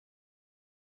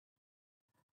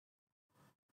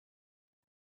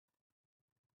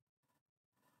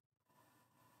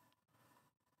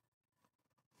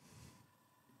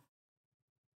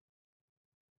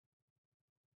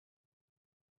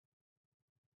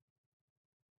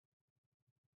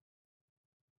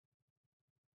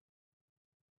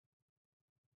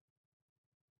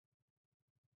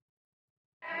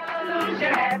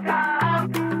Revolution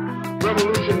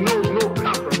knows no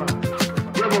compromise.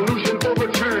 Revolution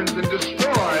overturns and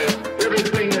destroys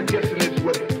everything that gets in its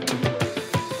way.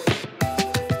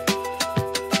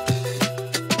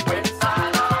 Which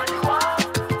side are you on?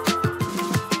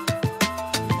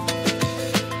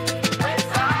 Which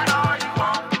side are you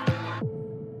on?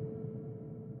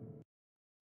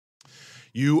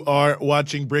 You are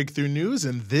watching Breakthrough News,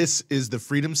 and this is the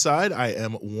Freedom Side. I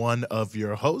am one of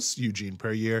your hosts, Eugene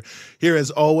Perrier, here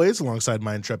as always, alongside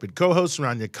my intrepid co-host,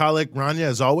 Rania. Rania,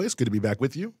 as always, good to be back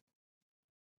with you.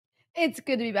 It's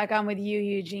good to be back on with you,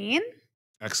 Eugene.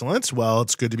 Excellent. Well,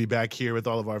 it's good to be back here with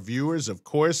all of our viewers, of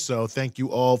course. So thank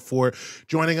you all for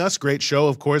joining us. Great show,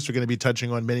 of course. We're going to be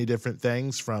touching on many different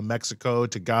things, from Mexico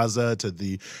to Gaza to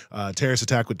the terrorist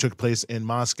attack which took place in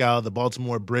Moscow, the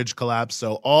Baltimore Bridge collapse.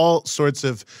 So all sorts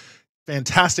of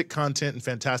fantastic content and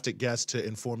fantastic guests to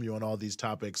inform you on all these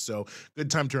topics. So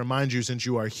good time to remind you, since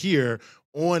you are here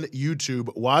on YouTube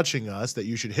watching us, that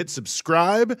you should hit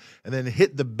subscribe and then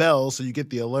hit the bell so you get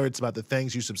the alerts about the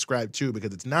things you subscribe to,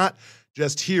 because it's not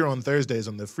just here on Thursdays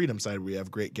on the Freedom Side. We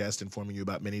have great guests informing you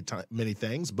about many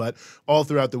things, but all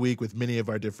throughout the week with many of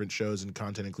our different shows and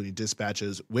content, including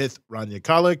Dispatches with Rania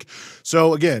Khalek.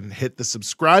 So again, hit the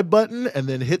subscribe button and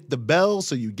then hit the bell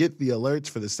so you get the alerts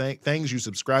for the things you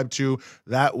subscribe to.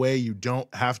 That way you don't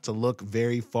have to look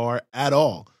very far at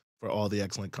all for all the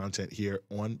excellent content here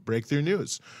on Breakthrough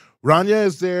News.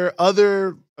 Rania, are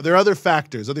there other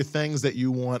factors, other things that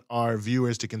you want our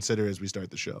viewers to consider as we start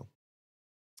the show?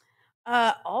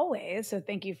 Always. So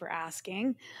thank you for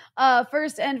asking.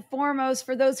 First and foremost,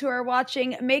 for those who are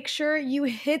watching, make sure you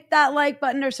hit that like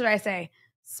button, or should I say,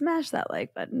 smash that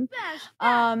like button. Smash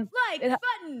that like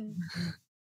button.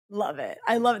 Love it.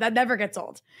 I love it. That never gets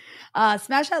old.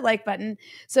 Smash that like button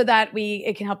so that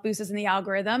it can help boost us in the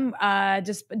algorithm.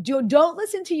 Just don't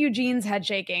listen to Eugene's head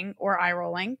shaking or eye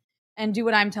rolling, and do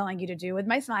what I'm telling you to do with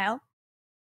my smile,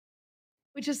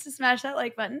 which is to smash that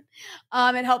like button.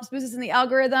 It helps boost us in the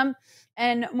algorithm.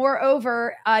 And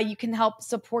moreover, you can help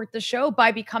support the show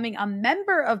by becoming a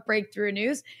member of Breakthrough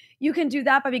News. You can do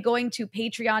that by going to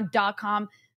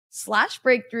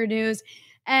patreon.com/Breakthrough News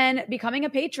and becoming a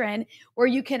patron, where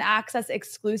you can access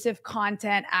exclusive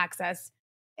content, access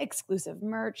exclusive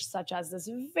merch, such as this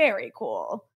very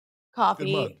cool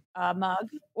coffee mug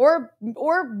or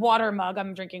water mug.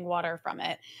 I'm drinking water from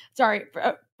it. Sorry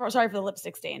for the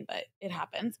lipstick stain, but it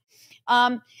happens.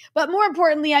 But more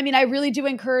importantly, I mean, I really do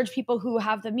encourage people who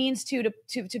have the means to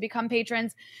become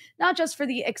patrons, not just for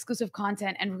the exclusive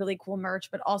content and really cool merch,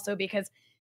 but also because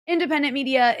independent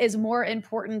media is more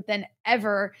important than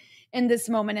ever in this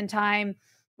moment in time,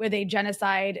 with a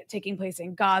genocide taking place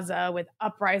in Gaza, with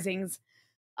uprisings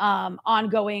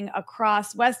ongoing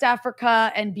across West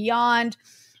Africa and beyond.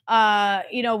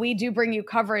 We do bring you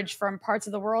coverage from parts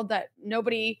of the world that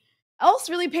nobody else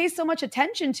really pays so much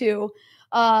attention to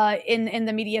in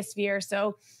the media sphere.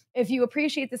 So if you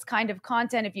appreciate this kind of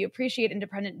content, if you appreciate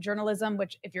independent journalism,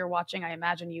 which if you're watching, I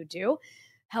imagine you do,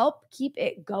 help keep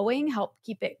it going, help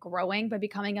keep it growing by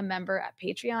becoming a member at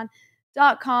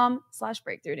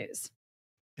patreon.com/Breakthrough News.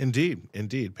 Indeed.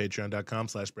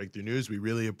 Patreon.com/Breakthrough News. We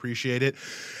really appreciate it.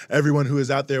 Everyone who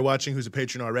is out there watching who's a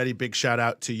patron already, big shout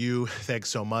out to you. Thanks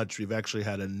so much. We've actually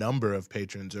had a number of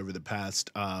patrons over the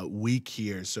past week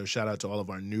here. So shout out to all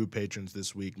of our new patrons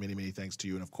this week. Many, many thanks to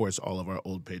you. And of course, all of our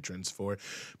old patrons for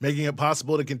making it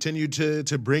possible to continue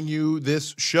to bring you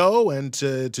this show and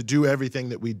to do everything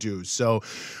that we do. So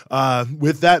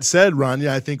with that said, Rania,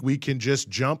 I think we can just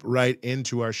jump right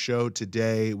into our show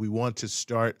today. We want to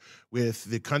start with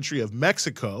the country of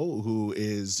Mexico, who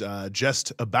is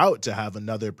just about to have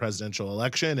another presidential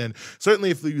election. And certainly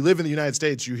if you live in the United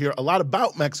States, you hear a lot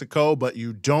about Mexico, but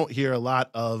you don't hear a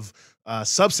lot of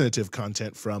substantive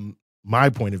content from my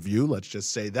point of view, let's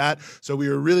just say that. So we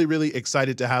are really, really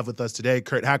excited to have with us today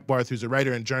Kurt Hackbarth, who's a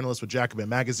writer and journalist with Jacobin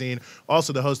Magazine,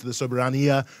 also the host of the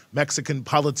Soberania Mexican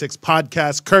Politics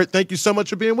podcast. Kurt, thank you so much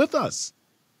for being with us.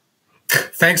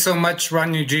 Thanks so much,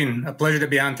 Ron Eugene. A pleasure to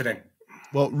be on today.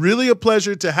 Well, really a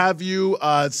pleasure to have you.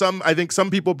 I think some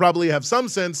people probably have some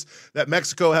sense that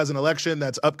Mexico has an election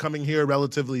that's upcoming here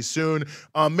relatively soon.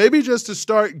 Maybe just to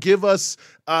start, give us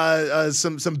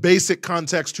some basic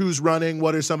context. Who's running?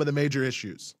 What are some of the major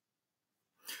issues?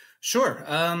 Sure.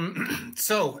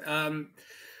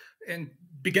 In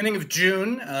beginning of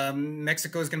June,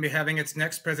 Mexico is going to be having its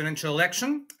next presidential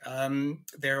election.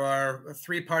 There are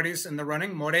three parties in the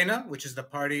running. Morena, which is the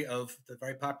party of the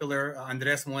very popular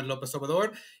Andrés Manuel López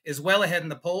Obrador, is well ahead in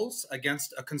the polls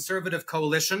against a conservative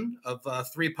coalition of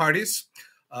three parties.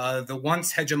 The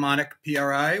once hegemonic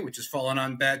PRI, which has fallen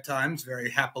on bad times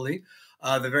very happily.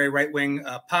 The very right-wing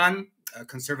PAN, a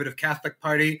conservative Catholic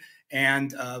party,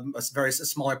 and a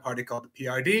smaller party called the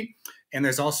PRD. And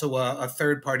there's also a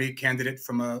third party candidate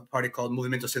from a party called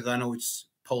Movimiento Ciudadano, which is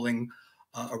polling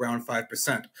around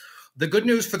 5%. The good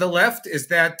news for the left is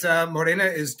that Morena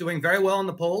is doing very well in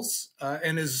the polls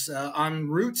and is en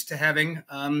route to having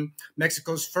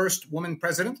Mexico's first woman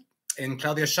president in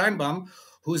Claudia Sheinbaum,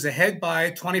 who's ahead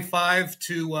by 25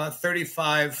 to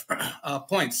 35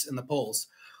 points in the polls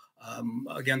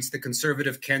against the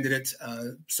conservative candidate,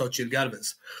 Xochitl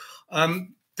Galvez.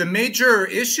 The major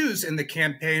issues in the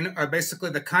campaign are basically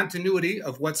the continuity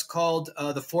of what's called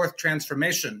the fourth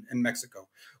transformation in Mexico,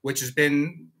 which has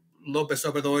been López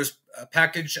Obrador's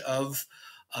package of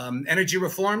energy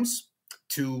reforms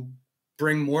to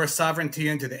bring more sovereignty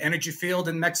into the energy field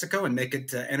in Mexico and make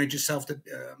it energy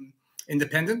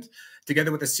self-independent,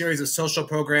 together with a series of social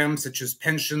programs such as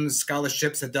pensions,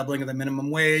 scholarships, a doubling of the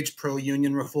minimum wage,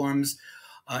 pro-union reforms,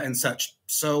 and such.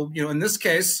 So, in this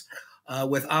case,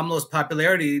 with AMLO's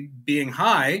popularity being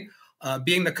high,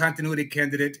 being the continuity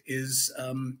candidate is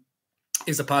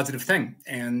a positive thing.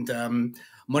 And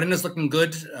Morena's looking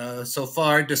good so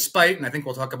far, despite, and I think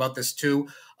we'll talk about this too,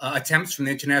 attempts from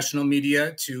the international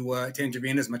media to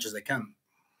intervene as much as they can.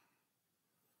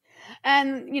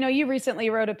 And, you recently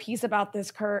wrote a piece about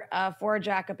this, Kurt, for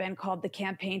Jacobin called "The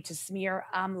Campaign to Smear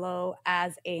AMLO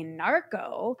as a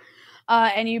Narco."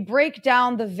 And you break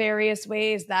down the various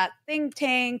ways that think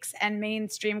tanks and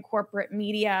mainstream corporate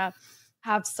media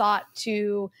have sought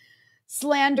to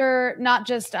slander not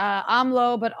just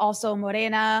AMLO, but also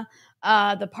Morena,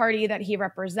 the party that he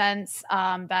represents,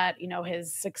 that,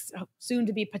 his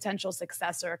soon-to-be potential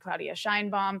successor, Claudia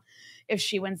Sheinbaum, if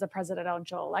she wins the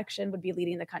presidential election, would be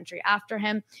leading the country after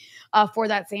him for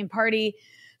that same party.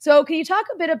 So can you talk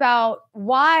a bit about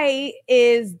why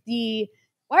are the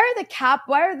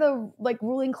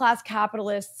ruling class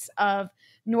capitalists of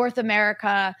North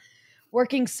America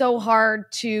working so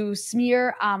hard to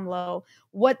smear AMLO?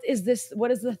 What is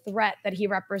the threat that he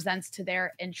represents to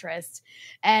their interests?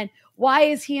 And why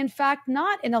is he, in fact,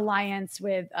 not in alliance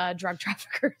with drug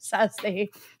traffickers, as they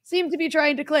seem to be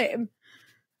trying to claim?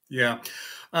 Yeah.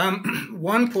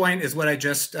 One point is what I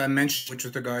just mentioned, which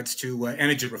with regards to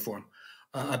energy reform.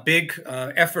 A big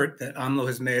effort that AMLO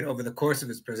has made over the course of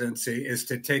his presidency is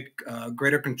to take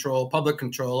greater control, public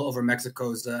control over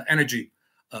Mexico's energy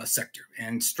sector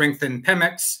and strengthen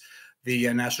Pemex,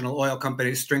 the national oil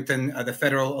company, strengthen the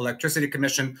Federal Electricity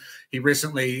Commission. He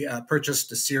recently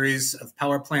purchased a series of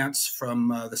power plants from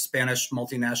the Spanish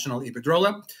multinational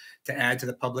Iberdrola to add to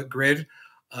the public grid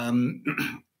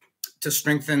to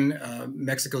strengthen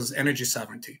Mexico's energy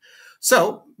sovereignty.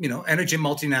 So, energy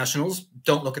multinationals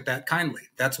don't look at that kindly.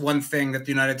 That's one thing that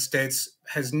the United States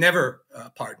has never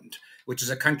pardoned, which is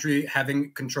a country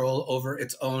having control over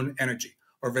its own energy,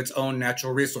 or of its own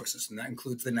natural resources, and that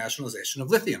includes the nationalization of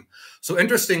lithium. So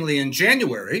interestingly, in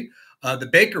January, the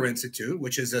Baker Institute,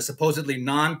 which is a supposedly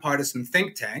nonpartisan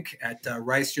think tank at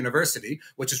Rice University,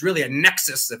 which is really a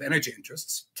nexus of energy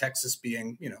interests, Texas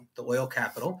being, the oil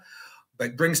capital,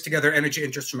 but brings together energy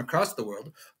interests from across the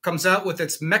world, comes out with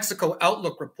its Mexico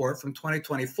Outlook report from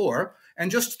 2024, and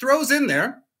just throws in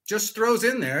there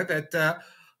that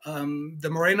the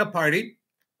Morena party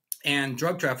and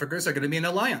drug traffickers are going to be in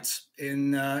alliance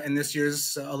in this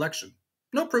year's election.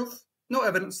 No proof, no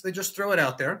evidence. They just throw it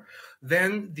out there.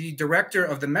 Then the director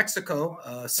of the Mexico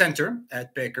Center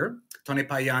at Baker, Tony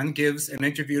Payan, gives an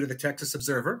interview to the Texas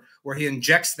Observer where he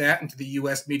injects that into the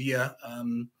U.S. media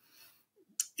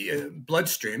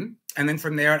bloodstream. And then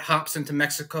from there, it hops into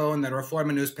Mexico and the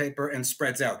Reforma newspaper and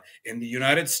spreads out. In the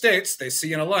United States, they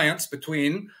see an alliance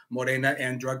between Morena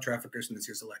and drug traffickers in this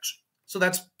year's election. So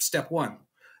that's step one.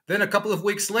 Then a couple of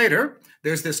weeks later,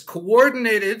 there's this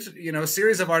coordinated,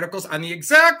 series of articles on the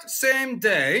exact same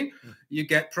day. You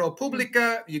get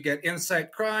ProPublica, you get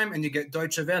Insight Crime, and you get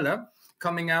Deutsche Welle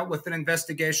coming out with an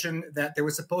investigation that there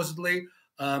was supposedly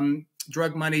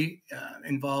drug money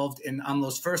involved in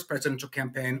AMLO's first presidential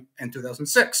campaign in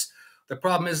 2006. The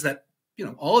problem is that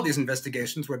all of these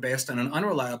investigations were based on an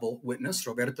unreliable witness,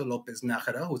 Roberto Lopez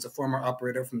Nájera, who was a former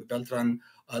operator from the Beltran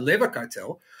Leyva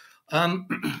cartel.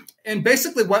 And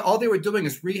basically all they were doing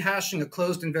is rehashing a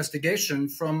closed investigation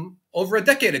from over a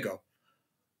decade ago,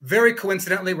 very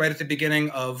coincidentally right at the beginning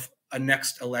of a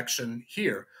next election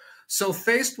here. So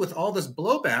faced with all this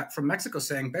blowback from Mexico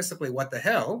saying basically, what the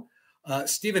hell,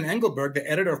 Steven Engelberg, the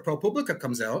editor of ProPublica,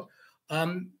 comes out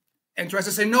and tries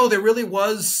to say, no, there really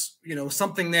was,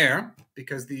 something there,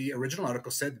 because the original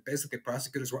article said that basically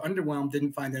prosecutors were underwhelmed,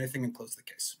 didn't find anything, and closed the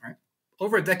case, right?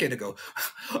 Over a decade ago.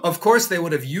 Of course, they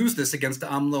would have used this against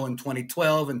AMLO in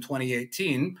 2012 and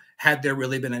 2018 had there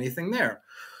really been anything there.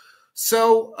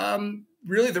 So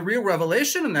really the real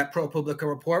revelation in that ProPublica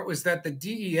report was that the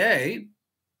DEA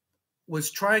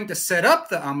was trying to set up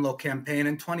the AMLO campaign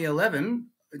in 2011,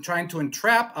 trying to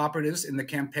entrap operatives in the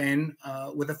campaign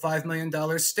with a $5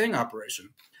 million sting operation.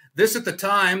 This at the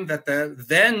time that the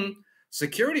then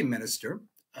security minister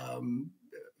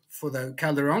for the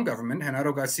Calderon government,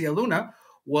 Genaro Garcia Luna,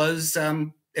 was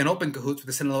in open cahoots with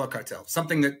the Sinaloa cartel,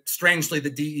 something that strangely the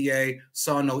DEA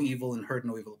saw no evil and heard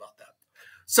no evil about that.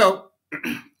 So,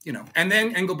 and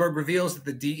then Engelberg reveals that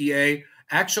the DEA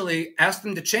actually asked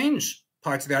them to change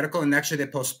parts of the article, and actually they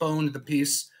postponed the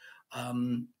piece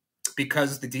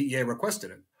because the DEA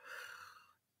requested it.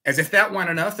 As if that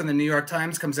weren't enough, and the New York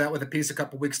Times comes out with a piece a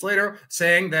couple of weeks later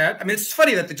saying that, I mean, it's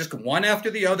funny that they just go one after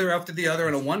the other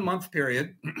in a 1 month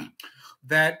period,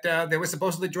 that there was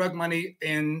supposedly drug money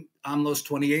in AMLO's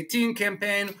 2018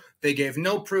 campaign. They gave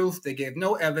no proof. They gave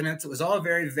no evidence. It was all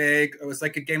very vague. It was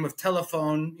like a game of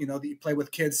telephone, that you play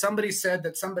with kids. Somebody said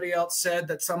that somebody else said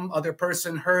that some other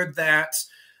person heard that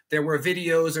there were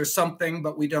videos or something,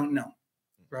 but we don't know,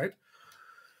 right?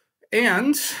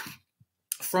 And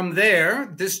from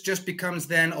there, this just becomes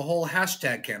then a whole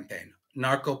hashtag campaign.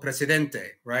 Narco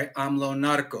Presidente, right? AMLO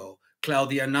Narco,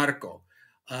 Claudia Narco.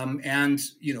 And,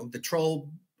 the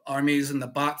troll armies and the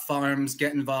bot farms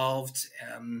get involved.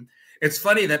 It's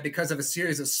funny that because of a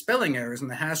series of spelling errors in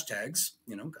the hashtags,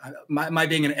 my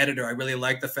being an editor, I really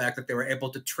like the fact that they were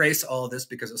able to trace all of this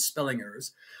because of spelling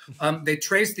errors. They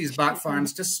traced these bot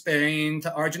farms to Spain,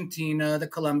 to Argentina, to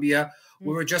Colombia.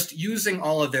 We were just using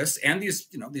all of this and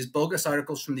these bogus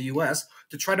articles from the US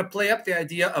to try to play up the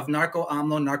idea of narco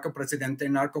AMLO, narco presidente,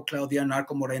 narco Claudia,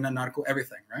 narco Morena, narco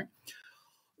everything, right?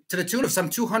 To the tune of some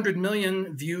 200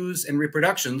 million views and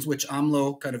reproductions, which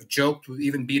AMLO kind of joked would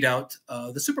even beat out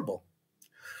the Super Bowl.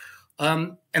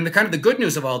 And the good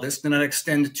news of all this, to not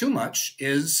extend too much,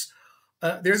 is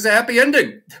there's a happy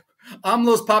ending.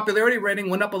 AMLO's popularity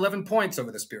rating went up 11 points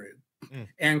over this period.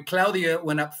 And Claudia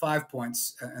went up 5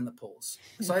 points in the polls.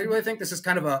 So I really think this is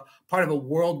kind of a part of a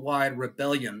worldwide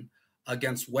rebellion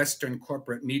against Western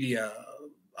corporate media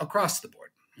across the board.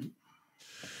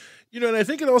 And I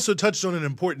think it also touched on an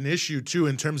important issue, too,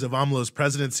 in terms of AMLO's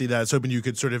presidency that I was hoping you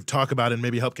could sort of talk about and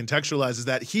maybe help contextualize, is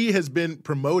that he has been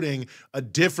promoting a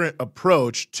different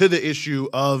approach to the issue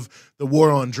of the war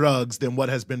on drugs than what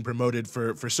has been promoted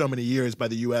for so many years by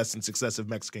the U.S. and successive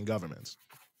Mexican governments.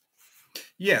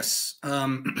 Yes,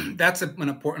 that's an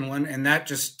important one. And that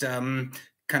just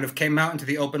kind of came out into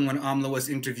the open when AMLO was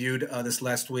interviewed this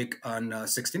last week on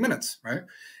 60 Minutes, right?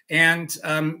 And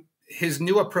his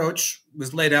new approach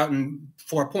was laid out in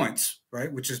 4 points, right?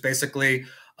 Which is basically,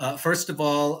 first of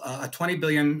all, a $20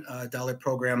 billion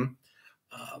program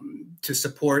to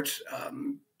support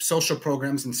social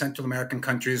programs in Central American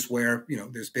countries where,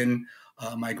 there's been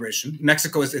migration.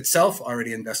 Mexico is itself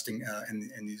already investing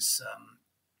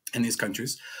in these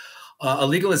countries. A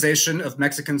legalization of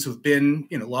Mexicans who've been,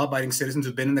 law-abiding citizens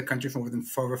who've been in the country for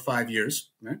over 5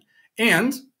 years, right?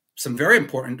 And some very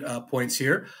important points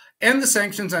here, end the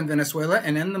sanctions on Venezuela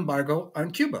and end the embargo on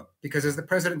Cuba. Because as the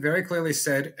president very clearly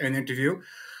said in an interview,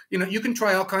 you can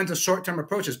try all kinds of short-term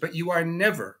approaches, but you are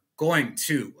never going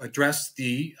to address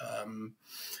the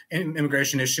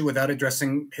immigration issue without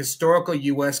addressing historical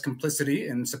U.S. complicity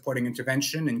in supporting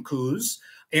intervention and coups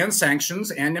and sanctions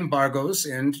and embargoes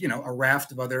and, a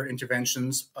raft of other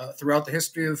interventions throughout the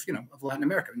history of Latin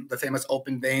America, the famous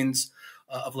open veins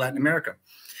of Latin America.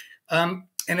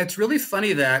 And it's really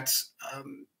funny that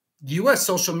U.S.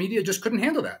 social media just couldn't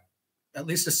handle that, at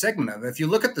least a segment of it. If you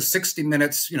look at the 60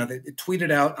 Minutes, they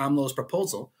tweeted out AMLO's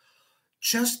proposal,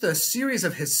 just a series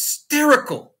of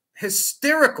hysterical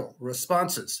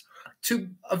responses to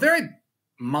a very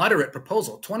moderate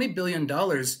proposal. $20 billion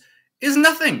is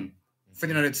nothing for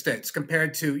the United States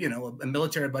compared to, a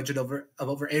military budget of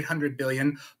over $800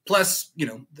 billion, plus,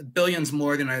 the billions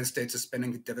more the United States is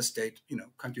spending to devastate,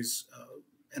 countries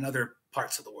in other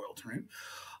parts of the world, right?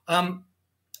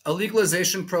 A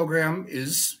legalization program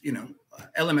is,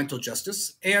 elemental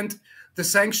justice, and the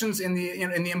sanctions in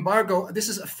the embargo. This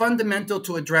is fundamental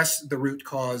to address the root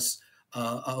cause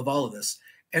of all of this.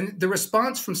 And the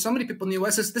response from so many people in the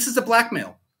U.S. is, "This is a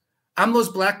blackmail. AMLO's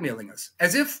blackmailing us,"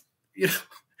 as if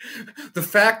the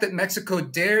fact that Mexico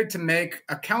dared to make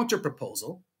a counter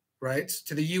proposal, right,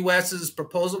 to the U.S.'s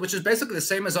proposal, which is basically the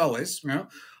same as always,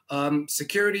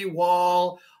 security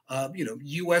wall.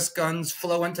 U.S. guns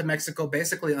flow into Mexico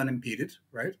basically unimpeded,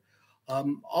 right?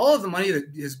 All of the money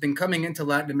that has been coming into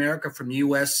Latin America from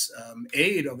U.S.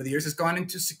 Aid over the years has gone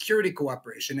into security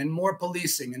cooperation and more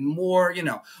policing and more,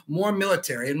 more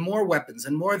military and more weapons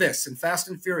and more this and fast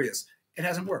and furious. It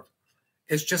hasn't worked.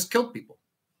 It's just killed people.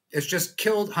 It's just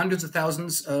killed hundreds of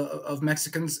thousands of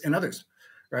Mexicans and others,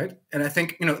 right? And I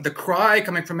think, the cry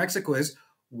coming from Mexico is,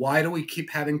 why do we keep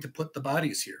having to put the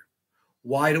bodies here?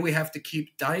 Why do we have to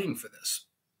keep dying for this,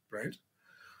 right?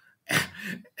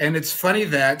 And it's funny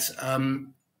that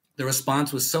the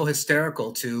response was so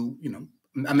hysterical to,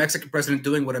 a Mexican president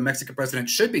doing what a Mexican president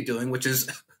should be doing, which is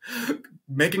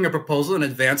making a proposal and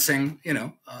advancing,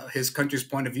 his country's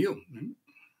point of view.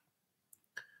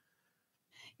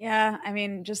 Yeah, I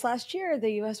mean, just last year,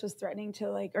 the U.S. was threatening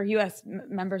to or U.S.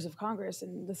 members of Congress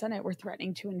and the Senate were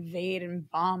threatening to invade and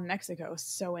bomb Mexico.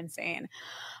 So insane.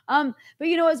 But,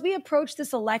 as we approach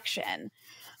this election,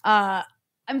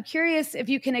 I'm curious if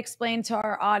you can explain to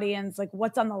our audience,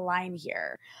 what's on the line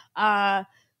here.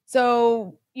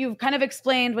 So you've kind of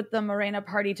explained what the Morena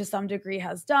party to some degree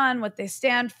has done, what they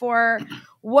stand for.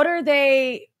 What are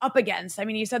they up against? I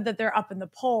mean, you said that they're up in the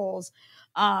polls.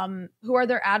 Who are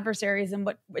their adversaries and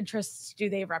what interests do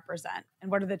they represent?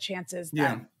 And what are the chances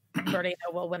that Morena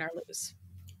will win or lose?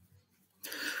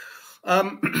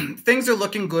 Things are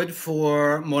looking good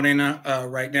for Morena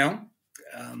right now.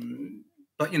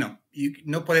 But,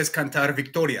 no puedes cantar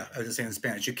victoria, as they say in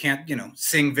Spanish. You can't,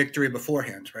 sing victory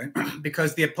beforehand, right?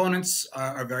 Because the opponents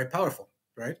are very powerful,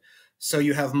 right? So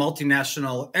you have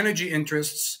multinational energy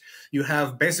interests. You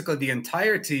have basically the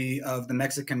entirety of the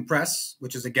Mexican press,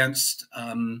 which is against,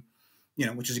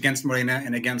 Morena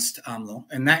and against AMLO.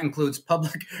 And that includes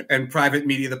public and private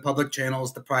media, the public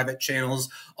channels, the private channels,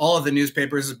 all of the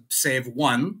newspapers, save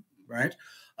one, right?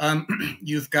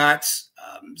 You've got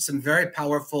some very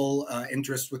powerful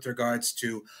interests with regards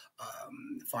to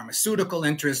pharmaceutical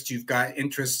interests. You've got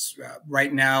interests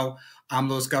right now.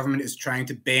 AMLO's government is trying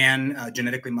to ban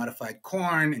genetically modified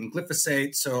corn and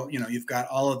glyphosate. So, you've got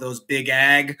all of those big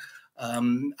ag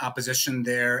opposition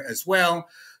there as well.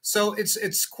 So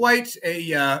it's quite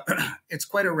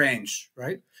a range,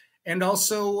 right? And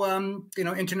also,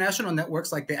 international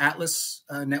networks like the Atlas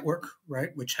Network, right,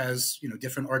 which has,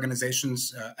 different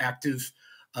organizations active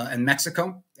in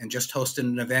Mexico, and just hosted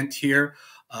an event here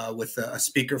with a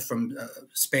speaker from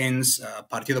Spain's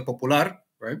Partido Popular,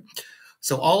 right?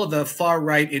 So all of the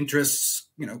far-right interests,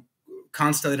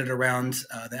 constellated around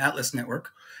the Atlas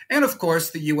Network. And of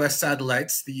course, the U.S.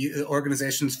 satellites, the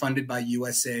organizations funded by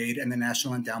USAID and the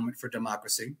National Endowment for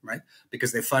Democracy, right?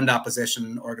 Because they fund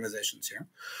opposition organizations here.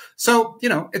 So,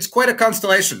 it's quite a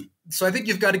constellation. So I think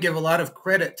you've got to give a lot of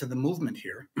credit to the movement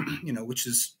here, which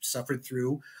has suffered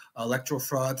through electoral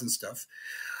frauds and stuff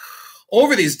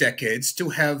over these decades to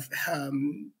have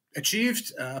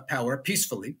achieved power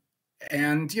peacefully.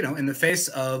 And, in the face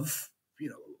of,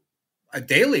 a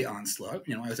daily onslaught,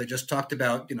 as I just talked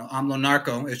about, AMLO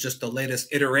Narco is just the latest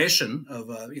iteration of,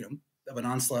 of an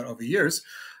onslaught over years,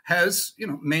 has,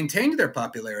 maintained their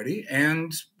popularity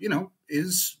and,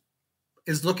 is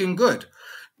looking good.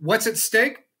 What's at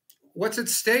stake? What's at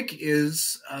stake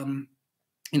is,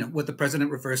 what the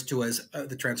president refers to as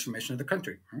the transformation of the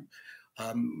country. Right?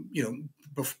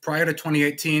 Prior to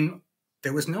 2018,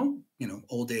 there was no,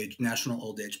 national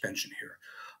old age pension here.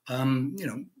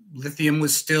 Lithium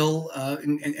was still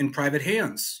in private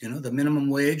hands. The minimum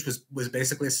wage was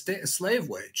basically a slave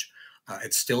wage.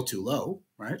 It's still too low,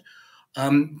 right?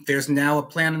 There's now a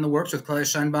plan in the works with Claudia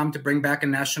Sheinbaum to bring back a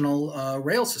national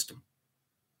rail system,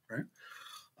 right?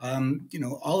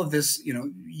 All of this,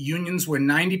 unions were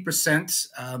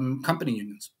 90% company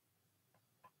unions.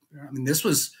 I mean, this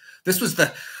was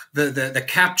the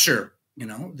capture.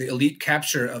 The elite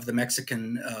capture of the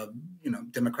Mexican,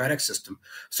 democratic system.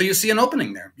 So you see an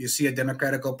opening there. You see a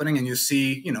democratic opening, and you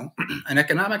see, an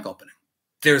economic opening.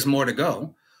 There's more to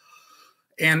go.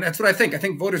 And that's what I think. I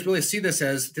think voters really see this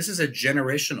as this is a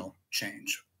generational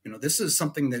change. This is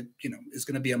something that, is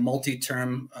going to be a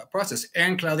multi-term process.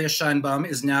 And Claudia Sheinbaum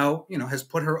is now, has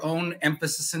put her own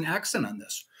emphasis and accent on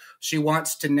this. She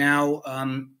wants to now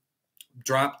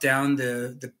drop down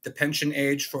the pension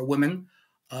age for women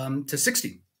to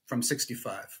 60 from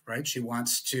 65, right?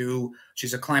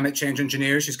 She's a climate change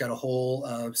engineer. She's got a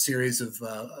whole series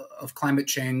of climate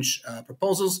change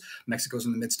proposals. Mexico's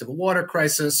in the midst of a water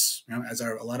crisis, as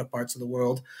are a lot of parts of the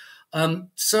world.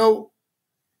 So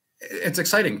it's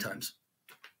exciting times.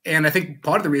 And I think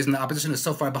part of the reason the opposition is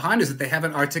so far behind is that they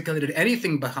haven't articulated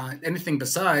anything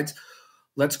besides,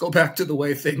 let's go back to the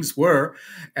way things were.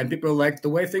 And people are like, the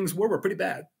way things were pretty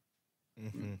bad.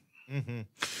 Mm-hmm. Mm-hmm.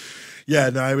 Yeah,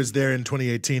 no, I was there in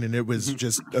 2018, and it was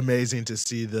just amazing to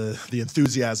see the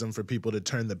enthusiasm for people to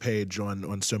turn the page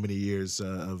on so many years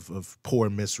of poor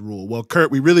misrule. Well,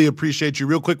 Kurt, we really appreciate you.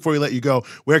 Real quick before we let you go,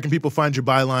 where can people find your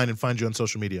byline and find you on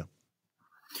social media?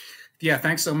 Yeah,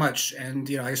 thanks so much. And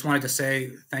I just wanted to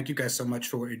say thank you guys so much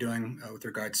for what you're doing with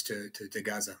regards to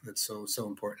Gaza. That's so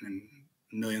important, and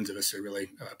millions of us are really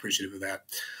appreciative of that.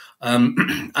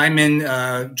 I'm in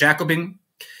Jacobin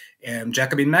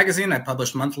magazine. I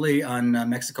publish monthly on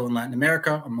Mexico and Latin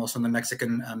America. I'm also in the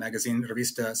Mexican magazine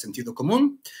Revista Sentido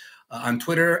Común. On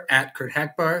Twitter at Kurt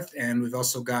Hackbarth, and we've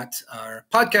also got our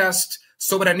podcast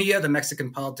Soberanía, the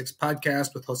Mexican Politics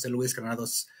Podcast with Jose Luis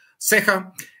Granados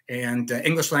Ceja, and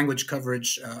English language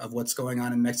coverage of what's going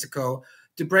on in Mexico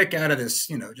to break out of this,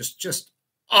 just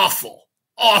awful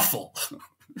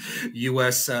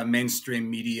U.S. Mainstream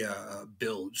media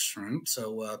bilge. Right?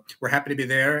 So we're happy to be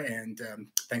there, and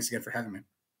thanks again for having me.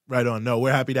 Right on. No,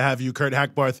 we're happy to have you, Kurt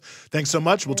Hackbarth. Thanks so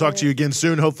much. We'll talk to you again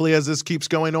soon, hopefully, as this keeps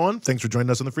going on. Thanks for joining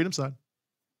us on the Freedom Side.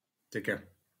 Take care.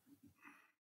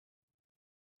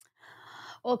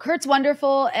 Well, Kurt's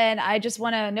wonderful, and I just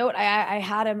want to note I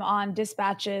had him on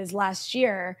Dispatches last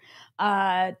year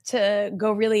to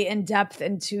go really in depth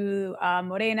into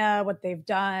Morena, what they've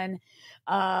done,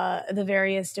 the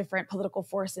various different political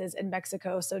forces in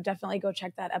Mexico. So definitely go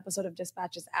check that episode of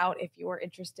Dispatches out if you are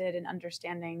interested in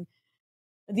understanding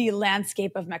the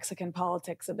landscape of Mexican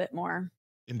politics a bit more.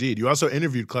 Indeed. You also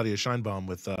interviewed Claudia Sheinbaum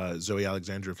with Zoe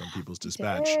Alexandra from People's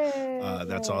Dispatch.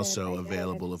 That's also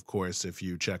available, of course, if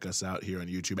you check us out here on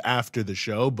YouTube after the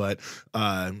show. But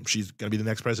she's going to be the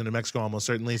next president of Mexico, almost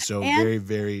certainly. So very,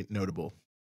 very notable.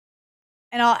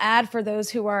 And I'll add, for those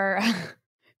who are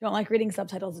don't like reading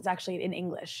subtitles, it's actually in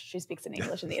English. She speaks in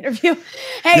English in the interview.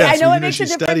 Hey, yes, I know it makes a she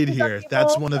difference. Studied here.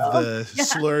 That's one of the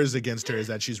slurs against her, is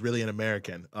that she's really an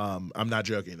American. I'm not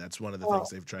joking. That's one of the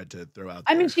things they've tried to throw out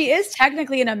there. I mean, she is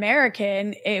technically an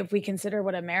American if we consider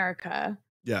what America,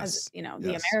 yes, the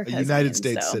yes. America, a United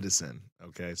States citizen.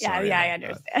 Okay, sorry yeah, I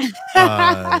understand.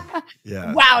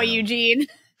 Yeah. Wow, Eugene,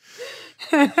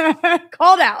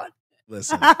 called out.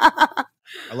 Listen, I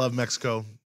love Mexico.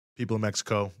 People in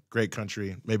Mexico, great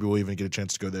country. Maybe we'll even get a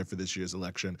chance to go there for this year's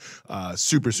election.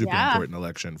 Super important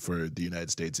election for the United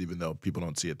States, even though people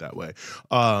don't see it that way.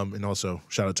 And also,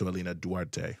 shout out to Alina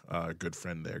Duarte, a good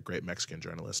friend there, great Mexican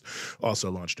journalist.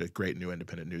 Also launched a great new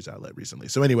independent news outlet recently.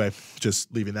 So anyway,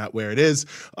 just leaving that where it is.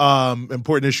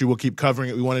 Important issue, we'll keep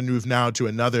covering it. We want to move now to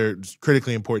another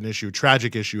critically important issue,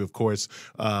 tragic issue, of course,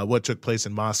 what took place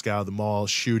in Moscow, the mall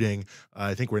shooting.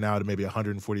 I think we're now at maybe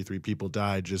 143 people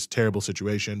died, just terrible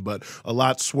situation, but a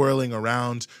lot swirling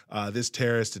around this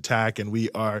terrorist attack, and we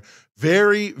are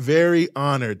very, very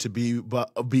honored to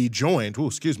be joined,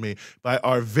 by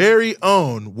our very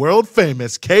own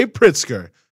world-famous Kay Pritzker,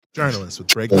 journalist with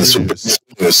Breaking News.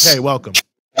 Hey, welcome.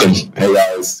 Hey,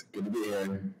 guys. Good to be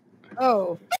here.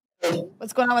 Oh,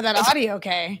 what's going on with that audio,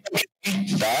 Kay?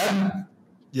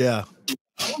 Yeah.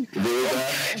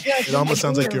 It almost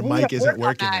sounds like your mic isn't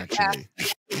working, actually.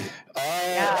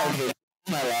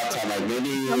 My laptop,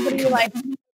 maybe somebody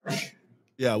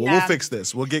we'll fix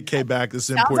this. We'll get Kay back. This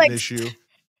is an important issue.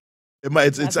 It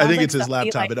might. I think it's his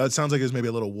laptop. It sounds like there's maybe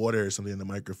a little water or something in the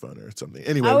microphone or something.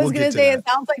 Anyway, I was gonna say it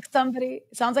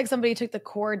sounds like somebody took the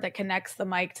cord that connects the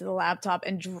mic to the laptop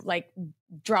and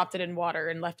dropped it in water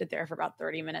and left it there for about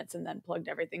 30 minutes and then plugged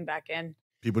everything back in.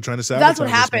 People trying to sabotage. That's what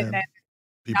happened.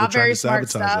 People trying to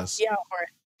sabotage us. Yeah,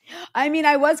 I mean,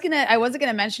 I wasn't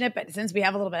gonna mention it, but since we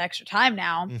have a little bit extra time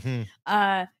now,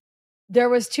 there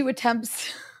was 2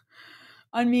 attempts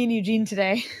on me and Eugene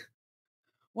today.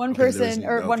 One person. No.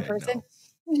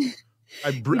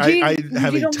 I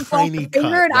have Eugene a tiny cut.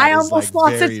 And I almost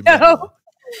lost it. So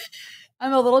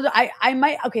I'm a little. I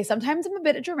might. Okay, sometimes I'm a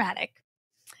bit dramatic,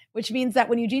 which means that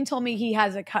when Eugene told me he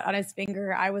has a cut on his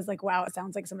finger, I was like, wow, it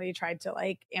sounds like somebody tried to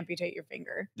amputate your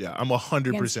finger. Yeah, I'm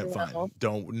 100% fine.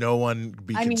 No one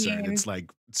be concerned. It's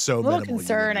like so a little minimal.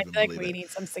 Concerned. I feel like we need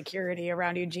some security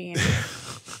around Eugene.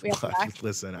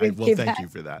 Listen, thank you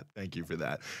for that. Thank you for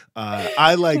that.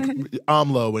 I like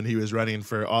AMLO when he was running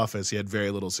for office. He had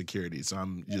very little security, so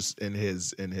I'm just in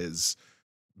his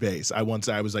base. I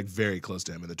was like very close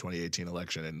to him in the 2018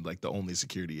 election, and like the only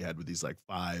security he had with these like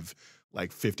 5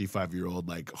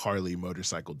 55-year-old Harley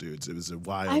motorcycle dudes. It was a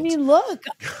wild. I mean, look,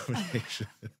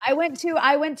 I went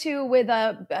to with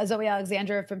Zoe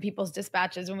Alexandra from People's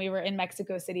Dispatches when we were in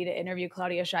Mexico City to interview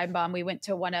Claudia Sheinbaum. We went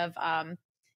to one of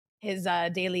his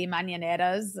daily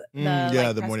mañaneras,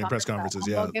 the morning press conferences,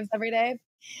 gives every day.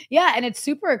 Yeah, and it's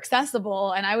super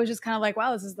accessible. And I was just kind of like,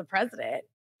 wow, this is the president.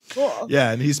 Cool.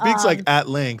 Yeah, and he speaks at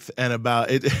length and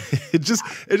about it. It's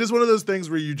just one of those things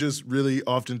where you just really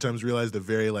oftentimes realize the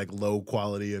very low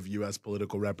quality of U.S.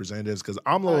 political representatives, because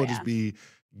AMLO will just be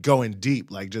going deep,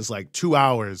 just 2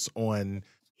 hours on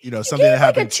something that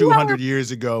happened 200 years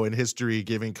ago in history,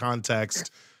 giving context.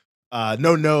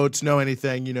 No notes, no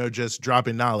anything, just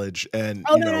dropping knowledge. And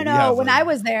Oh, no. When I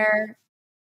was there,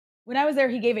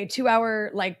 he gave a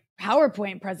 2-hour like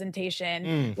PowerPoint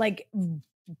presentation, like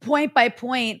point by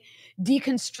point,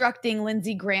 deconstructing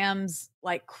Lindsey Graham's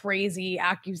like crazy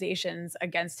accusations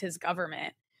against his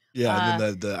government. Yeah, and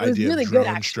then the idea really of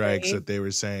drone strikes that they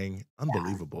were saying,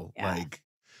 unbelievable. Yeah. Like,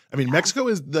 I mean, Mexico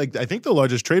is like, I think, the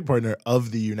largest trade partner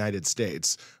of the United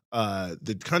States.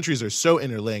 The countries are so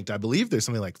interlinked. I believe there's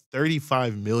something like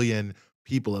 35 million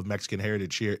people of Mexican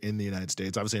heritage here in the United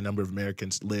States. Obviously, a number of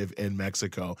Americans live in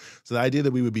Mexico. So the idea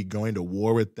that we would be going to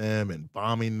war with them and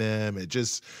bombing them, it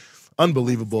just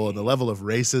unbelievable. And the level of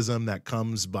racism that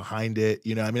comes behind it.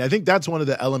 I mean, I think that's one of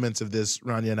the elements of this,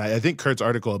 Rania, and I think Kurt's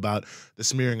article about the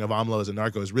smearing of AMLO as a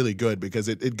narco is really good because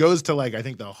it goes to, like, I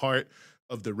think the heart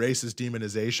of the racist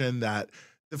demonization, that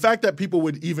the fact that people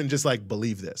would even just like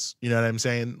believe this, you know what I'm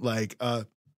saying? Like,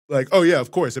 oh yeah,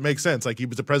 of course, it makes sense. Like, he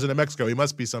was the president of Mexico. He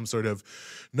must be some sort of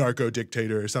narco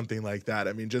dictator or something like that.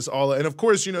 I mean, just all, and of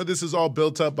course, this is all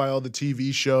built up by all the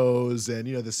TV shows and,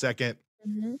 the second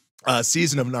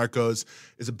season of Narcos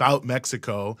is about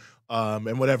Mexico.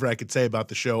 And whatever I could say about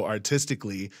the show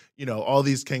artistically, all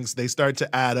these things, they start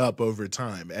to add up over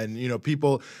time. And,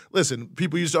 people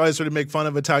used to always sort of make fun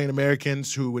of Italian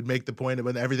Americans who would make the point of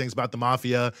when everything's about the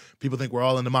mafia, people think we're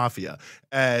all in the mafia.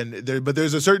 But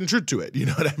there's a certain truth to it, you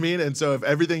know what I mean? And so if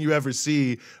everything you ever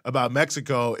see about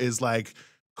Mexico is like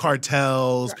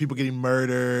cartels, people getting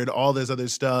murdered, all this other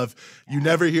stuff, you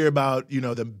never hear about,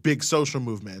 the big social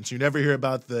movements. You never hear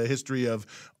about the history of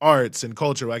arts and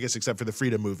culture, well, I guess except for the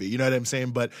Frida movie. You know what I'm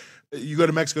saying? But you go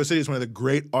to Mexico City, it's one of the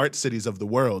great art cities of the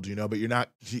world, but you're not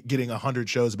getting 100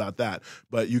 shows about that.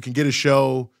 But you can get a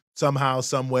show somehow,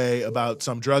 some way about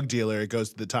some drug dealer, it goes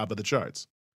to the top of the charts.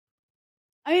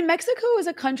 I mean, Mexico is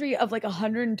a country of like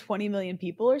 120 million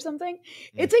people or something.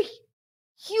 It's a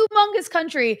humongous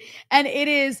country, and it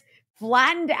is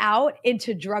flattened out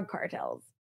into drug cartels.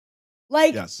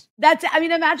 Like,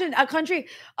 imagine a country,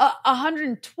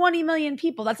 120 million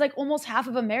people. That's like almost half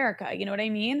of America. You know what I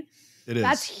mean? It is.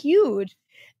 That's huge.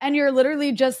 And you're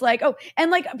literally just like,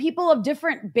 and like people of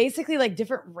different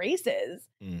races.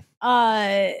 There's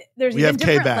we even have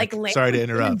different K-back. like Sorry to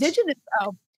interrupt. Indigenous.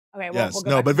 Oh, okay. Well, yes. we'll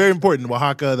go but very important.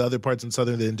 Oaxaca, the other parts in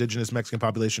southern, the indigenous Mexican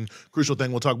population, crucial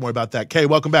thing. We'll talk more about that. Kay,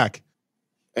 welcome back.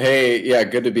 Hey, yeah,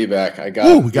 good to be back. I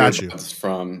got we got you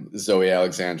from Zoe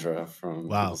Alexandra from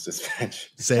People's Dispatch.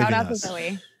 Shout out to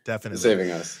Zoe. Definitely.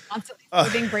 Saving us. Constantly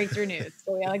giving breakthrough news.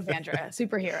 Zoe Alexandra,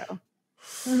 superhero.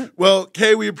 Well,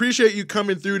 Kay, we appreciate you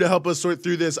coming through to help us sort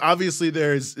through this. Obviously,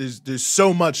 there's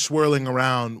so much swirling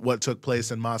around what took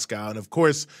place in Moscow. And of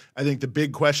course, I think the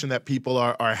big question that people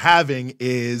are having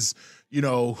is,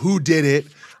 who did it?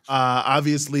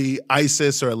 Obviously,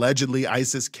 ISIS, or allegedly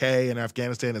ISIS-K in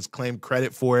Afghanistan, has claimed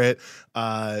credit for it.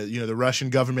 The Russian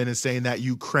government is saying that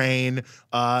Ukraine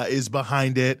is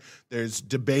behind it. There's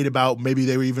debate about maybe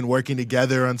they were even working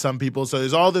together on some people. So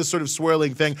there's all this sort of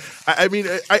swirling thing. I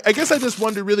guess I just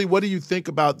wonder, really, what do you think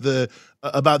about this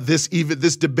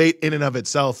debate in and of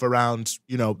itself around,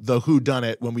 the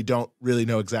whodunit, when we don't really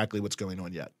know exactly what's going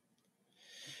on yet?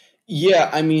 Yeah,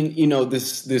 I mean,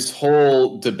 this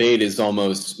whole debate is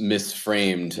almost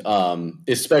misframed,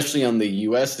 especially on the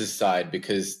U.S.'s side,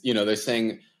 because, they're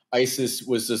saying ISIS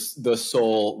was the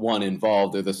sole one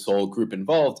involved, or the sole group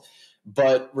involved.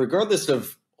 But regardless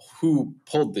of who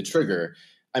pulled the trigger,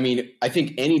 I mean, I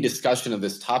think any discussion of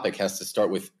this topic has to start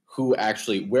with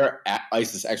where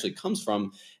ISIS actually comes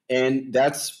from, and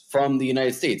that's from the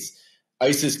United States.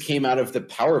 ISIS came out of the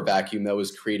power vacuum that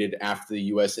was created after the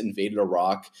U.S. invaded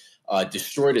Iraq,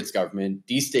 destroyed its government,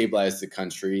 destabilized the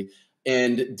country,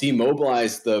 and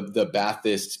demobilized the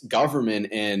Ba'athist government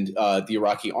and the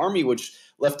Iraqi army, which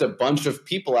left a bunch of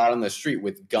people out on the street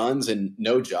with guns and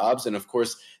no jobs. And of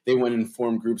course, they went and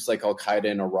formed groups like Al-Qaeda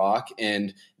in Iraq,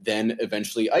 and then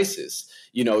eventually ISIS.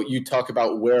 You talk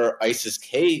about where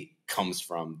ISIS-K comes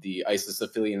from, the ISIS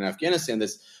affiliate in Afghanistan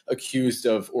that's accused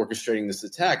of orchestrating this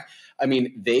attack. I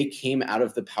mean, they came out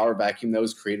of the power vacuum that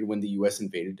was created when the U.S.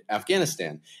 invaded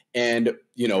Afghanistan, and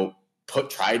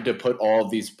tried to put all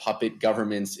of these puppet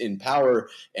governments in power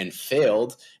and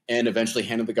failed, and eventually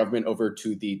handed the government over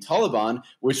to the Taliban,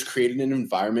 which created an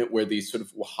environment where these sort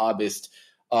of Wahhabist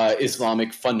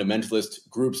Islamic fundamentalist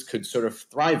groups could sort of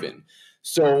thrive in.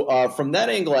 So from that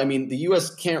angle, I mean, the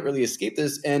U.S. can't really escape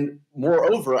this. And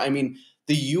moreover, I mean,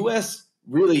 the U.S.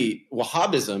 really,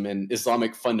 Wahhabism and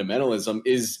Islamic fundamentalism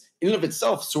is in and of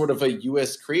itself sort of a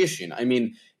U.S. creation. I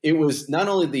mean, it was not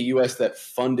only the U.S. that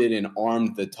funded and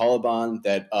armed the Taliban,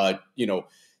 that,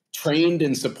 trained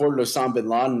and supported Osama bin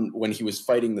Laden when he was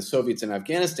fighting the Soviets in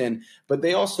Afghanistan, but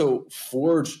they also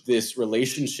forged this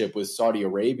relationship with Saudi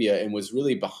Arabia and was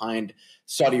really behind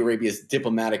Saudi Arabia's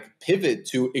diplomatic pivot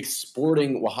to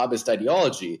exporting Wahhabist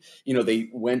ideology. You know, they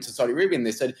went to Saudi Arabia and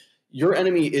they said, your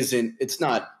enemy it's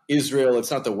not Israel,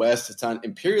 it's not the West, it's not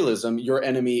imperialism. Your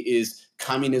enemy is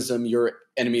communism. Your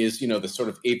enemy is, the sort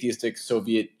of atheistic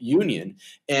Soviet Union.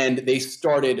 And they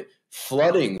started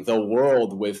flooding the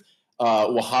world with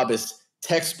Wahhabist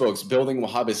textbooks, building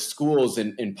Wahhabist schools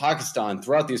in Pakistan,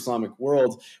 throughout the Islamic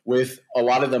world, with a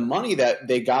lot of the money that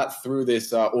they got through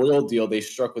this oil deal they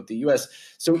struck with the U.S.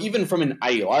 So even from an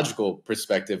ideological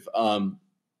perspective,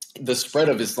 the spread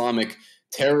of Islamic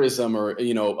terrorism or,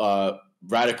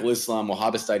 radical Islam,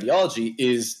 Wahhabist ideology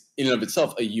is in and of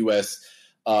itself a U.S.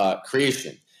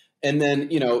 Creation. And then,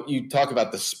 you talk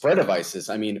about the spread of ISIS.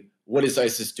 I mean, what is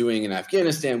ISIS doing in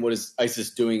Afghanistan? What is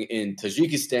ISIS doing in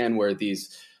Tajikistan, where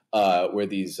these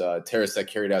terrorists that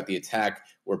carried out the attack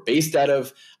were based out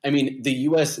of? I mean, the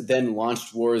U.S. then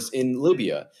launched wars in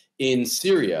Libya, in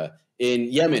Syria, in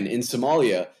Yemen, in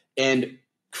Somalia, and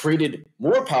created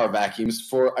more power vacuums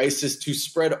for ISIS to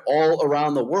spread all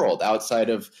around the world outside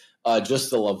of just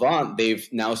the Levant. They've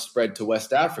now spread to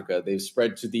West Africa. They've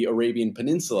spread to the Arabian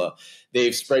Peninsula.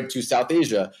 They've spread to South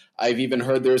Asia. I've even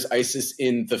heard there's ISIS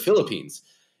in the Philippines.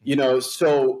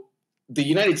 So the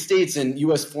United States and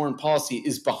U.S. foreign policy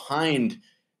is behind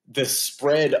the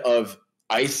spread of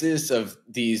ISIS, of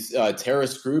these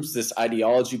terrorist groups, this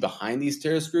ideology behind these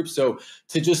terrorist groups. So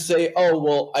to just say, oh,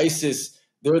 well, ISIS,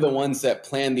 they're the ones that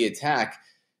planned the attack.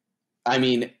 I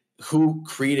mean, who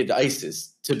created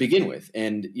ISIS to begin with?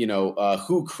 And,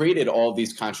 who created all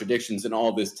these contradictions and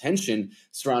all this tension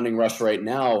surrounding Russia right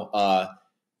now,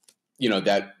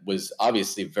 that was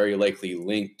obviously very likely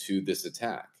linked to this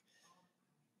attack?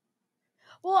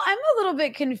 Well, I'm a little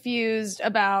bit confused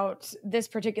about this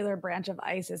particular branch of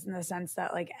ISIS in the sense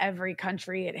that, like, every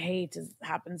country it hates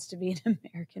happens to be an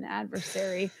American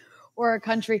adversary or a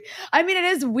country. I mean, it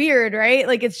is weird, right?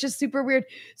 Like, it's just super weird.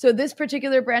 So this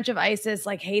particular branch of ISIS,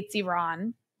 like, hates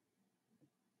Iran,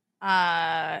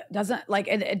 doesn't like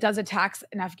it does attacks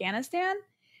in Afghanistan,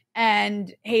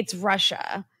 and hates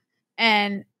Russia.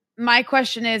 And my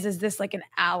question is this like an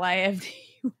ally of the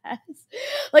U.S.?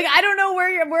 Like, I don't know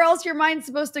where else your mind's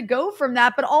supposed to go from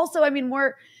that. But also, I mean,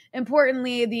 more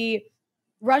importantly, the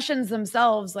Russians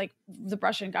themselves, like the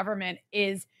Russian government,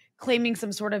 is claiming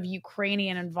some sort of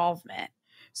Ukrainian involvement.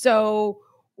 So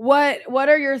what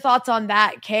are your thoughts on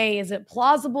that, Kay? Is it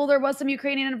plausible there was some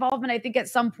Ukrainian involvement? I think at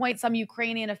some point some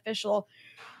Ukrainian official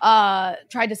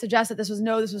tried to suggest that this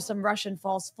was some Russian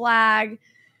false flag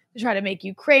to try to make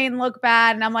Ukraine look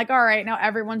bad. And I'm like, all right, now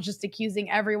everyone's just accusing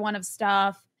everyone of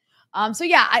stuff. So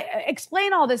yeah,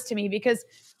 explain all this to me, because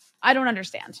I don't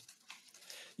understand.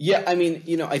 Yeah, I mean,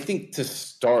 I think to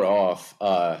start off,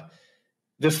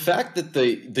 the fact that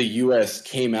the U.S.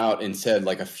 came out and said,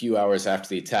 like, a few hours after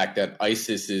the attack, that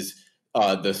ISIS is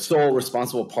the sole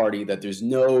responsible party, that there's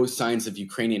no signs of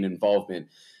Ukrainian involvement.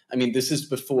 I mean, this is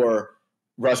before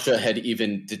Russia had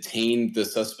even detained the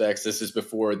suspects. This is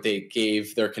before they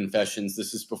gave their confessions.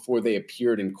 This is before they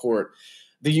appeared in court.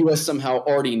 The U.S. somehow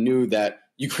already knew that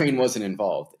Ukraine wasn't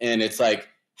involved. And it's like,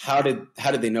 how did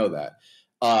they know that?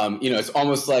 It's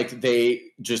almost like they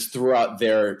just threw out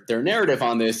their narrative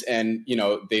on this, and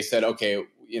they said, okay,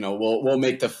 we'll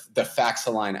make the facts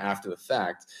align after the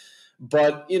fact.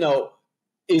 But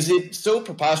is it so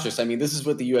preposterous? I mean, this is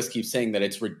what the U.S. keeps saying, that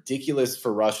it's ridiculous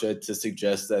for Russia to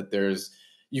suggest that there's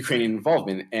Ukrainian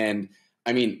involvement. And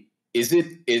I mean,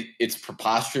 it's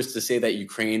preposterous to say that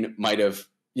Ukraine might have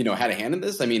had a hand in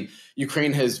this. I mean,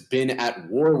 Ukraine has been at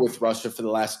war with Russia for the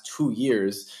last 2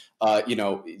 years.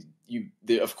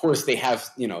 Of course, they have,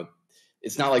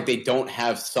 it's not like they don't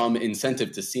have some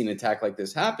incentive to see an attack like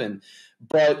this happen.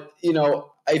 But,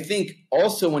 I think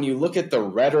also when you look at the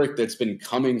rhetoric that's been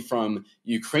coming from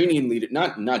Ukrainian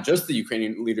not just the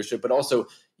Ukrainian leadership, but also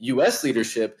U.S.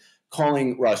 leadership,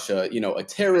 calling Russia, a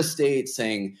terrorist state,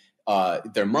 saying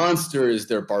they're monsters,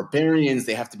 they're barbarians,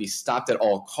 they have to be stopped at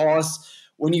all costs.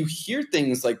 When you hear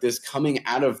things like this coming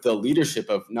out of the leadership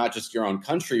of not just your own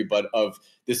country, but of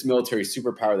this military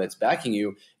superpower that's backing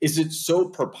you, is it so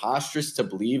preposterous to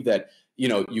believe that,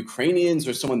 Ukrainians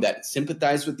or someone that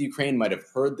sympathized with Ukraine might have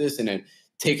heard this and had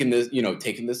taken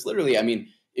this literally? I mean,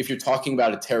 if you're talking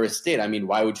about a terrorist state, I mean,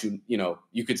 why would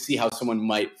you could see how someone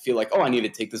might feel like, oh, I need to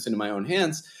take this into my own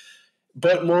hands.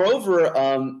 But moreover,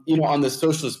 on the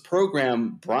socialist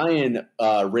program, Brian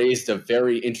raised a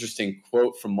very interesting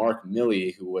quote from Mark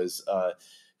Milley, who's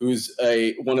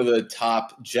one of the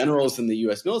top generals in the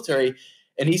U.S. military.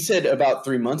 And he said about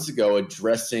 3 months ago,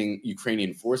 addressing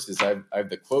Ukrainian forces, I have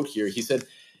the quote here. He said,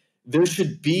 "There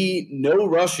should be no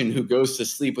Russian who goes to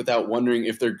sleep without wondering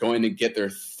if they're going to get their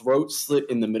throat slit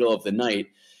in the middle of the night.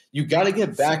 You got to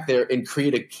get back there and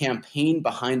create a campaign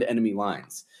behind enemy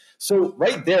lines." So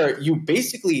right there, you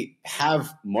basically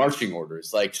have marching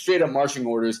orders, like straight up marching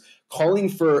orders, calling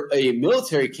for a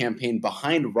military campaign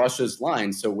behind Russia's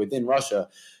lines, so within Russia,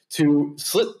 to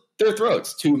slit their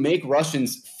throats, to make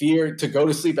Russians fear, to go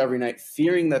to sleep every night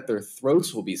fearing that their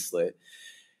throats will be slit.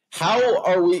 How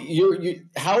are we?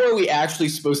 How are we actually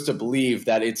supposed to believe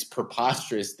that it's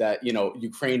preposterous that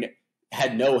Ukraine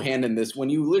had no hand in this when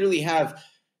you literally have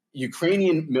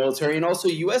Ukrainian military and also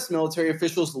U.S. military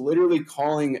officials literally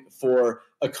calling for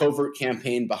a covert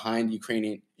campaign behind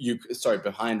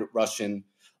behind Russian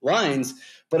lines?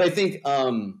 But I think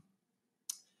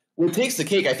what takes the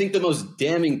cake, I think the most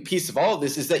damning piece of all of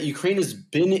this is that Ukraine has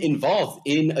been involved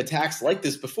in attacks like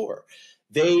this before.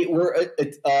 They were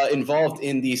involved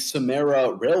in the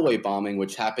Samara railway bombing,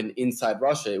 which happened inside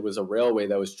Russia. It was a railway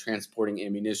that was transporting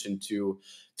ammunition to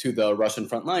the Russian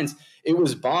front lines. It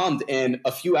was bombed, and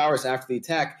a few hours after the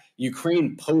attack,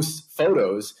 Ukraine posts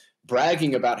photos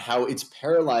bragging about how it's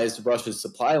paralyzed Russia's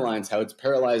supply lines, how it's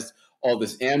paralyzed all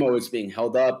this ammo is being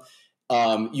held up.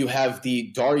 You have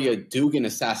the Daria Dugin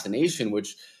assassination,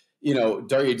 which,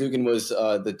 Daria Dugin was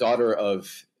the daughter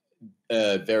of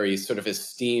a very sort of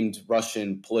esteemed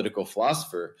Russian political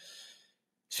philosopher.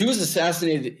 She was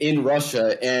assassinated in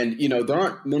Russia, and there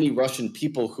aren't many Russian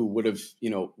people who would have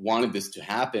wanted this to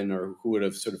happen or who would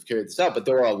have sort of carried this out. But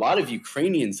there were a lot of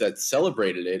Ukrainians that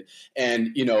celebrated it and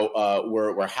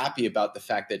were happy about the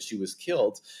fact that she was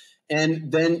killed.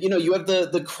 And then you have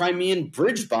the Crimean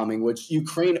bridge bombing, which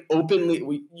Ukraine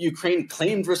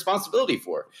claimed responsibility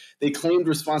for. They claimed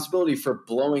responsibility for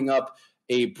blowing up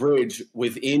a bridge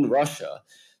within Russia.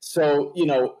 So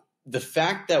the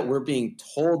fact that we're being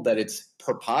told that it's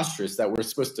preposterous, that we're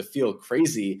supposed to feel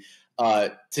crazy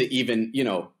to even,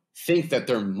 think that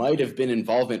there might have been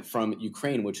involvement from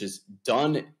Ukraine, which has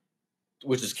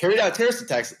carried out terrorist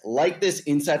attacks like this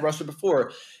inside Russia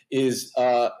before, is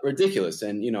ridiculous.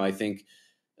 And, I think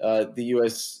the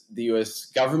U.S.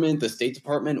 government, the State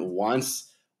Department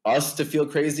wants us to feel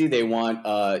crazy. They want,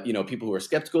 people who are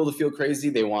skeptical to feel crazy.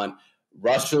 They want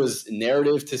Russia's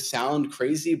narrative to sound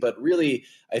crazy, but really,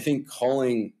 I think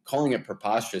calling it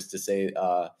preposterous to say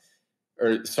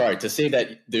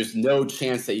that there's no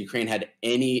chance that Ukraine had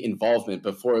any involvement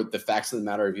before the facts of the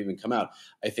matter have even come out.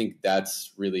 I think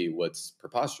that's really what's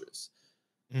preposterous.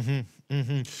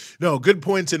 No, good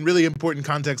points and really important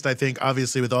context, I think.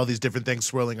 Obviously, with all these different things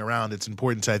swirling around, it's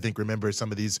important to, I think, remember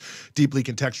some of these deeply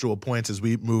contextual points as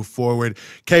we move forward.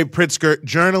 Kay Pritzker,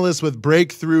 journalist with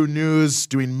Breakthrough News,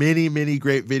 doing many, many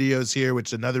great videos here, which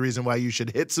is another reason why you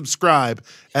should hit subscribe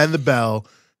and the bell.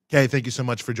 Kay, thank you so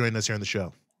much for joining us here on the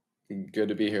show. Good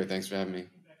to be here. Thanks for having me.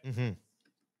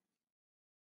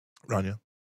 Rania?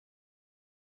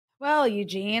 Well,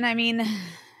 Eugene, I mean,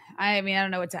 I don't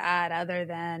know what to add other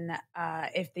than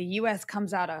if the U.S.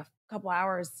 comes out a couple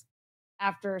hours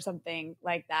after something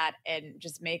like that and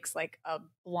just makes like a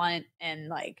blunt and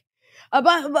like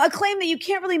a claim that you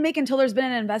can't really make until there's been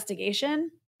an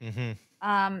investigation,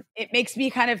 it makes me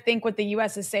kind of think what the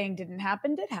U.S. is saying did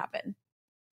happen.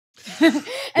 And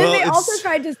they also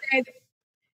tried to say,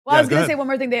 I was going to say one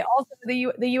more thing. They also,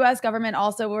 the U.S. government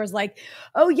also was like,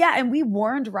 oh yeah, and we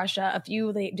warned Russia a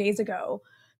few days ago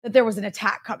that there was an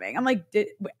attack coming. I'm like,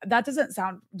 that doesn't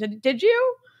sound, did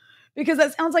you? Because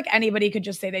that sounds like anybody could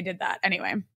just say they did that.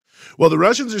 Anyway. Well, the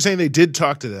Russians are saying they did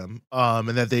talk to them and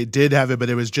that they did have it, but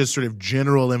it was just sort of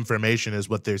general information is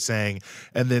what they're saying.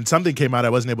 And then something came out. I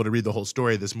wasn't able to read the whole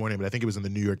story this morning, but I think it was in the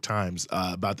New York Times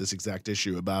about this exact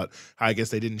issue, about how I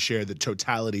guess they didn't share the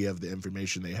totality of the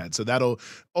information they had. So that'll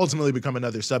ultimately become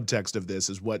another subtext of this,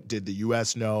 is what did the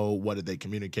U.S. know, what did they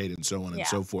communicate, and so on and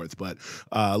so forth. But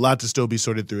a lot to still be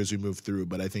sorted through as we move through,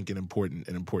 but I think an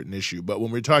important issue. But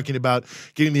when we're talking about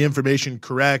getting the information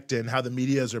correct and how the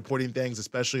media is reporting things,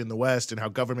 especially in the West, and how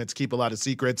governments keep a lot of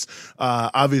secrets,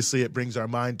 obviously it brings our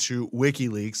mind to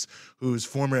WikiLeaks, whose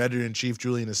former editor-in-chief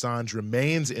Julian Assange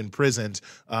remains imprisoned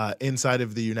inside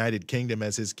of the United Kingdom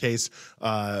as his case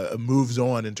moves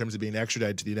on in terms of being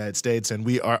extradited to the United States. And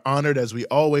we are honored, as we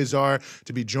always are,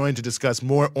 to be joined to discuss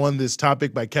more on this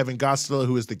topic by Kevin Gostelow,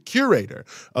 who is the curator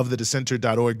of the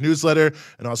Dissenter.org newsletter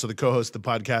and also the co-host of the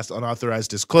podcast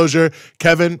Unauthorized Disclosure.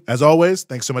 Kevin, as always,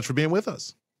 thanks so much for being with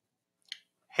us.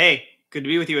 Hey, good to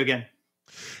be with you again.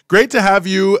 Great to have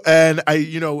you. And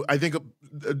I think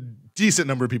decent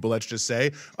number of people, let's just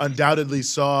say, undoubtedly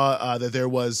saw that there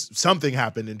was something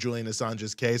happened in Julian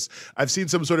Assange's case. I've seen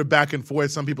some sort of back and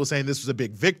forth, some people saying this was a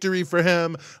big victory for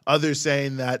him, others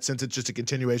saying that since it's just a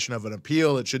continuation of an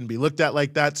appeal, it shouldn't be looked at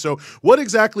like that. So what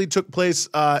exactly took place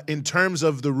in terms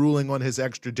of the ruling on his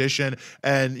extradition?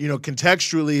 And,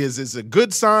 contextually, is this a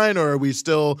good sign, or are we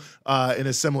still in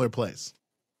a similar place?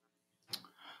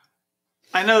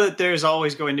 I know that there's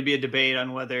always going to be a debate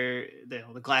on whether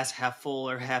the glass half full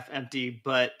or half empty,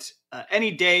 but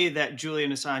any day that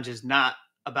Julian Assange is not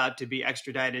about to be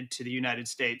extradited to the United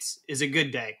States is a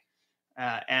good day.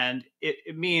 And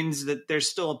it means that there's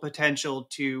still a potential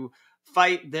to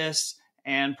fight this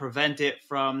and prevent it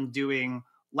from doing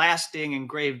lasting and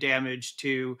grave damage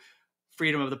to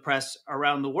freedom of the press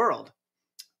around the world.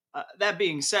 That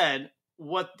being said,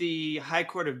 what the High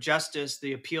Court of Justice,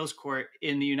 the appeals court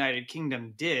in the United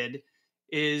Kingdom, did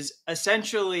is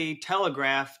essentially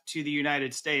telegraph to the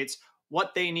United States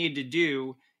what they need to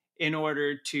do in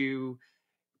order to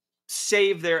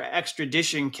save their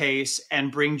extradition case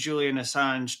and bring Julian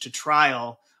Assange to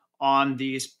trial on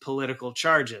these political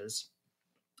charges.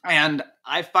 And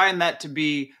I find that to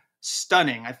be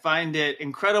stunning. I find it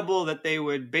incredible that they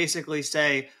would basically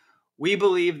say, we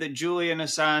believe that Julian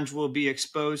Assange will be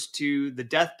exposed to the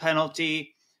death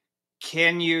penalty.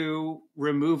 Can you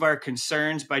remove our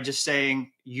concerns by just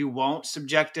saying you won't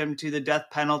subject him to the death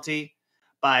penalty?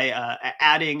 By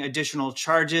adding additional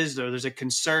charges, there's a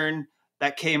concern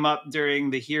that came up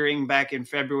during the hearing back in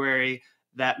February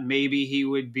that maybe he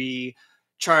would be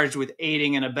charged with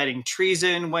aiding and abetting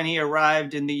treason when he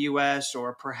arrived in the U.S.,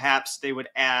 or perhaps they would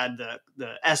add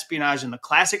the espionage in the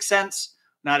classic sense,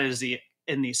 not as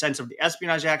in the sense of the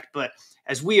Espionage Act, but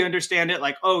as we understand it,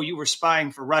 like, oh, you were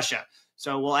spying for Russia.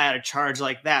 So we'll add a charge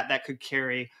like that could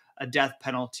carry a death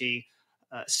penalty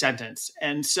sentence.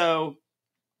 And so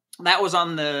that was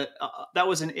that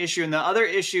was an issue. And the other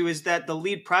issue is that the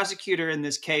lead prosecutor in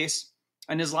this case,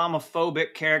 an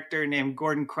Islamophobic character named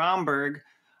Gordon Kromberg,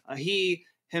 he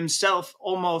himself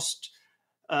almost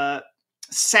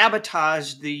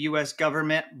sabotaged the U.S.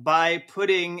 government by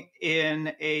putting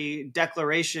in a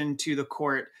declaration to the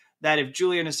court that if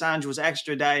Julian Assange was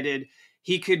extradited,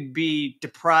 he could be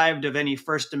deprived of any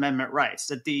First Amendment rights,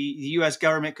 that the U.S.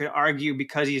 government could argue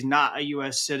because he's not a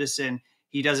U.S. citizen,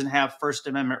 he doesn't have First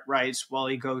Amendment rights while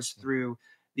he goes through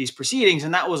these proceedings.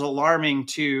 And that was alarming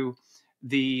to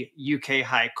the UK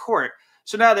High Court.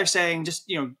 So now they're saying, just,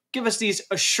 give us these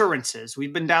assurances.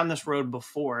 We've been down this road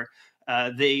before.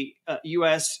 The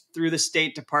U.S. through the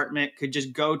State Department could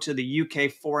just go to the UK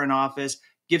Foreign Office,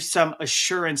 give some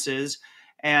assurances,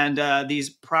 and these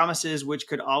promises, which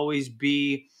could always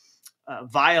be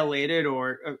violated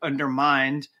or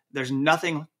undermined. There's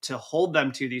nothing to hold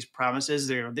them to these promises.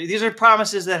 These are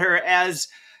promises that are as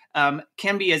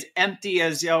can be as empty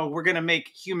as, we're going to make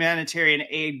humanitarian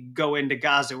aid go into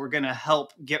Gaza. We're going to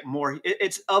help get more.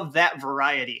 It's of that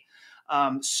variety.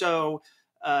 So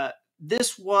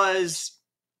this was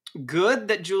good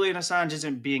that Julian Assange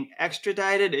isn't being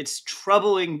extradited. It's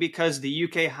troubling because the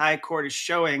UK High Court is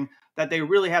showing that they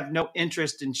really have no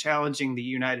interest in challenging the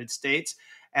United States,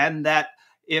 and that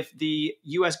if the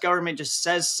U.S. government just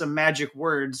says some magic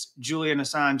words, Julian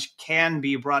Assange can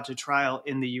be brought to trial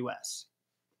in the U.S.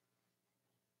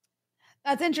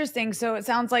 That's interesting. So it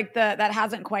sounds like that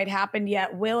hasn't quite happened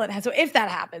yet. So if that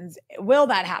happens, will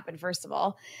that happen, first of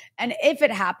all? And if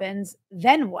it happens,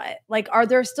 then what? Like, are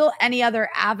there still any other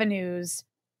avenues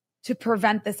to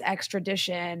prevent this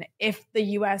extradition if the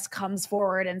U.S. comes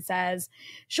forward and says,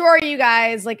 sure, you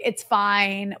guys, like, it's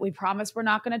fine. We promise we're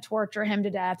not going to torture him to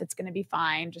death. It's going to be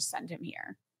fine. Just send him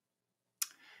here.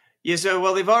 Yeah,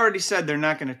 so, they've already said they're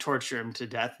not going to torture him to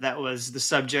death. That was the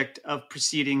subject of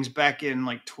proceedings back in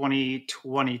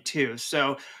 2022.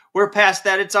 So we're past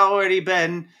that. It's already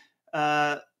been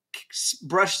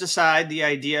brushed aside, the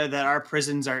idea that our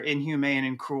prisons are inhumane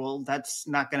and cruel. That's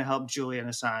not going to help Julian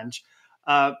Assange.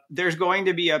 There's going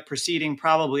to be a proceeding,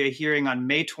 probably a hearing on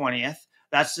May 20th.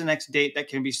 That's the next date that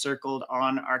can be circled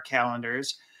on our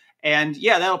calendars. And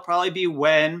yeah, that'll probably be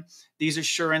when these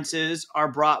assurances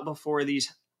are brought before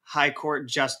these high court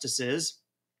justices.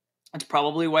 It's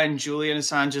probably when Julian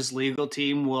Assange's legal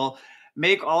team will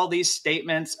make all these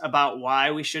statements about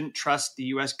why we shouldn't trust the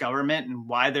U.S. government and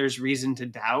why there's reason to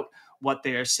doubt what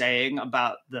they are saying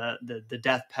about the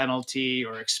death penalty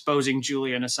or exposing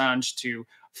Julian Assange to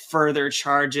further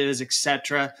charges,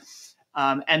 etc.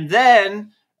 And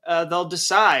then they'll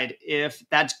decide if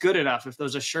that's good enough, if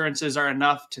those assurances are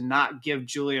enough to not give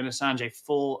Julian Assange a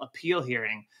full appeal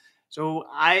hearing. So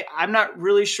I'm not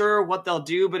really sure what they'll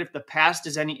do, but if the past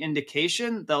is any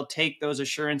indication, they'll take those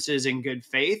assurances in good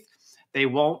faith. They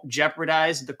won't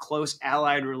jeopardize the close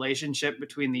allied relationship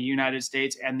between the United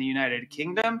States and the United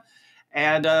Kingdom.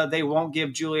 And they won't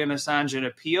give Julian Assange an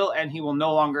appeal, and he will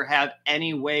no longer have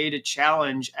any way to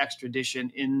challenge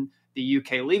extradition in the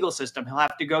UK legal system. He'll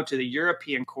have to go to the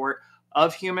European Court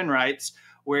of Human Rights,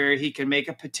 where he can make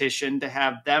a petition to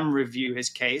have them review his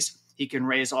case. He can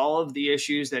raise all of the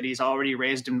issues that he's already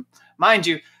raised. And mind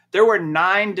you, there were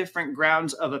 9 different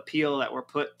grounds of appeal that were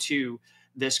put to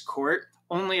this court.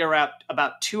 Only around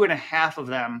about 2.5 of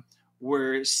them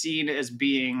were seen as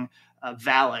being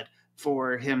valid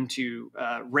for him to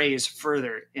raise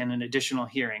further in an additional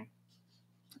hearing.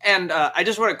 And I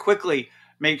just want to quickly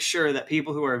make sure that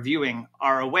people who are viewing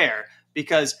are aware,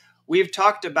 because we've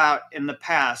talked about in the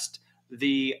past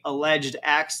the alleged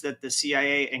acts that the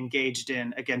CIA engaged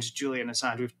in against Julian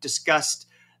Assange. We've discussed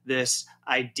this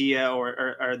idea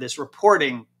or this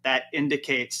reporting that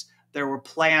indicates there were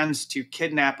plans to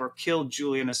kidnap or kill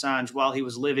Julian Assange while he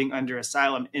was living under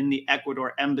asylum in the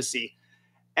Ecuador embassy.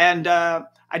 And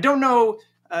I don't know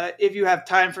if you have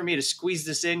time for me to squeeze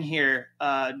this in here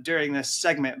during this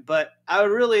segment, but I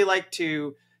would really like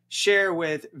to share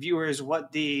with viewers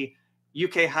what the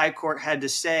UK High Court had to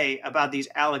say about these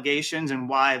allegations and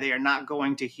why they are not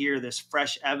going to hear this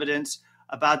fresh evidence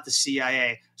about the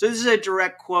CIA. So this is a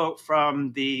direct quote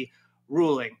from the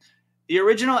ruling. The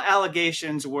original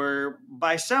allegations were,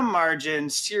 by some margin,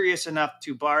 serious enough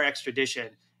to bar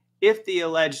extradition if the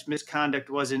alleged misconduct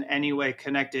was in any way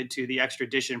connected to the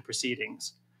extradition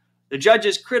proceedings. The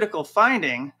judge's critical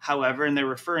finding, however, and they're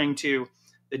referring to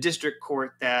the district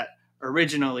court that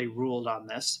originally ruled on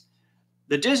this,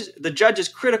 the judge's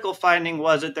critical finding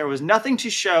was that there was nothing to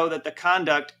show that the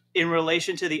conduct in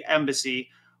relation to the embassy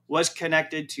was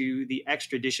connected to the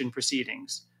extradition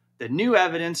proceedings. The new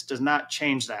evidence does not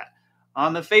change that.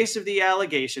 On the face of the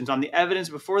allegations, on the evidence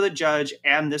before the judge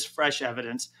and this fresh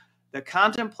evidence, the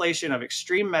contemplation of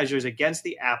extreme measures against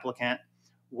the applicant,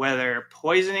 whether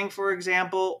poisoning, for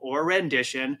example, or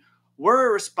rendition, were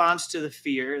a response to the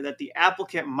fear that the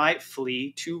applicant might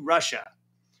flee to Russia.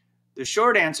 The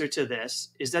short answer to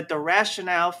this is that the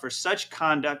rationale for such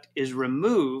conduct is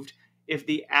removed if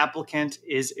the applicant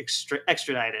is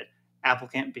extradited,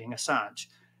 applicant being Assange.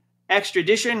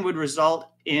 Extradition would result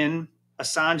in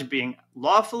Assange being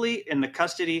lawfully in the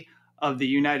custody of the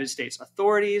United States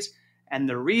authorities, and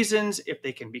the reasons, if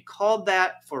they can be called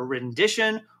that, for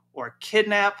rendition or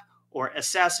kidnap or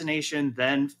assassination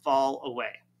then fall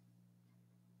away.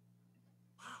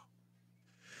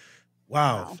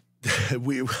 Wow.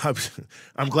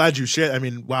 I'm glad you shared. I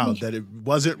mean, wow, that it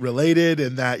wasn't related,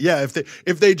 and that, yeah,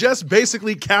 if they just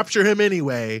basically capture him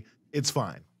anyway, it's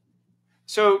fine.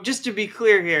 So just to be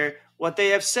clear here, what they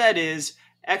have said is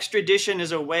extradition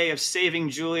is a way of saving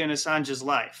Julian Assange's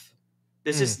life.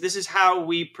 This is how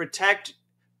we protect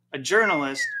a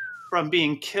journalist from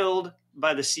being killed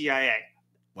by the CIA.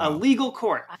 Wow. A legal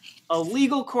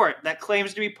court that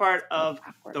claims to be part of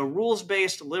the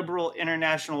rules-based liberal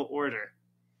international order.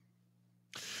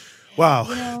 Wow,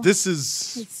 you know, this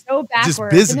is it's so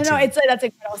backwards. just No, it's like, that's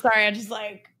incredible. Sorry, I'm just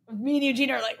like, me and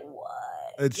Eugene are like, what?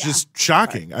 It's just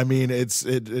shocking. I mean,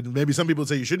 it maybe some people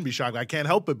say you shouldn't be shocked. I can't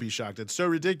help but be shocked. It's so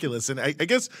ridiculous. And I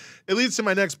guess it leads to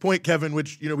my next point, Kevin,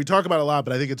 which, you know, we talk about a lot,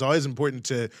 but I think it's always important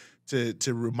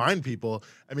to remind people.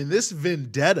 I mean, this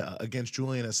vendetta against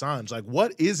Julian Assange, like,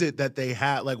 what is it that they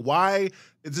had? Like, why?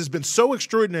 It's just been so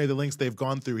extraordinary, the links they've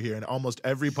gone through here in almost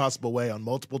every possible way on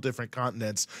multiple different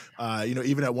continents. You know,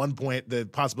 even at one point, the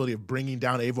possibility of bringing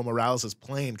down Evo Morales'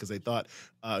 plane because they thought,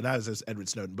 not as Edward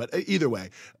Snowden, but either way.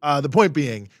 The point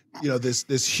being, you know,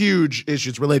 this huge issue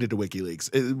is related to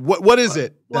WikiLeaks. What is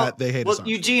it that they hate Assange? Well,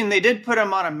 Eugene, they did put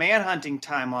him on a manhunting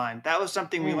timeline. That was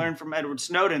something we learned from Edward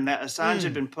Snowden, that Assange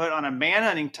had been put on a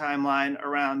manhunting timeline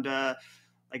around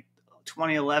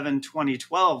 2011,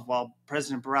 2012, while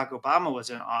President Barack Obama was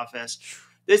in office.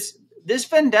 This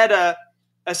vendetta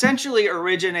essentially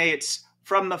originates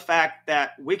from the fact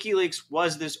that WikiLeaks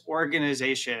was this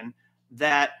organization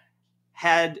that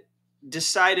had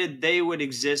decided they would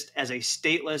exist as a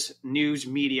stateless news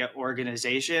media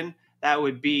organization that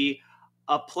would be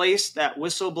a place that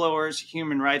whistleblowers,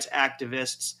 human rights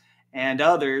activists, and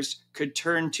others could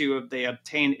turn to if they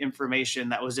obtained information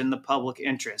that was in the public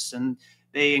interest. And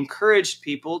they encouraged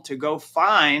people to go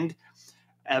find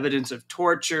evidence of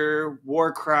torture,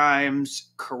 war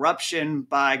crimes, corruption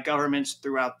by governments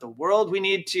throughout the world. We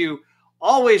need to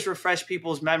always refresh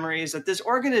people's memories that this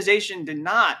organization did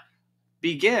not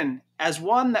begin as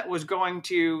one that was going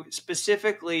to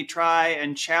specifically try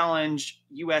and challenge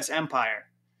U.S. empire.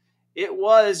 It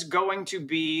was going to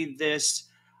be this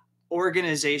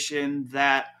organization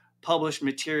that publish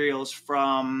materials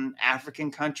from African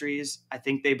countries. I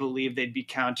think they believe they'd be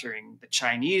countering the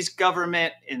Chinese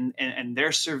government and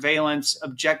their surveillance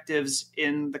objectives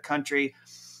in the country.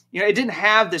 You know, it didn't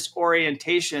have this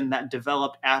orientation that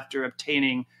developed after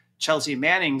obtaining Chelsea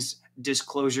Manning's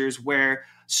disclosures, where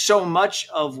so much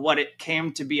of what it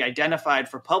came to be identified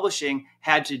for publishing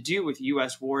had to do with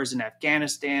U.S. wars in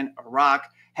Afghanistan,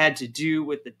 Iraq, had to do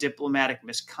with the diplomatic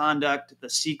misconduct, the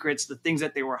secrets, the things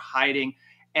that they were hiding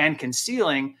and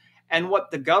concealing. And what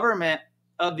the government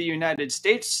of the United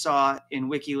States saw in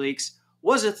WikiLeaks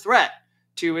was a threat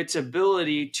to its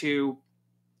ability to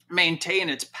maintain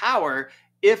its power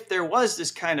if there was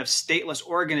this kind of stateless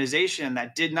organization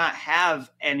that did not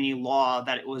have any law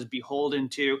that it was beholden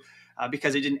to,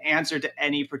 because it didn't answer to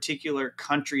any particular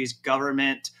country's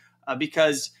government,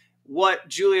 because what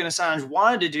Julian Assange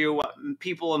wanted to do, what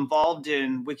people involved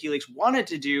in WikiLeaks wanted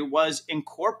to do, was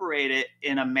incorporate it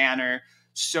in a manner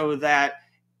so that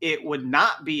it would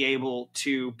not be able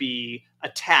to be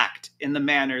attacked in the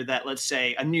manner that, let's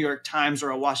say, a New York Times or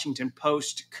a Washington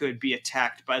Post could be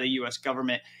attacked by the U.S.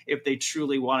 government if they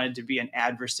truly wanted to be an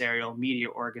adversarial media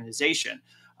organization.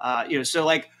 So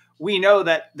like we know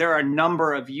that there are a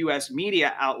number of U.S.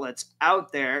 media outlets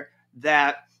out there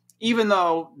that, even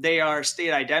though they are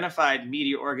state-identified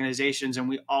media organizations, and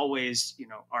we always,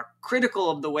 are critical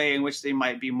of the way in which they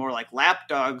might be more like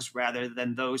lapdogs rather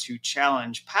than those who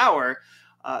challenge power,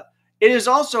 it is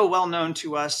also well known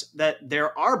to us that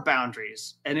there are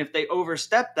boundaries, and if they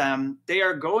overstep them, they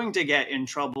are going to get in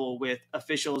trouble with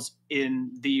officials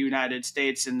in the United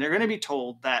States, and they're going to be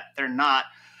told that they're not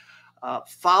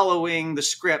following the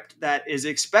script that is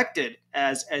expected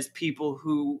as people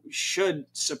who should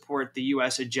support the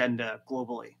U.S. agenda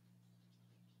globally.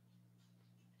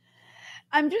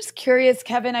 I'm just curious,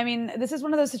 Kevin. I mean, this is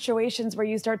one of those situations where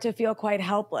you start to feel quite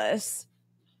helpless.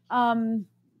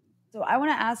 So I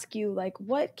want to ask you, like,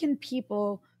 what can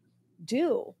people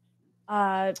do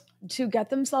to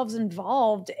get themselves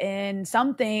involved in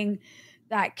something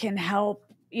that can help,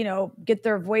 get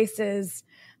their voices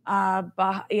in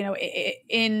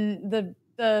the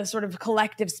sort of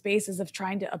collective spaces of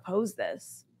trying to oppose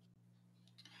this?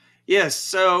 Yes.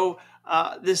 So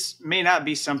this may not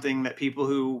be something that people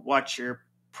who watch your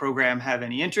program have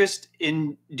any interest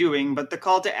in doing, but the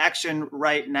call to action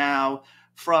right now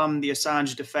from the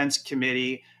Assange Defense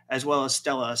Committee, as well as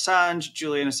Stella Assange,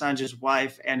 Julian Assange's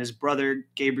wife, and his brother,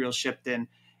 Gabriel Shipton,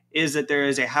 is that there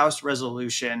is a House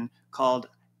resolution called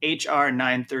HR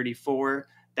 934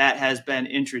 that has been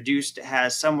introduced. It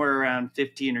has somewhere around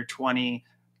 15 or 20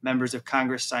 members of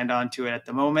Congress signed on to it at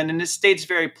the moment. And it states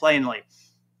very plainly,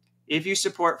 if you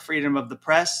support freedom of the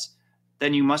press,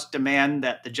 then you must demand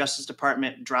that the Justice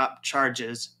Department drop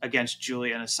charges against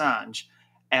Julian Assange.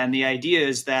 And the idea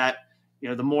is that,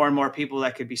 the more and more people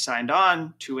that could be signed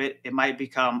on to it, it might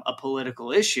become a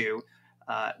political issue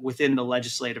within the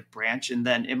legislative branch. And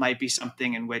then it might be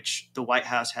something in which the White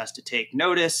House has to take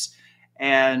notice.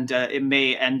 And it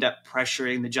may end up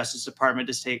pressuring the Justice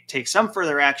Department to take some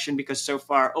further action, because so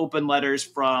far open letters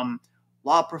from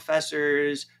law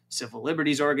professors, civil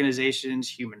liberties organizations,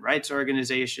 human rights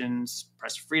organizations,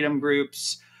 press freedom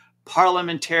groups,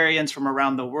 parliamentarians from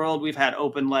around the world. We've had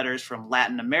open letters from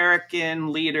Latin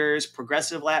American leaders,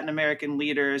 progressive Latin American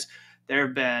leaders.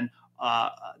 There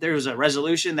was a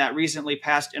resolution that recently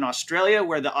passed in Australia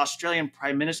where the Australian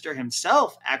Prime Minister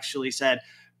himself actually said,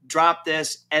 drop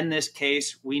this, end this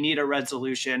case, we need a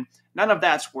resolution. None of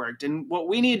that's worked. And what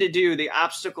we need to do, the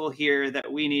obstacle here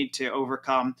that we need to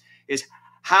overcome, is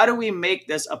how do we make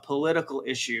this a political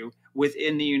issue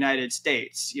within the United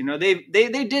States? They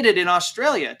did it in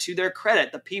Australia, to their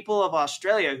credit. The people of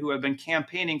Australia, who have been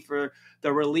campaigning for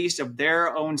the release of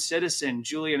their own citizen,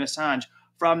 Julian Assange,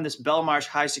 from this Belmarsh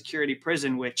high security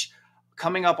prison, which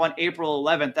coming up on April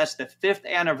 11th, that's the 5th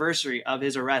anniversary of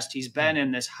his arrest. He's been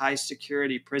in this high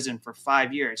security prison for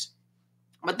 5 years.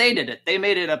 But they did it. They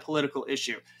made it a political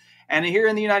issue. And here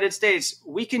in the United States,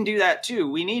 we can do that too.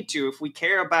 We need to, if we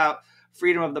care about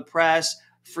freedom of the press,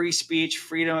 free speech,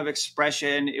 freedom of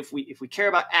expression, if we care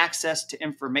about access to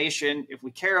information, if we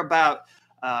care about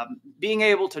being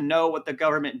able to know what the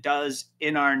government does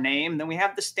in our name, then we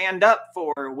have to stand up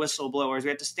for whistleblowers. We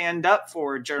have to stand up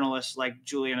for journalists like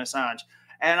Julian Assange.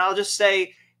 And I'll just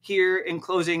say here in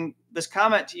closing this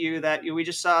comment to you that we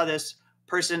just saw this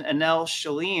person, Anel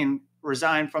Shalin,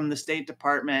 resign from the State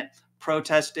Department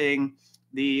protesting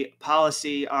the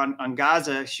policy on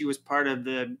Gaza. She was part of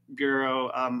the Bureau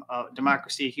of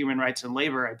Democracy, Human Rights, and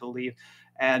Labor, I believe,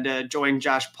 and joined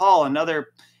Josh Paul, another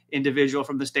individual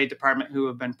from the State Department who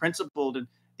have been principled. And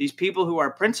these people who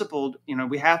are principled,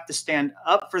 we have to stand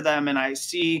up for them. And I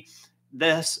see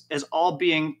this is all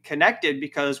being connected,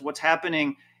 because what's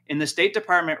happening in the State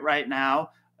Department right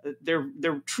now, there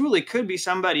truly could be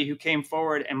somebody who came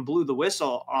forward and blew the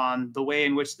whistle on the way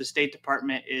in which the State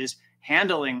Department is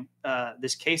handling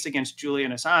this case against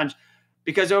Julian Assange.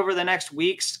 Because over the next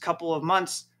weeks, couple of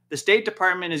months, the State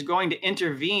Department is going to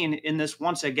intervene in this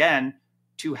once again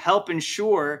to help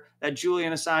ensure that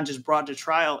Julian Assange is brought to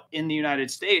trial in the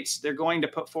United States. They're going to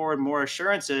put forward more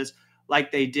assurances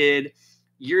like they did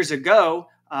years ago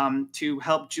to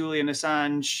help Julian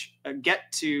Assange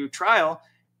get to trial.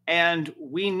 And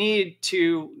we need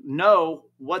to know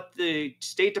what the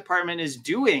State Department is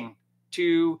doing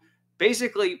to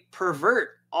basically pervert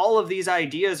all of these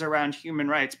ideas around human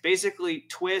rights, basically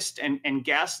twist and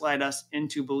gaslight us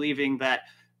into believing that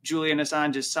Julian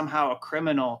Assange is somehow a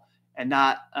criminal and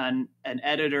not an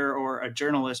editor or a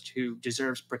journalist who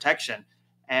deserves protection.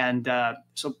 And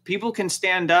so people can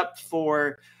stand up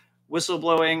for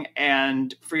whistleblowing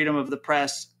and freedom of the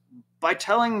press by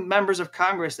telling members of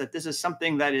Congress that this is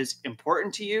something that is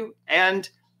important to you and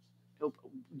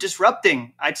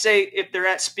disrupting. I'd say if they're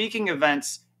at speaking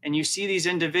events and you see these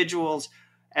individuals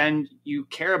and you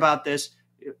care about this,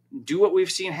 do what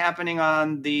we've seen happening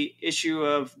on the issue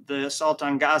of the assault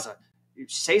on Gaza.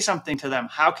 Say something to them.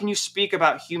 How can you speak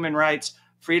about human rights,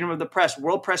 freedom of the press?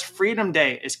 World Press Freedom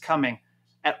Day is coming.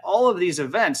 At all of these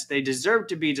events, they deserve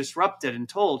to be disrupted and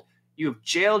told, you have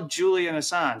jailed Julian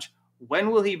Assange.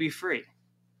 When will he be free?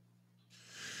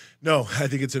 No, I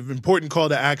think it's an important call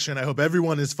to action. I hope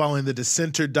everyone is following the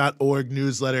dissenter.org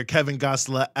newsletter. Kevin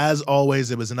Gosselin, as always,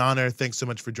 it was an honor. Thanks so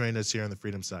much for joining us here on the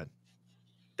Freedom Side.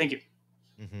 Thank you.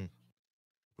 Mm-hmm.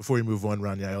 Before we move on,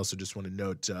 Rania, I also just want to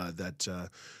note that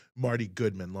Marty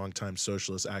Goodman, longtime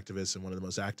socialist activist and one of the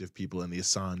most active people in the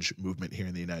Assange movement here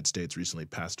in the United States, recently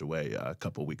passed away a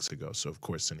couple weeks ago. So, of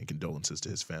course, sending condolences to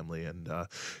his family and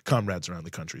comrades around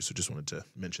the country. So just wanted to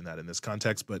mention that in this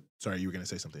context. But sorry, you were going to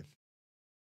say something.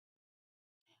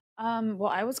 Well,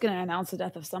 I was going to announce the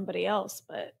death of somebody else,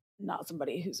 but not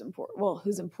somebody who's important. Well,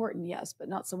 who's important, yes, but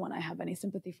not someone I have any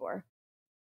sympathy for.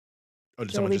 Oh,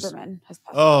 did Joe someone Lieberman has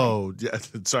passed away.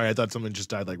 Yeah. Sorry, I thought someone just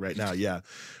died like right now. Yeah.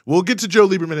 We'll get to Joe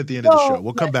Lieberman at the end of the show.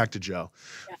 We'll come back to Joe.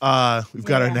 We've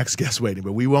got our next guest waiting,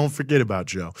 but we won't forget about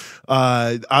Joe.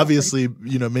 Obviously,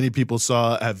 many people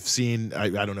have seen, I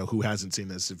don't know who hasn't seen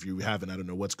this. If you haven't, I don't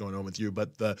know what's going on with you,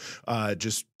 but the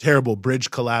just terrible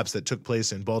bridge collapse that took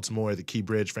place in Baltimore, the Key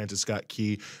Bridge, Francis Scott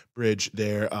Key Bridge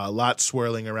there. A lot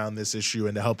swirling around this issue,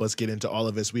 and to help us get into all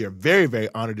of this, we are very, very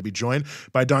honored to be joined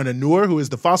by Darna Noor, who is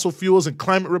the fossil fuels and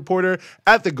climate reporter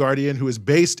at The Guardian, who is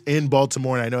based in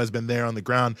Baltimore and I know has been there on the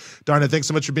ground. Darna, thanks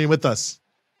so much for being with us.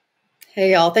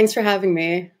 Hey, y'all. Thanks for having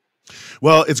me.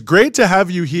 Well, it's great to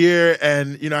have you here.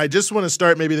 And, I just want to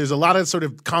start, maybe there's a lot of sort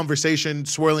of conversation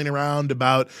swirling around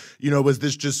about, was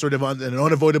this just sort of an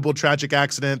unavoidable tragic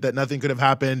accident that nothing could have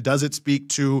happened? Does it speak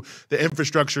to the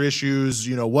infrastructure issues?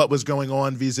 What was going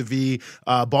on vis-a-vis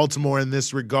Baltimore in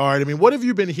this regard? I mean, what have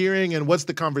you been hearing and what's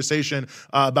the conversation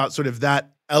about sort of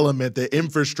that element, the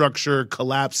infrastructure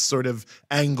collapse sort of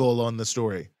angle on the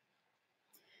story?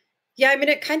 Yeah, I mean,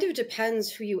 it kind of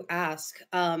depends who you ask.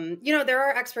 There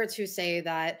are experts who say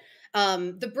that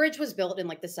the bridge was built in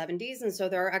like the 70s. And so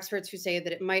there are experts who say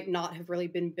that it might not have really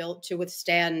been built to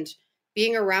withstand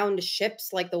being around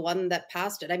ships like the one that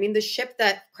passed it. I mean, the ship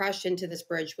that crashed into this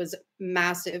bridge was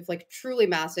massive, like truly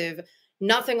massive,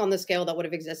 nothing on the scale that would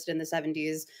have existed in the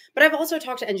 70s. But I've also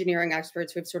talked to engineering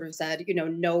experts who have sort of said,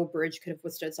 no bridge could have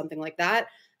withstood something like that.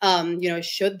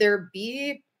 Should there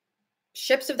be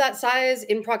ships of that size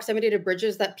in proximity to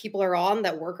bridges that people are on,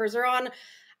 that workers are on?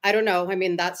 I don't know. I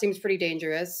mean, that seems pretty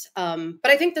dangerous. But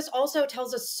I think this also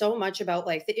tells us so much about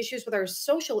like the issues with our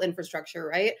social infrastructure,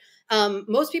 right?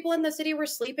 Most people in the city were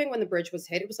sleeping when the bridge was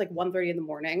hit. It was like 1:30 in the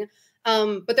morning.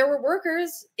 But there were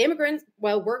workers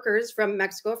from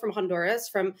Mexico, from Honduras,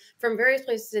 from various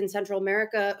places in Central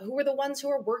America who were the ones who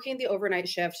were working the overnight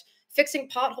shift, fixing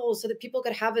potholes so that people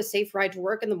could have a safe ride to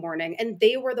work in the morning. And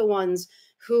they were the ones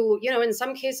who, in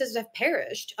some cases have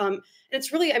perished. And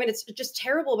it's really, it's just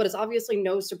terrible, but it's obviously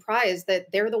no surprise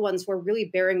that they're the ones who are really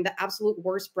bearing the absolute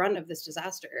worst brunt of this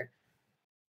disaster.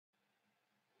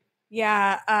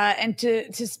 Yeah, and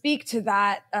to speak to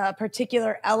that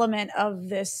particular element of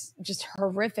this just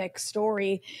horrific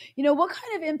story, what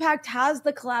kind of impact has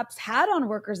the collapse had on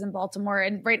workers in Baltimore?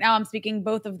 And right now I'm speaking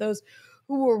both of those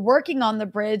who were working on the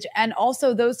bridge and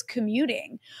also those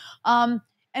commuting.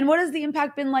 And what has the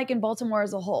impact been like in Baltimore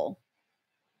as a whole?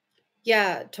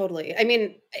 Yeah, totally. I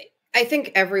mean, I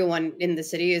think everyone in the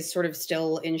city is sort of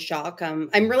still in shock. I'm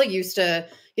really used to,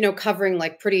 covering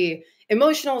like pretty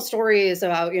emotional stories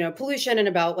about, pollution and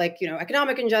about like,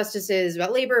 economic injustices,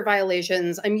 about labor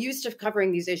violations. I'm used to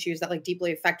covering these issues that like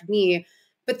deeply affect me.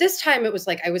 But this time it was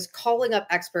like I was calling up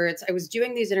experts. I was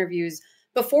doing these interviews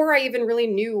before I even really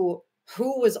knew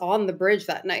who was on the bridge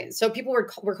that night. So people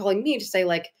were calling me to say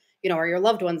like, are your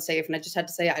loved ones safe? And I just had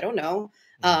to say, I don't know.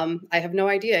 I have no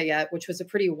idea yet, which was a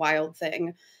pretty wild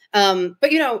thing.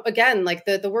 But again, like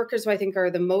the workers who I think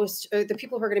are the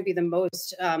people who are going to be the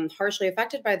most harshly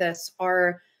affected by this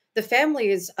are the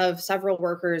families of several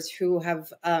workers who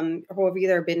have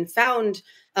either been found,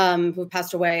 who have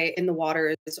passed away in the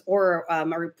waters, or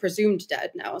are presumed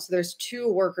dead now. So there's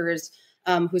 2 workers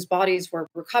whose bodies were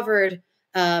recovered.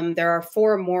 There are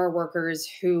 4 more workers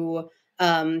who,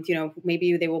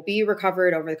 maybe they will be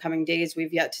recovered over the coming days.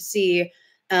 We've yet to see.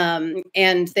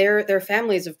 And their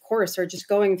families, of course, are just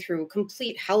going through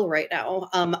complete hell right now.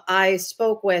 I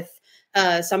spoke with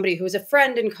somebody who was a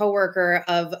friend and coworker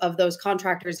of those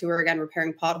contractors who were, again,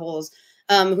 repairing potholes,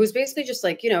 who's basically just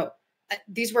like,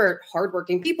 these were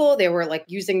hardworking people. They were like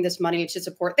using this money to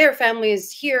support their families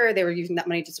here. They were using that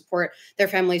money to support their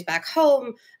families back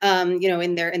home,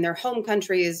 in their home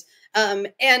countries. And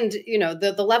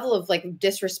the level of like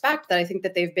disrespect that I think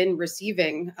that they've been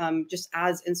receiving, just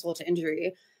as insult to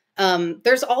injury.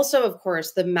 There's also, of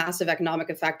course, the massive economic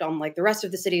effect on like the rest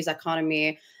of the city's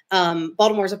economy.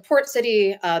 Baltimore's a port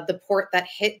city. The port that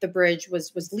hit the bridge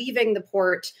was leaving the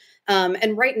port.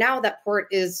 And right now that port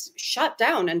is shut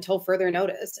down until further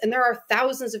notice. And there are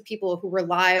thousands of people who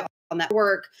rely on that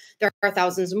work. There are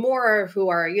thousands more who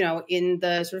are, in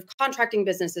the sort of contracting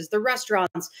businesses, the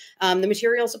restaurants, the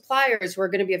material suppliers who are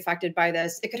going to be affected by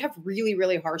this. It could have really,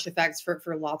 really harsh effects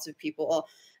for lots of people.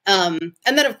 And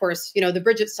then, of course, the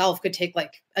bridge itself could take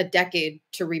like a decade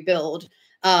to rebuild,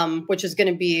 which is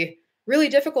going to be really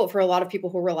difficult for a lot of people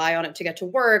who rely on it to get to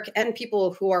work, and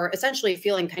people who are essentially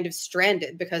feeling kind of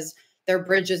stranded because their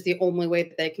bridge is the only way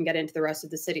that they can get into the rest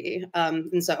of the city.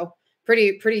 And so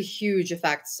pretty huge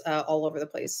effects all over the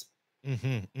place.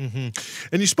 And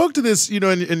you spoke to this, in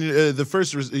the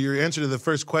first, your answer to the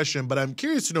first question, but I'm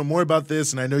curious to know more about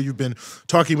this. And I know you've been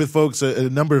talking with folks a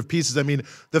number of pieces. I mean,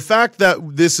 the fact that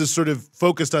this has sort of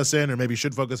focused us in, or maybe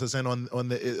should focus us in on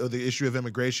the issue of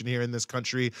immigration here in this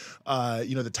country,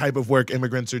 the type of work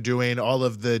immigrants are doing, all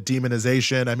of the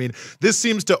demonization. I mean, this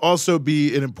seems to also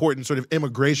be an important sort of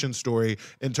immigration story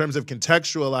in terms of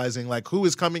contextualizing like who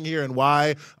is coming here and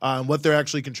why, what they're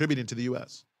actually contributing to the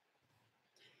U.S.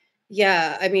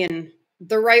 Yeah, I mean,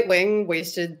 the right wing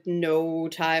wasted no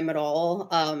time at all,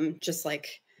 just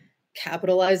like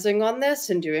capitalizing on this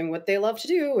and doing what they love to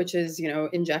do, which is,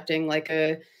 injecting like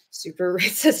a super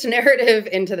racist narrative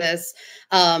into this,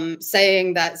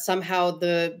 saying that somehow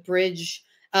the bridge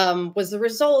was the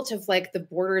result of like the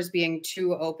borders being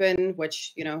too open,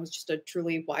 which, is just a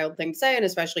truly wild thing to say, and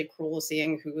especially cruel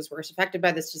seeing who was worst affected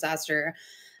by this disaster.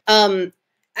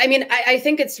 I mean, I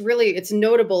think it's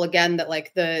notable again that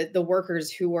like the workers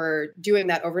who were doing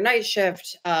that overnight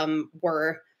shift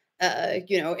were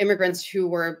immigrants who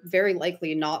were very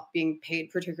likely not being paid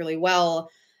particularly well.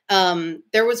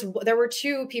 There were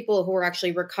 2 people who were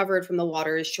actually recovered from the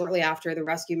waters shortly after the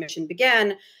rescue mission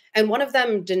began, and one of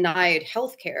them denied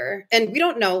healthcare. And we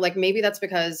don't know, like maybe that's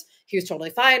because he was totally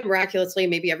fine miraculously,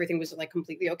 maybe everything was like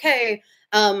completely okay.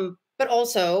 But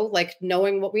also, like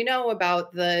knowing what we know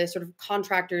about the sort of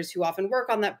contractors who often work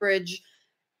on that bridge,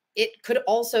 it could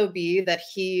also be that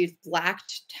he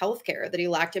lacked healthcare, that he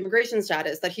lacked immigration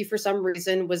status, that he for some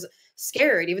reason was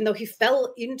scared, even though he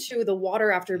fell into the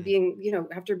water after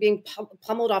being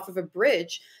pummeled off of a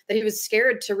bridge, that he was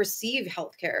scared to receive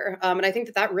healthcare. And I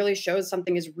think that really shows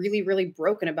something is really, really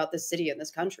broken about this city and this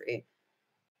country.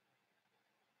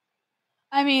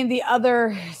 I mean,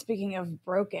 speaking of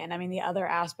broken, the other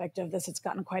aspect of this that's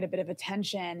gotten quite a bit of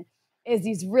attention is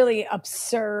these really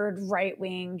absurd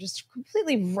right-wing, just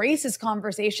completely racist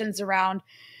conversations around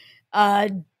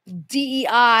DEI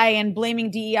and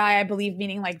blaming DEI, I believe,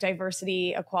 meaning like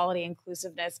diversity, equality,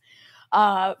 inclusiveness,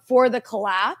 for the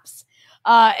collapse.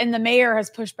 And the mayor has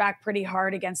pushed back pretty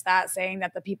hard against that, saying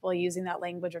that the people using that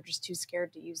language are just too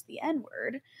scared to use the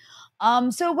N-word.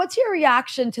 So what's your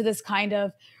reaction to this kind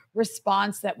of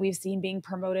response that we've seen being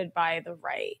promoted by the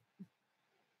right?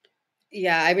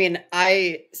 Yeah, I mean,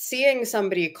 seeing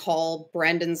somebody call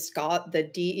Brandon Scott the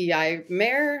DEI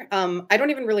mayor, I don't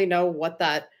even really know what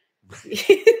that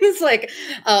is. Like,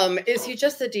 is he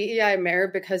just the DEI mayor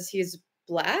because he's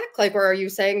Black? Like, or are you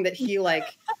saying that he like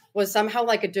was somehow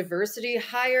like a diversity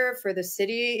hire for the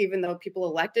city, even though people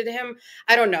elected him?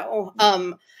 I don't know.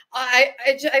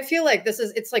 I feel like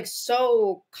it's like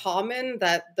so common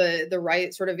that the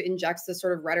right sort of injects this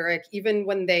sort of rhetoric, even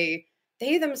when they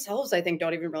they themselves, I think,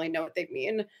 don't even really know what they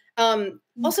mean.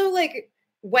 Also, like,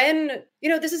 when,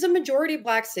 this is a majority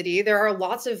Black city, there are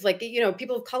lots of, like,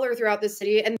 people of color throughout the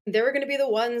city, and we're going to be the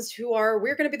ones who are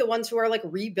like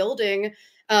rebuilding,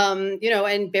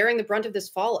 and bearing the brunt of this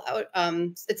fallout.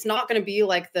 It's not going to be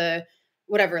like the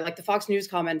Fox News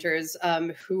commenters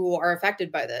who are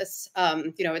affected by this.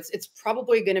 It's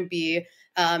probably going to be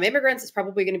immigrants. It's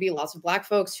probably going to be lots of Black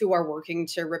folks who are working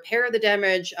to repair the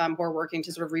damage, who are working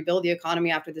to sort of rebuild the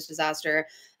economy after this disaster.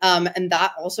 And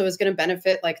that also is going to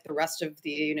benefit like the rest of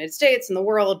the United States and the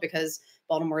world, because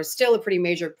Baltimore is still a pretty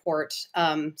major port.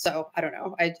 So I don't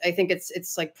know. I think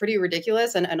it's like pretty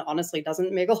ridiculous and honestly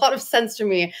doesn't make a lot of sense to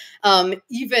me.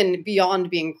 Even beyond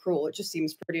being cruel, it just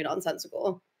seems pretty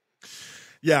nonsensical.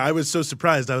 Yeah, I was so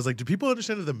surprised. I was like, do people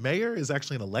understand that the mayor is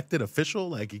actually an elected official?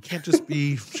 Like, he can't just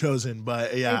be chosen.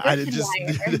 But yeah,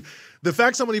 the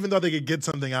fact someone even thought they could get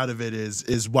something out of it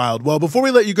is wild. Well, before we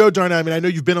let you go, Darna, I mean, I know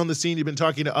you've been on the scene, you've been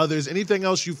talking to others. Anything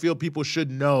else you feel people should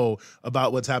know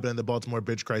about what's happening in the Baltimore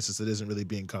bridge crisis that isn't really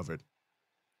being covered?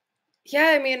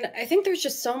 Yeah, I mean, I think there's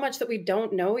just so much that we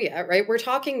don't know yet, right? We're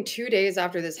talking 2 days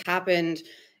after this happened.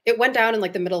 It went down in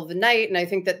like the middle of the night, and I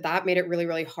think that made it really,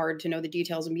 really hard to know the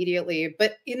details immediately.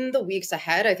 But in the weeks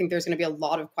ahead, I think there's going to be a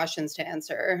lot of questions to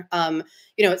answer.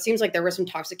 It seems like there were some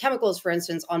toxic chemicals, for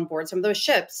instance, on board some of those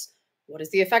ships. What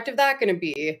is the effect of that going to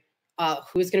be?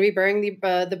 Who's going to be bearing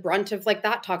the brunt of like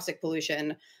that toxic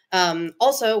pollution?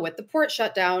 Also, with the port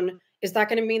shutdown, is that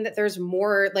going to mean that there's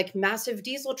more like massive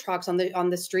diesel trucks on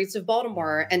the streets of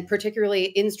Baltimore, and particularly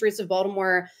in streets of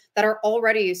Baltimore that are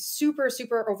already super,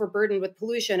 super overburdened with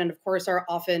pollution, and of course are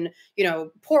often,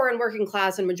 poor and working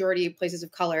class and majority places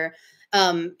of color?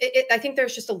 I think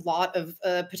there's just a lot of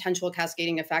potential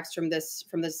cascading effects from this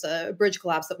bridge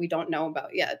collapse that we don't know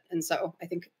about yet, and so I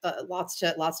think lots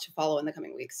to follow in the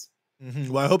coming weeks.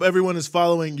 Well, I hope everyone is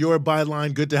following your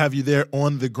byline. Good to have you there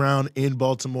on the ground in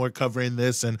Baltimore covering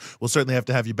this, and we'll certainly have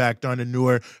to have you back. Darna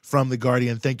Noor from The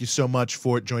Guardian, thank you so much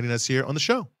for joining us here on the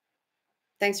show.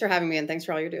 Thanks for having me, and thanks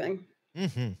for all you're doing.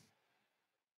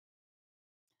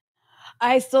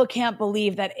 I still can't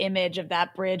believe that image of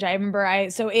that bridge. I remember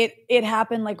it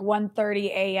happened like 1:30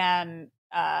 a.m.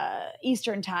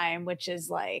 Eastern time, which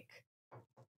is like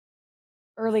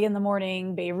early in the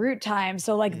morning Beirut time.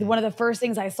 So like one of the first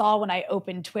things I saw when I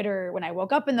opened Twitter when I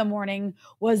woke up in the morning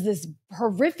was this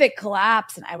horrific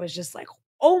collapse, and I was just like,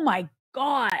 oh my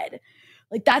God,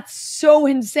 like that's so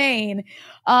insane.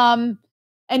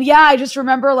 And yeah, I just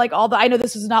remember like I know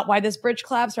this is not why this bridge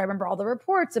collapsed, but I remember all the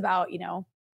reports about,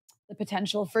 the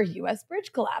potential for US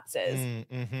bridge collapses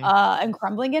and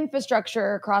crumbling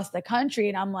infrastructure across the country.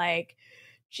 And I'm like,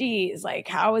 geez, like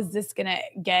how is this going to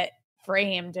get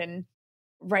framed? And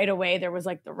right away there was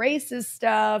like the racist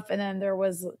stuff. And then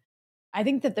I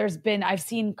think that I've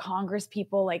seen Congress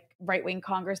people, like right-wing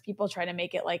Congress people try to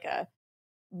make it like a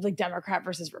Democrat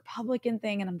versus Republican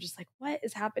thing. And I'm just like, what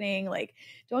is happening? Like,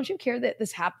 don't you care that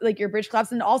this happened? Like your bridge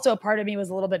collapsed. And also a part of me was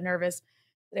a little bit nervous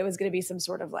that it was going to be some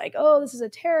sort of like, oh, this is a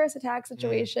terrorist attack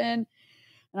situation.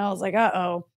 And I was like,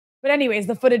 uh-oh. But anyways,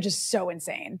 the footage is so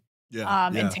insane.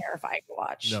 And terrifying to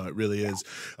watch. No, it really is.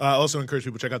 Also encourage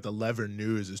people to check out the Lever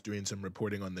News is doing some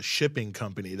reporting on the shipping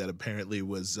company that apparently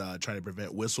was trying to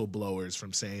prevent whistleblowers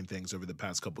from saying things over the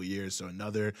past couple of years. So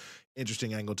another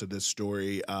interesting angle to this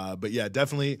story. But yeah,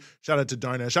 definitely shout out to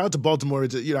Darna. Shout out to Baltimore.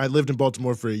 I lived in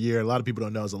Baltimore for a year. A lot of people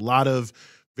don't know. There's a lot of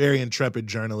very intrepid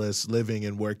journalists living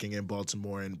and working in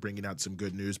Baltimore and bringing out some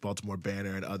good news, Baltimore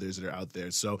Banner and others that are out there.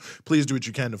 So please do what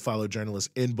you can to follow journalists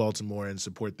in Baltimore and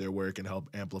support their work and help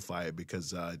amplify it,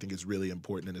 because I think it's really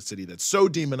important in a city that's so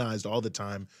demonized all the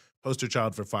time. Poster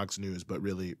child for Fox News, but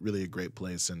really, really a great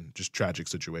place and just tragic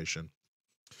situation.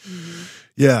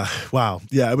 Yeah. Wow.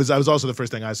 Yeah. It was also the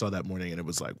first thing I saw that morning, and it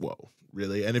was like, whoa,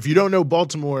 really? And if you don't know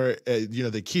Baltimore,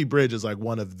 the Key Bridge is like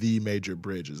one of the major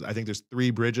bridges. I think there's 3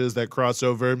 bridges that cross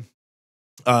over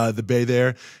the bay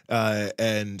there.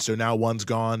 And so now one's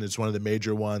gone. It's one of the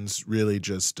major ones, really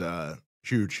just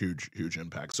huge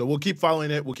impact. So we'll keep following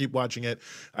it. We'll keep watching it.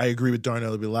 I agree with Darna.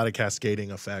 There'll be a lot of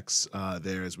cascading effects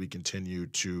there as we continue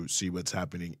to see what's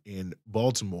happening in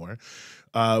Baltimore.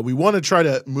 We want to try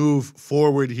to move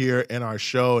forward here in our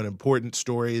show. An important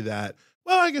story that,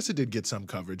 well, I guess it did get some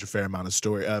coverage, a fair amount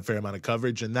of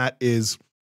coverage, and that is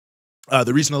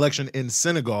the recent election in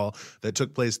Senegal that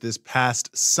took place this past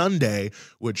Sunday,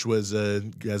 which was,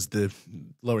 as the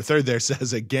lower third there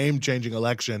says, a game-changing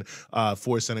election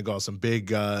for Senegal. Some big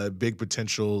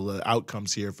potential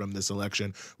outcomes here from this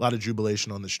election. A lot of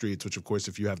jubilation on the streets, which, of course,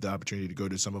 if you have the opportunity to go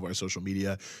to some of our social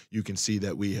media, you can see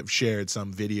that we have shared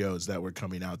some videos that were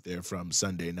coming out there from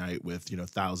Sunday night with,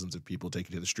 thousands of people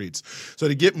taking to the streets. So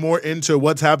to get more into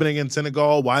what's happening in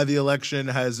Senegal, why the election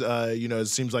has, it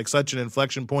seems like such an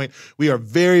inflection point, we are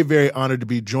very, very honored to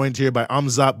be joined here by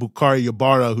Amzat Boukari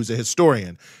Yabara, who's a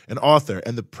historian, an author,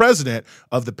 and the president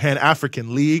of the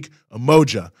Pan-African League,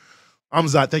 Umoja.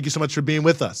 Amzat, thank you so much for being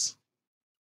with us.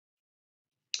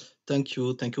 Thank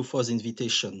you. Thank you for the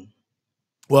invitation.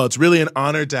 Well, it's really an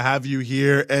honor to have you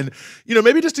here. And,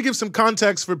 maybe just to give some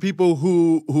context for people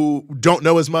who don't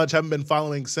know as much, haven't been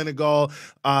following Senegal,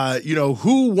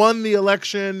 who won the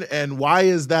election and why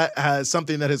is that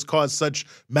something that has caused such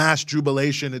mass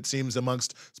jubilation, it seems,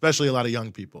 amongst especially a lot of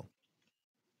young people?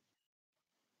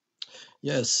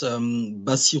 Yes,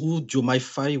 Bassirou Diomaye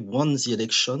Faye won the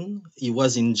election. He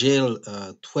was in jail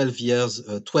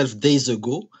 12 days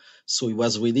ago. So he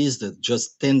was released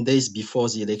just 10 days before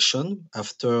the election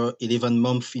after 11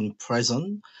 months in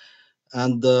prison.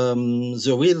 And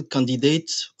the real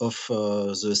candidate of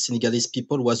the Senegalese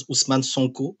people was Ousmane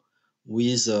Sonko, who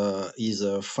is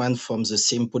a friend from the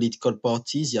same political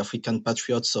party, the African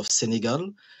Patriots of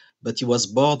Senegal, but he was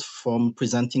barred from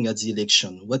presenting at the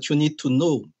election. What you need to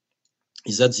know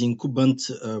is that the incumbent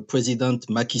president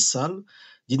Macky Sall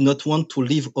did not want to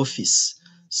leave office.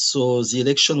 So the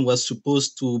election was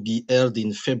supposed to be held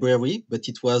in February, but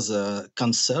it was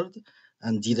cancelled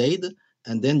and delayed.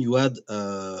 And then you had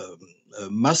a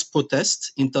mass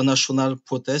protest, international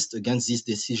protest against this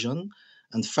decision.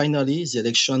 And finally, the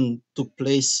election took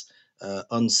place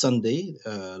on Sunday,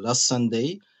 last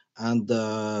Sunday. And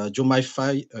Diomaye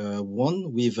Faye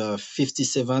won with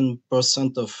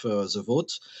 57% of the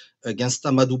vote against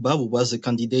Amadou Ba, who was a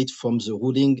candidate from the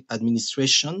ruling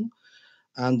administration.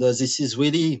 And this is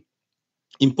really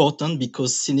important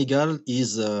because Senegal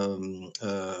is an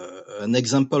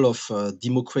example of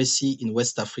democracy in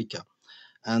West Africa.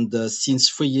 And since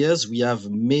 3 years, we have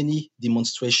many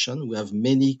demonstrations, we have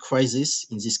many crises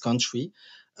in this country.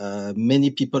 Many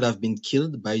people have been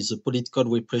killed by the political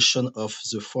repression of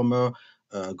the former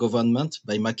government,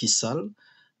 by Macky Sall.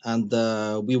 And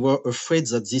we were afraid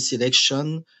that this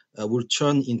election will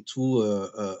turn into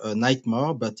a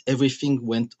nightmare, but everything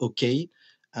went okay.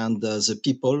 And the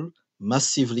people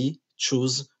massively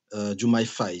chose Diomaye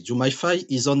Faye. Diomaye Faye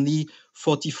is only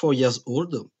 44 years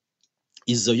old.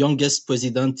 He's the youngest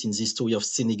president in the history of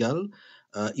Senegal.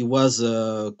 He was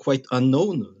quite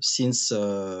unknown since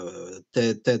 10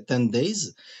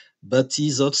 days, but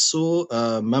he's also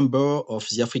a member of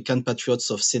the African Patriots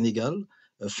of Senegal,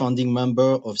 a founding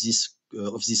member of this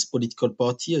political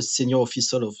party, a senior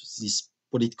officer of this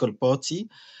political party,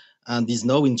 and is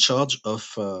now in charge of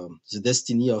the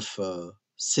destiny of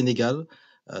Senegal.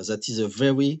 That is a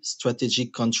very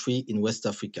strategic country in West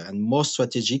Africa, and more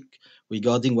strategic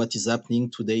regarding what is happening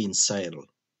today in Sahel.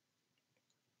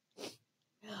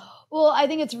 Well, I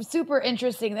think it's super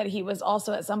interesting that he was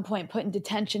also at some point put in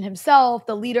detention himself.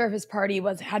 The leader of his party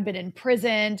had been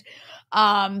imprisoned.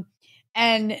 And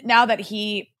now that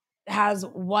he has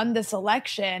won this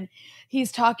election,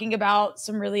 he's talking about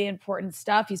some really important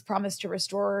stuff. He's promised to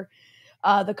restore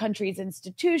the country's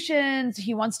institutions.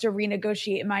 He wants to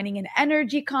renegotiate mining and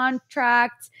energy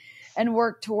contracts and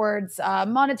work towards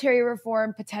monetary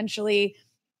reform, potentially,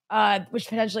 which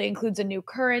potentially includes a new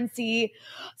currency.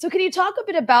 So can you talk a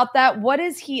bit about that? What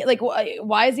is he like?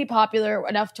 Why is he popular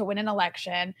enough to win an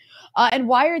election? And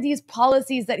why are these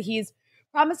policies that he's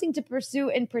promising to pursue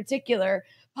in particular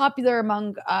popular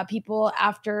among people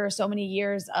after so many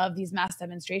years of these mass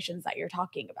demonstrations that you're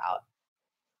talking about?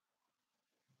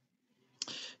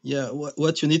 Yeah,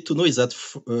 what you need to know is that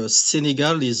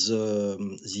Senegal is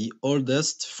the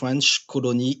oldest French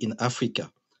colony in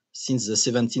Africa since the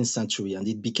 17th century, and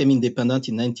it became independent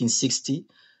in 1960,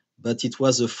 but it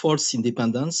was a false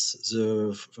independence.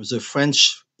 The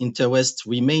French interest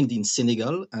remained in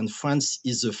Senegal, and France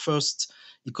is the first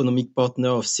economic partner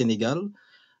of Senegal.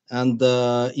 And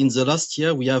in the last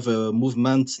year, we have a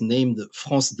movement named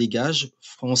France Dégage,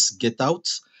 France Get Out,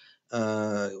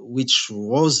 which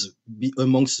rose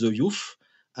amongst the youth.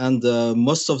 And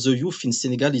most of the youth in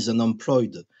Senegal is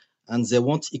unemployed, and they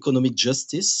want economic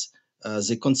justice.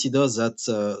 They consider that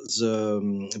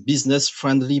the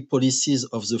business-friendly policies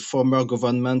of the former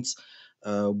government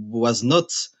was not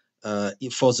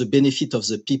for the benefit of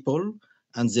the people,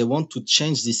 and they want to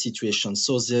change this situation.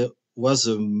 So there was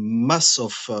a mass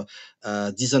of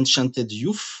disenchanted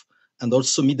youth, and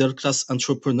also middle-class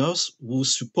entrepreneurs who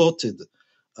supported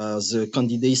the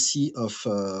candidacy of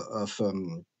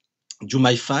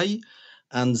Diomaye Faye,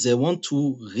 and they want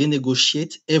to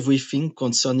renegotiate everything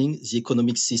concerning the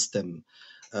economic system.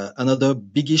 Another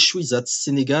big issue is that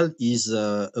Senegal is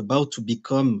about to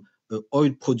become an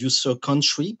oil producer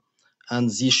country, and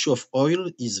the issue of oil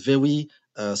is very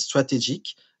strategic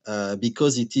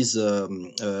because it is a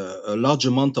large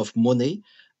amount of money.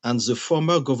 And the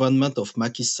former government of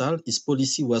Macky Sall, his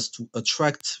policy was to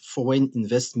attract foreign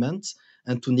investment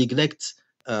and to neglect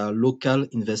local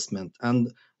investment.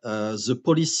 And the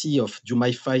policy of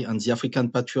Diomaye Faye and the African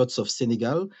Patriots of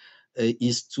Senegal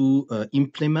is to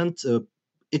implement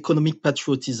economic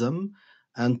patriotism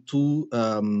and to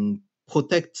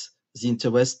protect the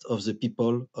interest of the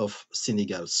people of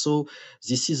Senegal. So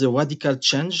this is a radical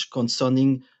change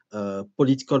concerning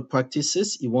political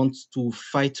practices. He wants to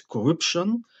fight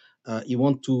corruption. He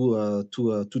wants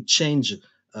to change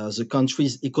the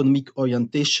country's economic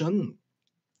orientation.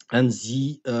 And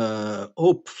the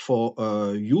hope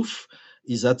for youth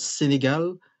is that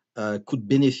Senegal could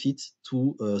benefit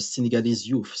to Senegalese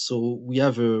youth. So we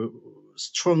have a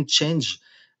strong change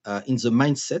in the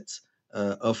mindset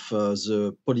of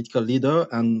the political leader.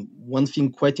 And one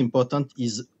thing quite important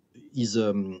is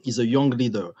a young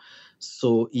leader.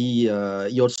 So he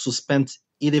also spent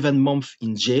 11 months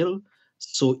in jail.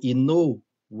 So he knows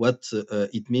what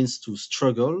it means to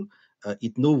struggle.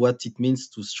 It knows what it means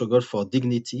to struggle for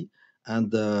dignity,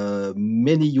 and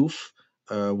many youth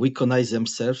recognize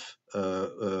themselves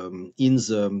in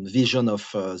the vision of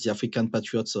the African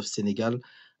Patriots of Senegal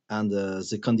and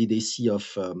the candidacy of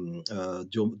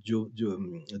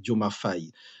Diomaye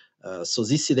Faye. So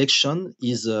this election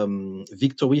is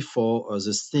victory for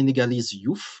the Senegalese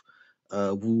youth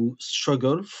who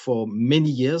struggle for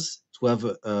many years to have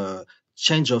a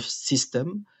change of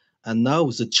system. And now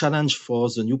the challenge for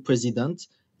the new president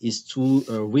is to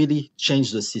really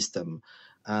change the system.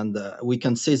 And we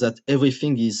can say that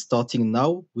everything is starting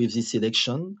now with this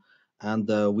election, and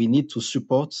we need to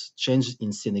support change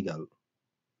in Senegal.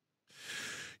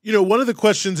 You know, one of the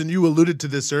questions, and you alluded to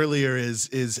this earlier,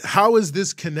 is how is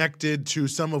this connected to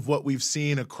some of what we've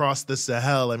seen across the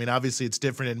Sahel? I mean, obviously it's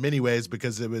different in many ways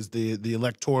because it was the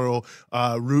electoral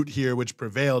route here which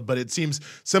prevailed, but it seems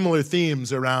similar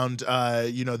themes around,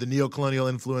 you know, the neocolonial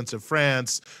influence of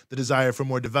France, the desire for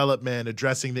more development,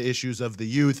 addressing the issues of the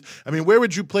youth. I mean, where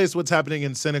would you place what's happening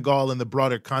in Senegal in the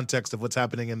broader context of what's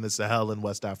happening in the Sahel and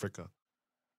West Africa?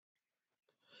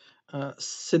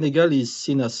 Senegal is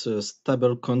seen as a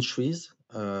stable country.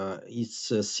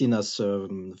 It's seen as a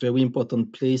very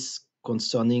important place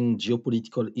concerning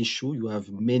geopolitical issue. You have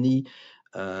many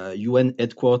UN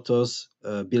headquarters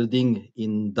building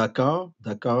in Dakar.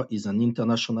 Dakar is an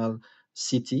international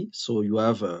city, so you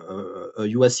have a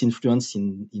US influence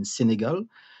in Senegal.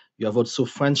 You have also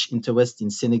French interest in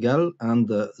Senegal, and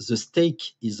the stake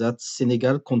is that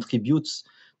Senegal contributes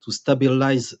to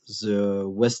stabilize the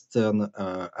Western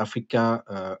Africa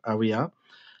area.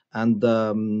 And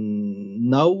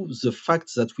now the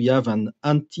fact that we have an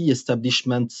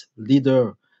anti-establishment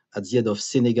leader at the head of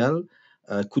Senegal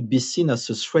could be seen as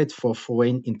a threat for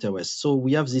foreign interests. So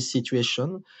we have this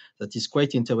situation that is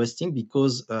quite interesting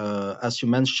because, as you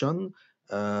mentioned,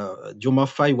 Diomaye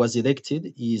Faye was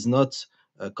elected. He is not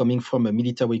coming from a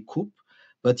military coup,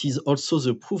 but he's also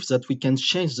the proof that we can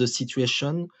change the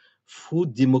situation through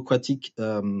democratic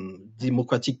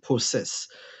process.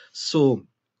 So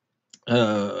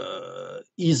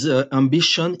his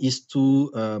ambition is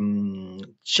to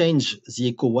change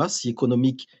the ECOWAS, the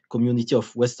Economic Community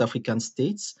of West African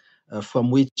States,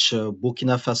 from which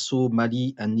Burkina Faso,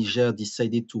 Mali, and Niger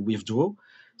decided to withdraw.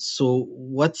 So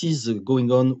what is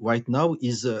going on right now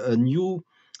is a new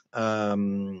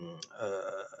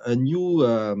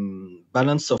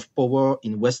balance of power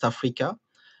in West Africa,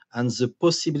 and the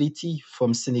possibility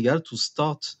from Senegal to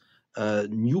start a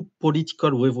new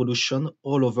political revolution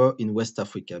all over in West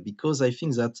Africa. Because I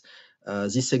think that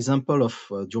this example of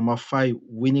Diomaye Faye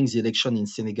winning the election in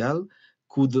Senegal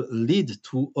could lead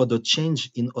to other change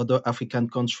in other African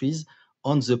countries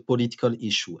on the political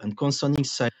issue. And concerning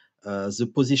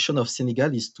the position of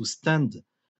Senegal is to stand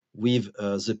with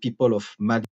the people of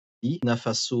Mali, Burkina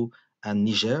Faso, and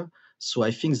Niger. So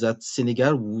I think that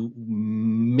Senegal will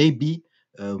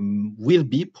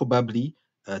be probably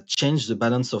change the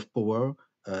balance of power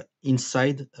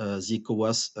inside the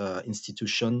ECOWAS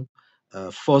institution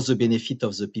for the benefit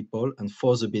of the people and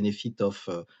for the benefit of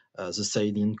the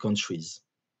Sahaelian countries.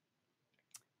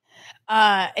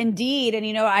 Indeed. And,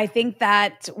 you know, I think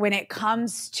that when it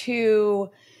comes to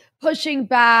pushing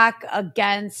back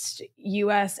against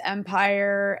U.S.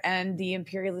 empire and the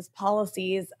imperialist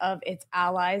policies of its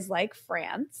allies like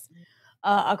France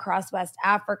across West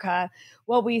Africa.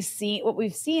 What we've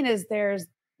seen is there's,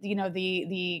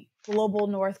 the global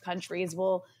North countries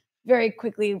will very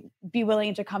quickly be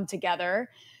willing to come together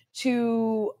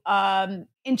to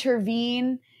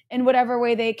intervene in whatever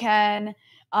way they can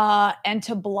and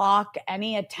to block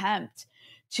any attempt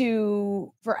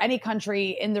for any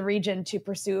country in the region to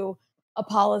pursue a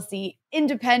policy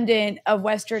independent of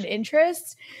Western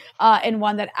interests and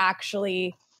one that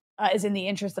actually is in the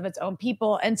interest of its own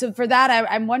people. And so for that,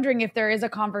 I'm wondering if there is a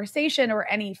conversation or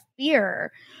any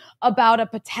fear about a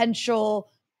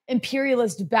potential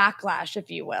imperialist backlash,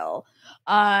 if you will.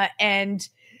 And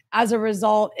as a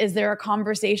result, is there a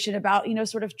conversation about,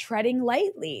 sort of treading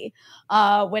lightly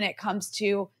when it comes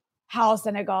to how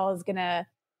Senegal is going to,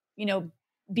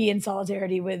 be in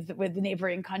solidarity with the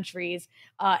neighboring countries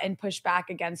and push back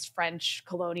against French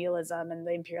colonialism and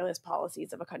the imperialist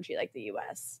policies of a country like the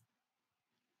US?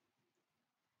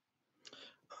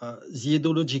 The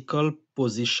ideological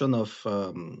position of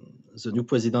the new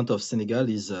president of Senegal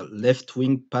is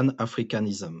left-wing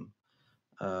Pan-Africanism.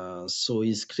 So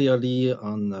he's clearly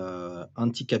on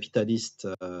anti-capitalist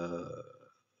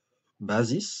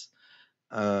basis.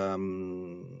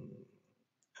 Can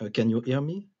you hear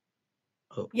me?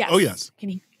 Yes. Oh, yes. Can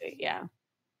you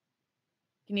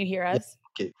hear us?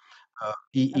 Yeah, okay.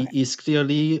 He is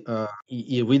clearly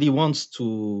he really wants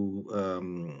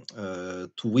to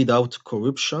weed out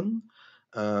corruption.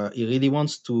 He really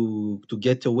wants to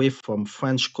get away from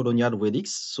French colonial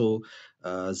relics. So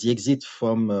the exit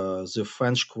from the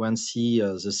French currency,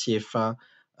 the CFA,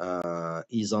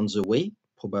 is on the way,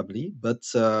 probably. But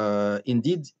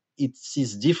indeed, it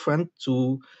is different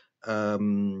to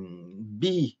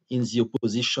be in the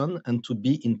opposition and to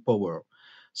be in power.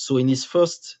 So in his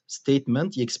first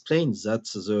statement, he explains that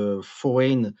the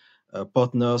foreign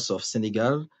partners of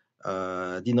Senegal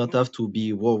did not have to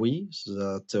be worried,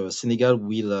 that Senegal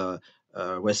will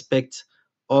respect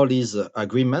all his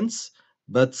agreements.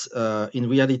 But in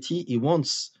reality, he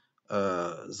wants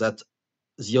that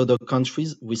the other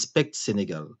countries respect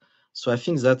Senegal. So I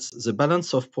think that the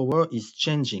balance of power is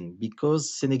changing because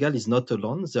Senegal is not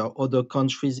alone. There are other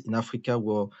countries in Africa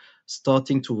who are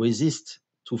starting to resist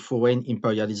to foreign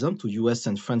imperialism, to US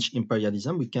and French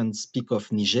imperialism. We can speak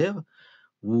of Niger,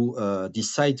 who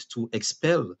decide to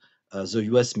expel the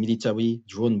US military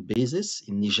drone bases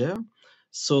in Niger.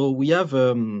 So we have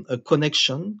a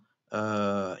connection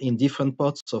in different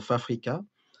parts of Africa.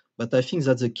 But I think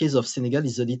that the case of Senegal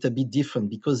is a little bit different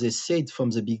because they said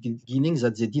from the beginning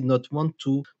that they did not want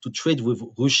to trade with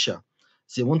Russia.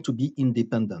 They want to be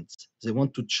independent. They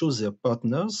want to choose their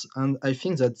partners. And I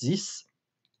think that this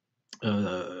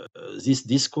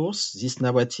discourse, this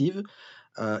narrative,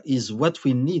 is what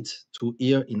we need to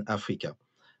hear in Africa.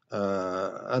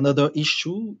 Another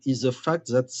issue is the fact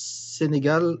that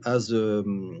Senegal has a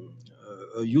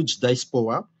huge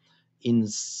diaspora in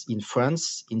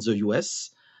France, in the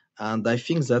US, and I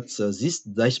think that this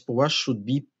diaspora should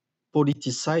be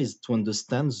politicized to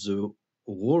understand the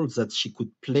role that she could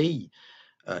play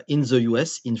in the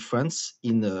US, in France,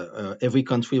 in every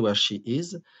country where she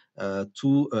is,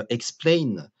 to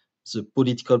explain the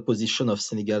political position of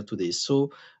Senegal today.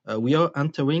 So we are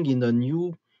entering in a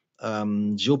new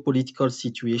geopolitical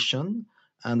situation,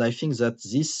 and I think that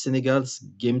this Senegal's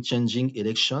game-changing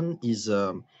election is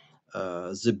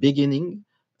the beginning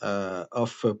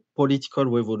of a political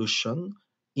revolution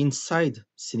inside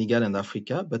Senegal and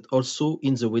Africa, but also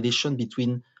in the relation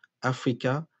between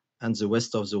Africa and the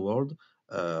rest of the world,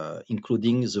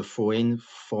 including the foreign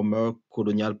former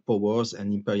colonial powers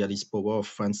and imperialist power of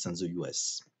France and the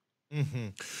US. Mm-hmm.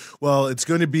 Well, it's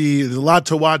going to be a lot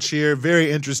to watch here. Very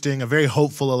interesting, a very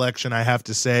hopeful election, I have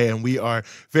to say. And we are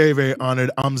very, very honored,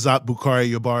 Amzat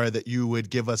Bukhari Yobara, that you would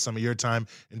give us some of your time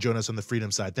and join us on the freedom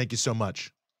side. Thank you so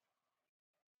much.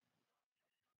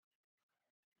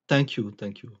 Thank you.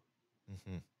 Thank you.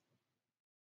 Mm-hmm.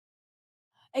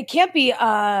 It can't be,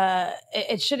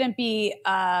 it shouldn't be,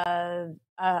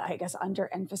 I guess,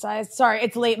 underemphasized. Sorry,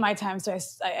 it's late my time, so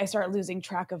I start losing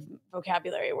track of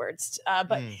vocabulary words.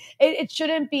 But it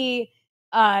shouldn't be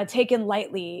taken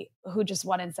lightly who just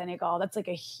won in Senegal. That's like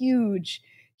a huge,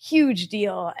 huge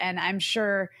deal. And I'm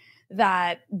sure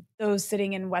that those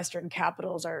sitting in Western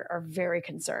capitals are very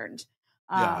concerned.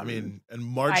 Yeah, I mean,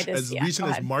 and recent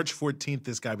as March 14th,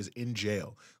 this guy was in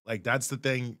jail. Like, that's the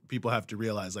thing people have to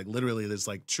realize. Like, literally, this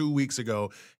like 2 weeks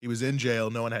ago, he was in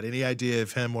jail. No one had any idea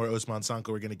if him or Osman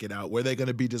Sanko were going to get out. Were they going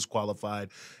to be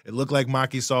disqualified? It looked like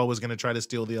Macky Sall was going to try to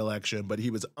steal the election, but he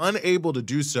was unable to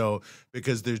do so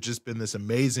because there's just been this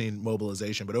amazing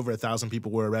mobilization. But over 1,000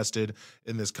 people were arrested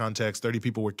in this context. 30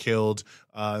 people were killed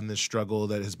in this struggle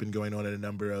that has been going on in a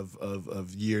number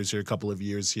of years here, a couple of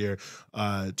years here,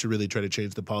 to really try to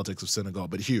change the politics of Senegal.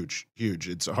 But huge, huge.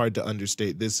 It's hard to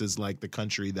understate. This is like the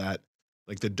country that,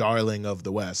 like the darling of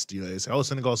the West. You know, they say, oh,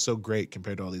 Senegal is so great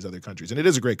compared to all these other countries. And it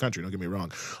is a great country, don't get me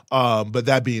wrong. But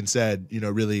that being said, you know,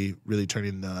 really, really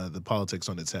turning the politics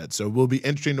on its head. So it will be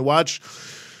interesting to watch.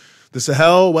 The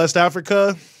Sahel, West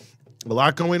Africa, a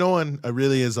lot going on. It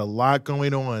really is a lot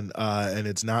going on. And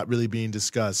it's not really being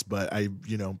discussed. But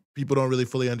people don't really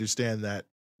fully understand that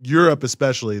Europe,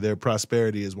 especially, their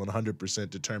prosperity is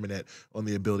 100% determinant on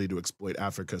the ability to exploit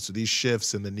Africa. So these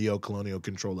shifts in the neo-colonial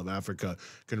control of Africa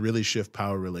can really shift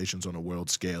power relations on a world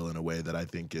scale in a way that I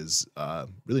think is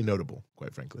really notable,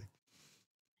 quite frankly.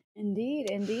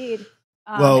 Indeed, indeed.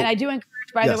 Well, and I do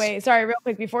encourage, by yes. the way, sorry, real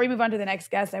quick, before we move on to the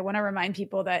next guest, I want to remind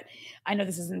people that I know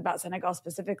this isn't about Senegal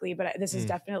specifically, but this is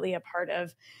definitely a part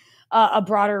of a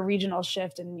broader regional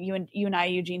shift. And you and I,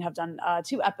 Eugene, have done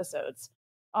 2 episodes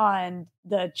on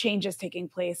the changes taking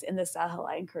place in the Sahel.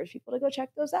 I encourage people to go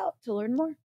check those out to learn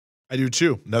more. I do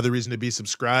too. Another reason to be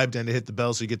subscribed and to hit the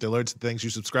bell so you get the alerts of things you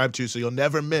subscribe to so you'll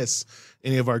never miss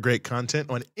any of our great content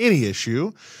on any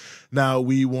issue. Now,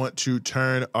 we want to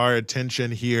turn our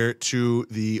attention here to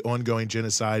the ongoing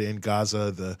genocide in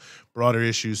Gaza, the broader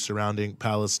issues surrounding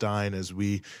Palestine as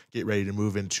we get ready to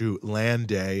move into Land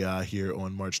Day here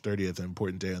on March 30th, an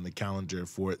important day on the calendar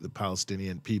for the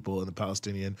Palestinian people and the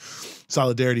Palestinian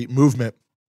solidarity movement.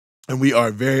 And we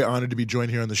are very honored to be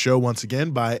joined here on the show once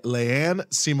again by Layan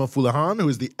Sima Fuleihan, who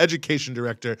is the education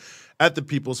director at the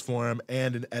People's Forum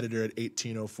and an editor at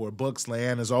 1804 Books.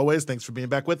 Layan, as always, thanks for being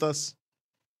back with us.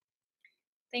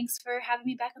 Thanks for having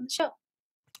me back on the show.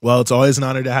 Well, it's always an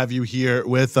honor to have you here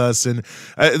with us. And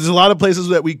there's a lot of places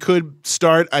that we could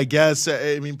start, I guess.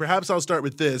 I mean, perhaps I'll start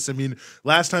with this. I mean,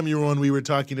 last time you were on, we were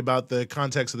talking about the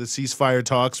context of the ceasefire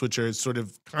talks, which are sort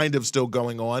of kind of still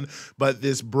going on. But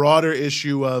this broader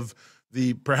issue of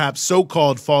the perhaps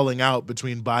so-called falling out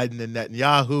between Biden and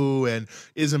Netanyahu, and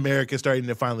is America starting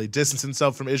to finally distance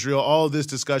itself from Israel? All of this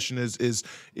discussion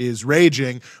is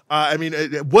raging. I mean,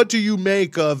 what do you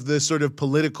make of this sort of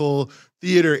political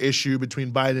theater issue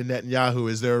between Biden and Netanyahu?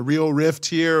 Is there a real rift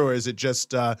here, or is it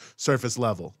just surface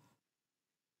level?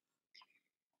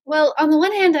 Well, on the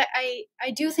one hand,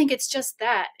 I do think it's just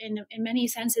that. In many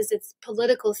senses, it's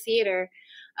political theater.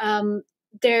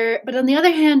 But on the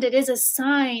other hand, it is a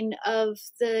sign of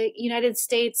the United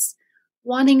States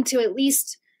wanting to, at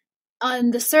least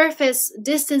on the surface,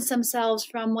 distance themselves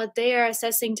from what they are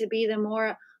assessing to be the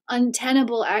more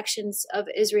untenable actions of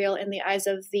Israel in the eyes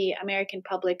of the American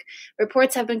public.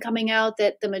 Reports have been coming out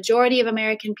that the majority of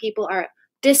American people are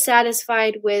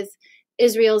dissatisfied with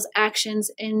Israel's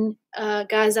actions in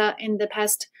Gaza in the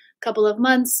past couple of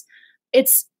months.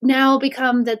 It's now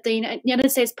become that the United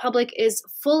States public is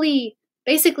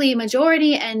basically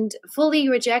majority and fully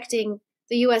rejecting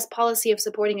the U.S. policy of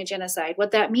supporting a genocide.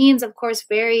 What that means, of course,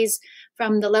 varies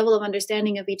from the level of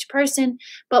understanding of each person.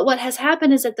 But what has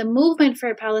happened is that the movement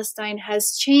for Palestine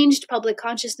has changed public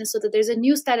consciousness so that there's a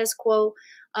new status quo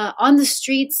on the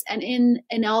streets and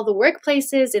in all the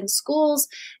workplaces, in schools,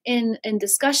 in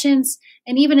discussions,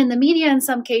 and even in the media in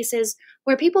some cases,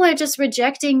 where people are just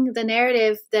rejecting the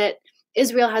narrative that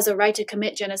Israel has a right to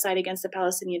commit genocide against the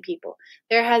Palestinian people.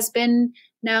 There has been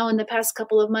now in the past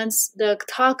couple of months the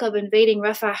talk of invading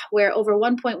Rafah, where over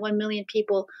 1.1 million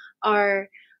people are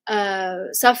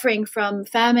suffering from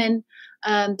famine.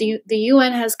 The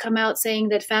UN has come out saying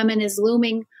that famine is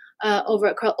looming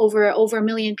over a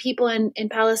million people in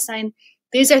Palestine.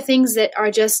 These are things that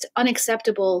are just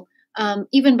unacceptable,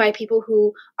 even by people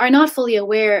who are not fully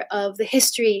aware of the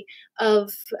history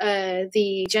of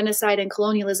the genocide and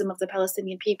colonialism of the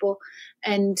Palestinian people,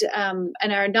 and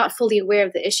are not fully aware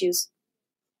of the issues.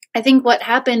 I think what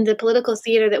happened, the political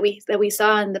theater that we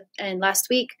saw in last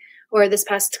week or this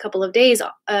past couple of days,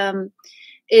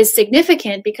 is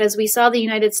significant because we saw the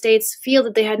United States feel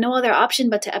that they had no other option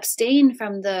but to abstain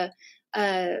from the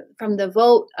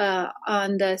vote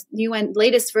on the UN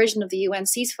latest version of the UN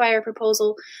ceasefire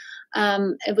proposal.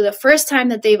 It was the first time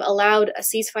that they've allowed a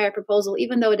ceasefire proposal,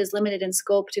 even though it is limited in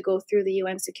scope, to go through the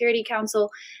UN Security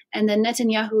Council. And then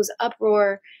Netanyahu's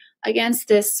uproar against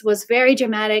this was very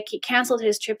dramatic. He canceled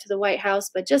his trip to the White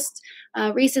House, but just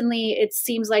recently it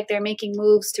seems like they're making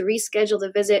moves to reschedule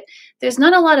the visit. There's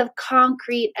not a lot of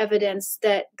concrete evidence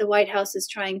that the White House is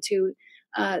trying to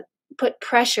put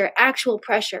pressure, actual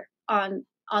pressure on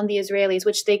the Israelis,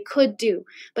 which they could do,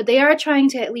 but they are trying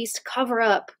to at least cover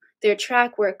up their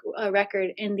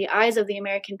record in the eyes of the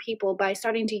American people by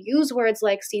starting to use words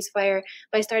like ceasefire,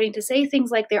 by starting to say things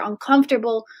like they're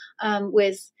uncomfortable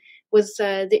with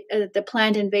the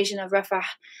planned invasion of Rafah,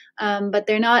 but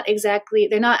they're not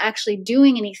actually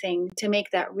doing anything to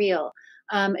make that real.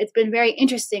 It's been very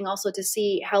interesting also to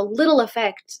see how little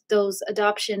effect the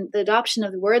adoption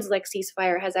of words like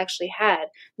ceasefire has actually had.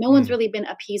 No one's really been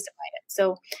appeased by it.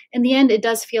 So in the end, it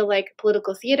does feel like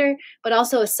political theater, but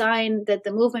also a sign that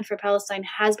the movement for Palestine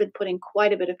has been putting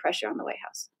quite a bit of pressure on the White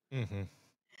House. Mm-hmm.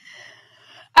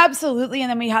 Absolutely. And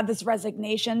then we had this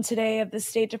resignation today of the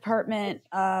State Department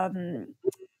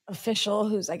official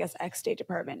who's, I guess, ex-State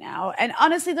Department now. And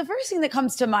honestly, the first thing that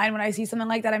comes to mind when I see something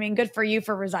like that, I mean, good for you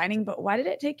for resigning, but why did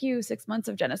it take you 6 months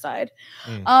of genocide?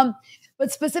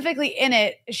 But specifically in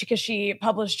it, because she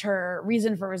published her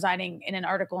reason for resigning in an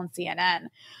article in CNN.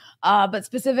 But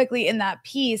specifically in that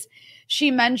piece,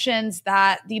 she mentions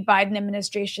that the Biden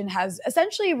administration has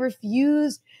essentially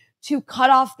refused to cut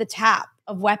off the tap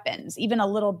of weapons, even a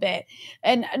little bit.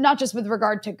 And not just with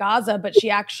regard to Gaza, but she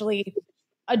actually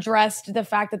addressed the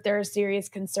fact that there is serious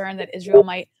concern that Israel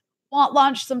might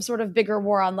launch some sort of bigger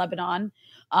war on Lebanon.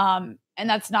 And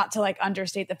that's not to like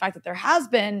understate the fact that there has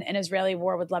been an Israeli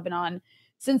war with Lebanon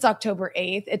since October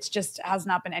 8th. It's just has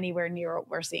not been anywhere near what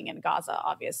we're seeing in Gaza,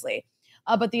 obviously.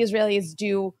 But the Israelis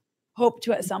do hope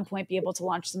to at some point be able to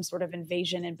launch some sort of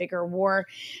invasion and bigger war.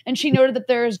 And she noted that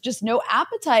there's just no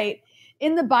appetite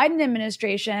in the Biden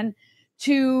administration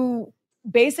to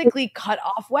basically cut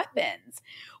off weapons,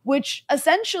 which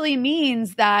essentially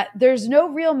means that there's no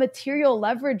real material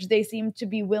leverage they seem to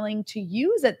be willing to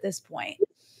use at this point.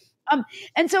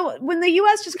 And so when the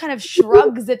U.S. just kind of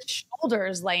shrugs its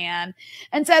shoulders, Layan,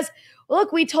 and says,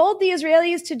 look, we told the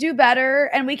Israelis to do better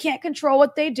and we can't control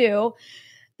what they do,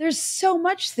 there's so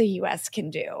much the U.S. can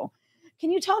do.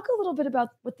 Can you talk a little bit about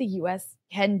what the U.S.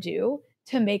 can do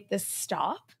to make this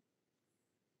stop?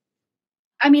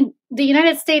 I mean, the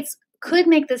United States could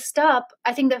make this stop.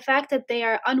 I think the fact that they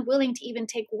are unwilling to even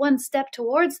take one step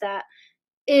towards that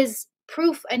is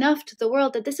proof enough to the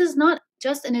world that this is not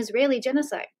just an Israeli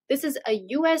genocide. This is a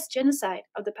U.S. genocide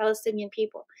of the Palestinian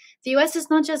people. The U.S. is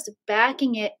not just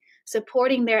backing it,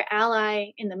 supporting their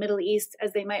ally in the Middle East,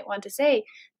 as they might want to say.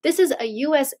 This is a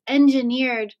U.S.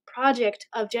 engineered project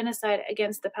of genocide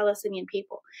against the Palestinian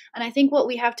people. And I think what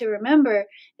we have to remember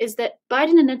is that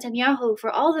Biden and Netanyahu,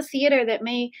 for all the theater that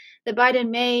Biden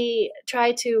may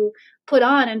try to put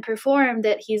on and perform,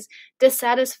 that he's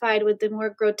dissatisfied with the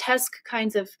more grotesque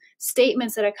kinds of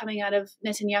statements that are coming out of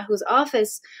Netanyahu's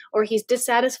office, or he's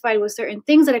dissatisfied with certain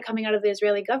things that are coming out of the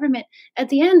Israeli government, at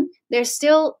the end, they're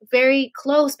still very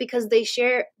close because they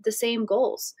share the same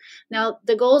goals. Now,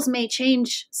 the goals may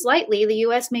change slightly. The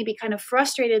U.S. may be kind of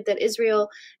frustrated that Israel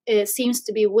seems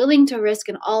to be willing to risk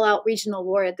an all-out regional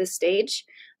war at this stage.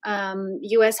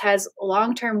 U.S. has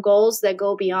long-term goals that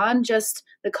go beyond just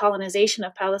the colonization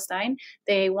of Palestine.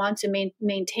 They want to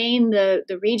maintain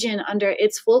the region under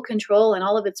its full control and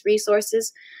all of its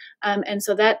resources. And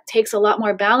so that takes a lot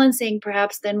more balancing,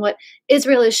 perhaps, than what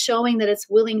Israel is showing that it's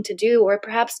willing to do, or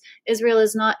perhaps Israel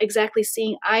is not exactly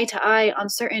seeing eye to eye on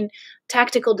certain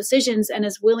tactical decisions and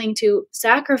is willing to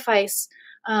sacrifice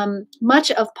much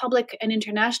of public and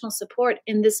international support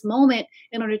in this moment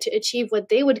in order to achieve what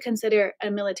they would consider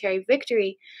a military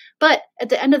victory. But at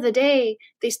the end of the day,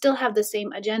 they still have the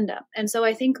same agenda. And so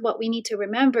I think what we need to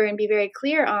remember and be very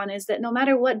clear on is that no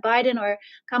matter what Biden or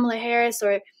Kamala Harris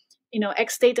or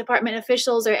ex-State Department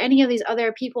officials or any of these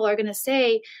other people are going to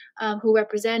say, who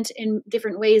represent in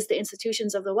different ways the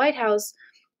institutions of the White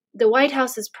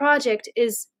House's project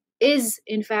is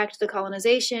in fact the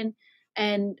colonization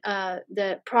and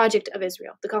the project of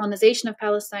Israel, the colonization of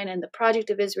Palestine and the project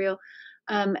of Israel.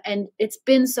 And it's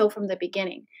been so from the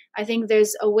beginning. I think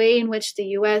there's a way in which the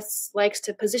U.S. likes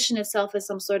to position itself as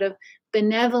some sort of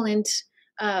benevolent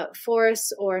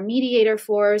force or mediator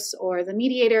force, or the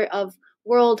mediator of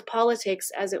world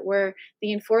politics, as it were,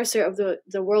 the enforcer of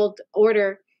the world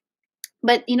order.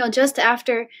 But, just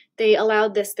after they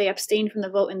allowed this, they abstained from the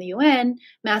vote in the UN,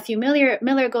 Matthew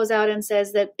Miller goes out and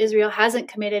says that Israel hasn't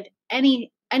committed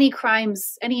any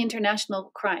crimes, any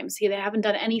international crimes. They haven't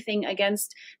done anything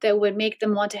against that would make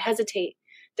them want to hesitate,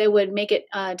 that would make it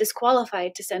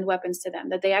disqualified to send weapons to them,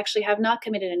 that they actually have not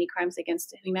committed any crimes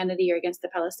against humanity or against the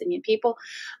Palestinian people.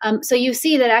 So you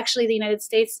see that actually the United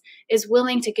States is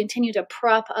willing to continue to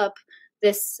prop up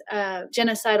this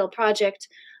genocidal project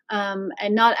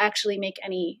and not actually make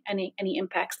any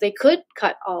impacts. They could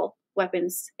cut all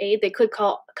weapons aid. They could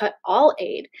cut all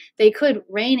aid. They could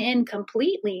rein in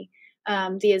completely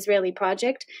the Israeli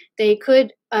project. They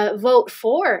could vote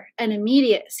for an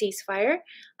immediate ceasefire,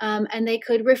 and they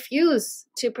could refuse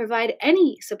to provide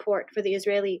any support for the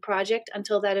Israeli project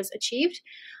until that is achieved.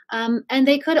 And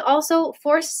they could also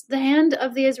force the hand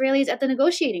of the Israelis at the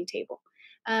negotiating table.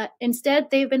 Instead,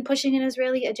 they've been pushing an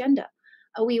Israeli agenda.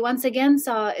 We once again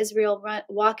saw Israel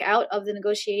walk out of the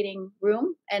negotiating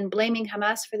room and blaming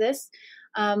Hamas for this,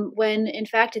 when in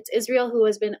fact it's Israel who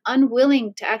has been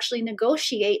unwilling to actually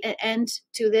negotiate an end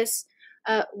to this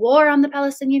war on the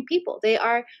Palestinian people. They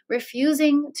are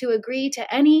refusing to agree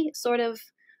to any sort of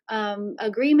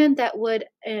agreement that would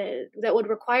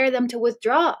require them to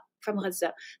withdraw from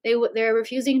Gaza. They're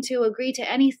refusing to agree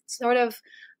to any sort of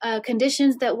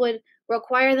conditions that would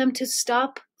require them to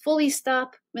fully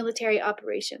stop military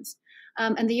operations.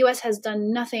 And the U.S. has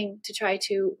done nothing to try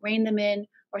to rein them in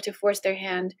or to force their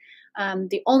hand.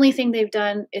 The only thing they've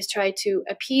done is try to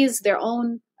appease their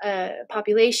own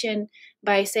population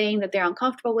by saying that they're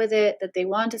uncomfortable with it, that they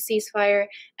want a ceasefire,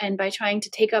 and by trying to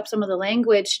take up some of the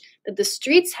language that the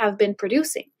streets have been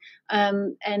producing.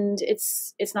 And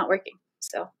it's not working.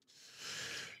 So.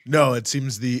 No, it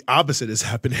seems the opposite is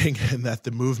happening, and that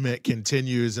the movement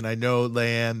continues. And I know,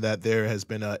 Layan, that there has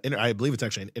been I believe it's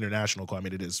actually an international call. I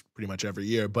mean, it is pretty much every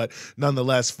year, but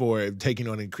nonetheless, for taking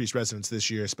on increased resonance this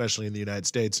year, especially in the United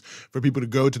States, for people to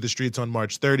go to the streets on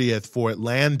March 30th for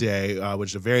Land Day,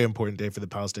 which is a very important day for the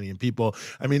Palestinian people.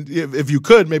 I mean, if you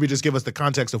could maybe just give us the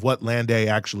context of what Land Day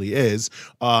actually is,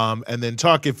 and then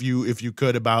talk, if you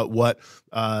could, about what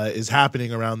is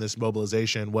happening around this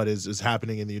mobilization, what is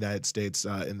happening in the United States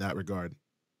in that regard.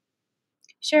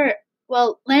 Sure.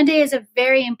 Well, Land Day is a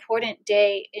very important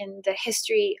day in the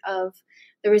history of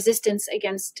the resistance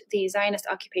against the Zionist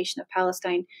occupation of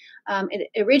Palestine. It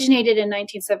originated in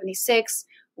 1976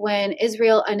 when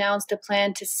Israel announced a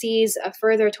plan to seize a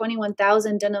further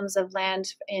 21,000 dunams of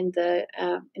land in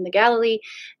the Galilee,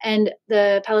 and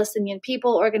the Palestinian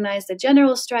people organized a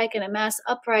general strike and a mass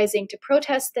uprising to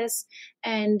protest this.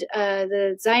 And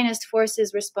the Zionist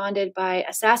forces responded by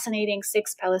assassinating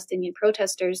 6 Palestinian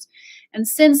protesters. And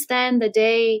since then, the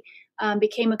day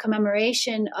became a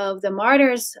commemoration of the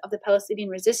martyrs of the Palestinian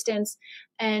resistance,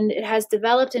 and it has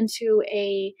developed into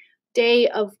a day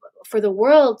for the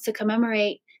world to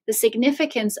commemorate the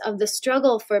significance of the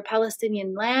struggle for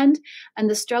Palestinian land and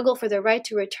the struggle for the right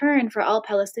to return for all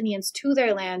Palestinians to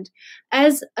their land,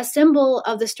 as a symbol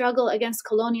of the struggle against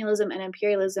colonialism and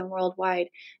imperialism worldwide.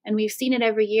 And we've seen it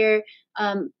every year.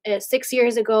 6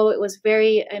 years ago, it was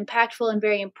very impactful and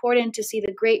very important to see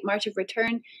the Great March of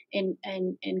Return in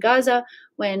Gaza,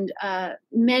 when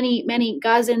many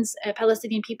Gazans,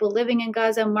 Palestinian people living in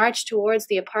Gaza, marched towards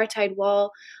the apartheid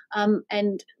wall,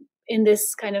 and in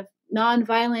this kind of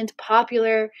nonviolent,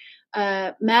 popular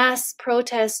mass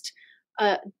protest,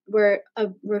 were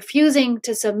refusing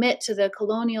to submit to the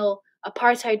colonial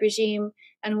apartheid regime,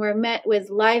 and were met with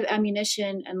live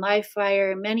ammunition and live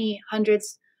fire. Many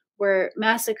hundreds were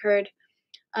massacred.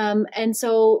 And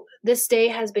so this day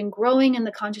has been growing in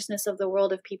the consciousness of the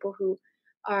world, of people who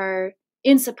are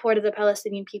in support of the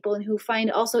Palestinian people and who find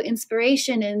also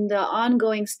inspiration in the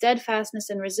ongoing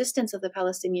steadfastness and resistance of the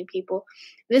Palestinian people.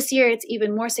 This year, it's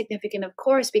even more significant, of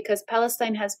course, because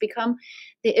Palestine has become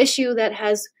the issue that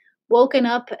has woken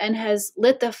up and has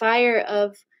lit the fire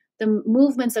of the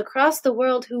movements across the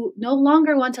world who no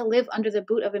longer want to live under the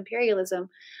boot of imperialism.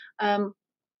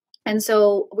 And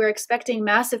so we're expecting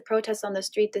massive protests on the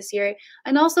street this year,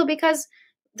 and also because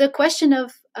the question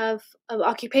of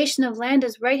occupation of land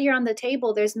is right here on the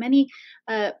table. There's many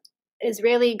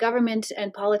Israeli government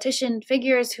and politician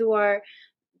figures who are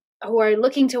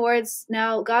looking towards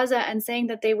now Gaza and saying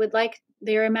that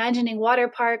they're imagining water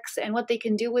parks and what they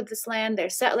can do with this land.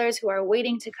 There's settlers who are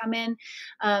waiting to come in.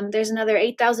 There's another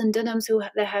 8,000 dunams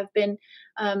that have been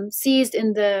seized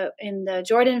in the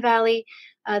Jordan Valley.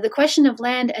 The question of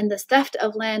land and the theft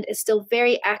of land is still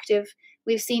very active.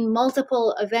 We've seen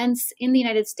multiple events in the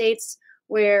United States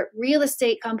where real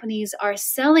estate companies are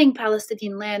selling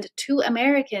Palestinian land to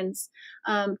Americans,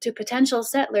 to potential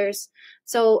settlers.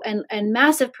 So, and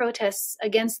massive protests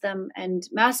against them and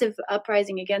massive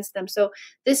uprising against them. So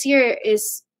this year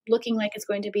is looking like it's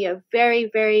going to be a very,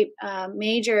 very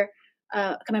major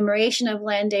commemoration of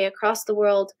Land Day across the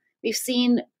world. We've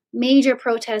seen major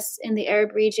protests in the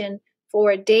Arab region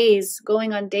for days,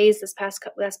 going on days this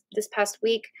past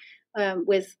week,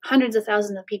 with hundreds of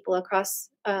thousands of people across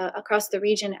the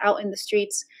region out in the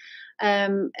streets.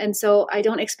 And so I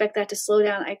don't expect that to slow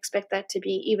down. I expect that to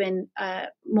be even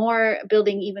more,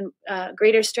 building even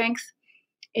greater strength.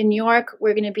 In New York,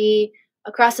 we're going to be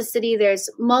across the city, there's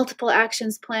multiple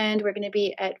actions planned. We're going to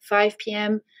be at 5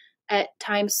 p.m. at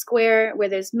Times Square, where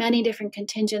there's many different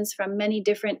contingents from many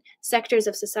different sectors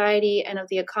of society and of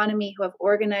the economy who have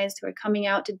organized, who are coming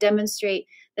out to demonstrate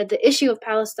that the issue of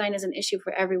Palestine is an issue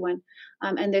for everyone.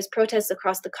 And there's protests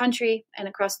across the country and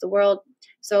across the world.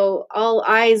 So all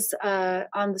eyes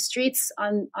on the streets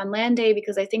on Land Day,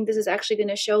 because I think this is actually going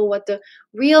to show what the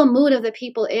real mood of the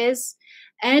people is.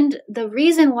 And the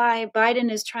reason why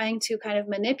Biden is trying to kind of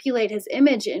manipulate his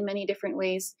image in many different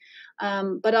ways,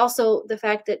 but also the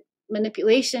fact that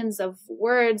manipulations of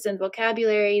words and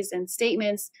vocabularies and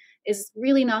statements is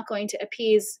really not going to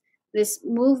appease this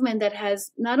movement that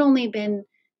has not only been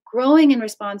growing in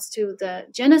response to the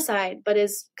genocide, but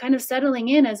is kind of settling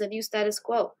in as a new status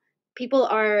quo.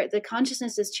 The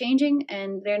consciousness is changing,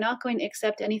 and they're not going to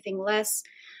accept anything less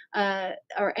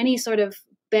or any sort of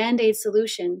band-aid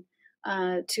solution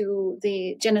to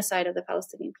the genocide of the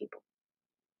Palestinian people.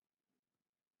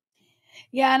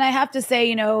 Yeah, and I have to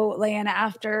say, Layan,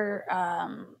 after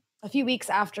a few weeks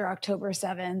after October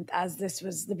 7th, as this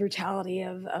was the brutality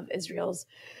of Israel's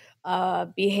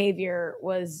behavior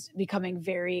was becoming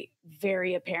very,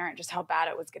 very apparent, just how bad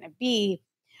it was going to be.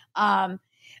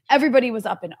 Everybody was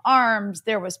up in arms.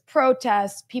 There was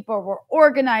protests. People were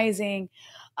organizing,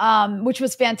 which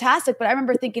was fantastic. But I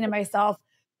remember thinking to myself,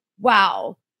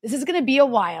 wow, this is going to be a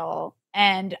while.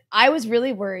 And I was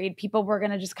really worried people were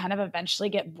going to just kind of eventually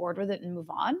get bored with it and move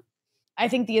on. I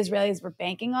think the Israelis were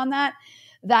banking on that.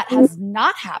 That has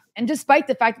not happened. Despite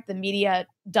the fact that the media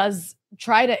does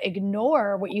try to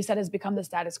ignore what you said has become the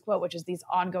status quo, which is these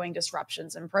ongoing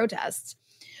disruptions and protests.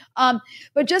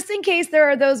 But just in case there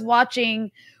are those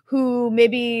watching who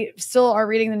maybe still are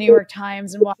reading the New York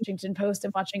Times and Washington Post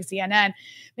and watching CNN,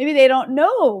 maybe they don't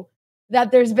know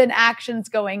that there's been actions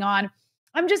going on.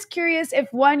 I'm just curious if,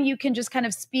 one, you can just kind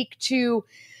of speak to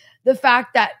the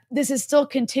fact that this is still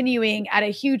continuing at a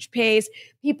huge pace.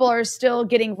 People are still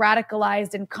getting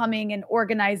radicalized and coming and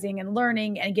organizing and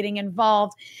learning and getting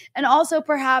involved. And also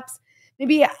perhaps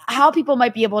maybe how people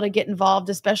might be able to get involved,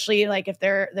 especially like if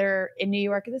they're in New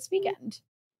York this weekend.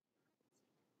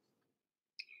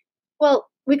 Well,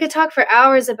 we could talk for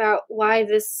hours about why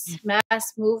this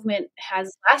mass movement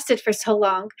has lasted for so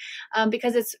long,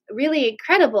 because it's really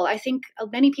incredible. I think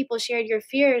many people shared your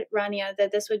fear, Rania,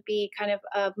 that this would be kind of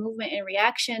a movement in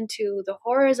reaction to the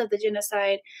horrors of the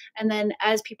genocide. And then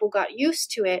as people got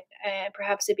used to it,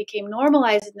 perhaps it became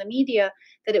normalized in the media,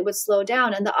 that it would slow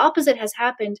down. And the opposite has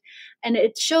happened. And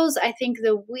it shows, I think,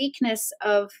 the weakness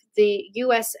of the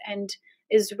US and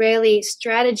Israeli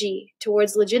strategy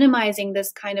towards legitimizing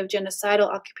this kind of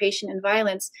genocidal occupation and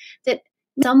violence that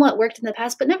somewhat worked in the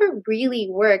past, but never really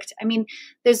worked. I mean,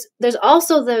 there's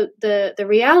also the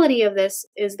reality of this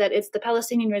is that it's the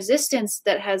Palestinian resistance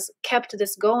that has kept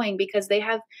this going, because they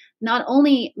have not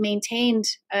only maintained,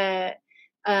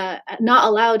 not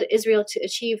allowed Israel to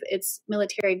achieve its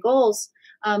military goals,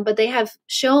 but they have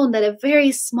shown that a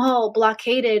very small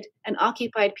blockaded and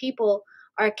occupied people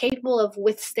are capable of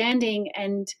withstanding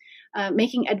and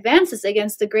making advances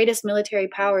against the greatest military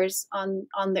powers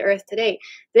on the earth today.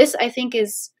 This, I think,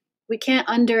 we can't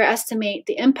underestimate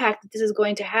the impact that this is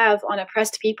going to have on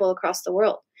oppressed people across the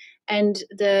world. And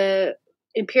the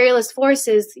imperialist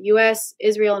forces, US,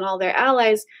 Israel, and all their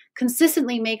allies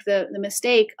consistently make the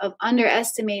mistake of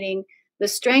underestimating the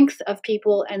strength of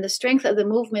people and the strength of the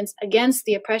movements against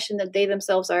the oppression that they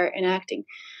themselves are enacting.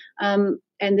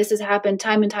 And this has happened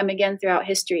time and time again throughout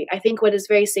history. I think what is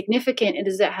very significant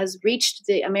is that it has reached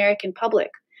the American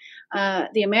public.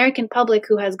 The American public,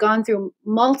 who has gone through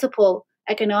multiple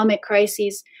economic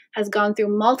crises, has gone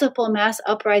through multiple mass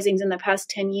uprisings in the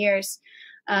past 10 years,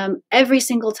 every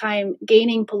single time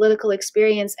gaining political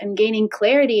experience and gaining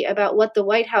clarity about what the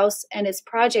White House and its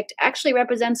project actually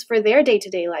represents for their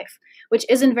day-to-day life, which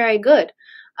isn't very good,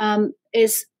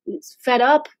 is fed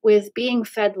up with being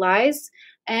fed lies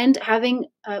and having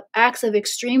acts of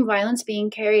extreme violence being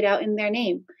carried out in their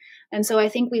name. And so I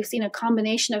think we've seen a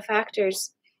combination of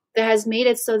factors that has made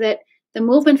it so that the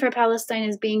movement for Palestine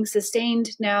is being sustained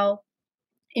now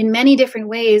in many different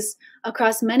ways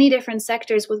across many different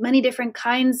sectors with many different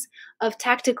kinds of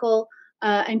tactical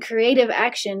and creative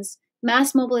actions.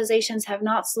 Mass mobilizations have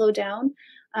not slowed down.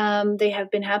 They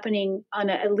have been happening on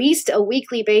at least a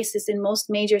weekly basis in most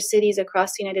major cities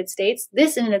across the United States.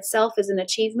 This in itself is an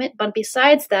achievement. But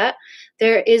besides that,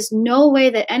 there is no way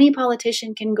that any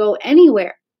politician can go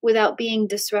anywhere without being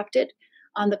disrupted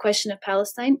on the question of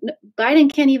Palestine.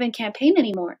 Biden can't even campaign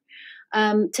anymore.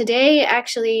 Today,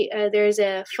 actually, there's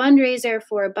a fundraiser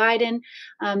for Biden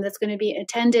that's going to be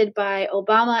attended by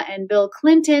Obama and Bill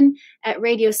Clinton at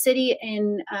Radio City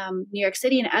in New York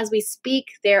City. And as we speak,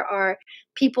 there are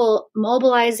people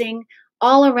mobilizing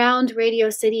all around Radio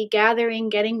City, gathering,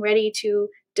 getting ready to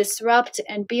disrupt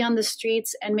and be on the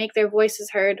streets and make their voices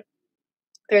heard.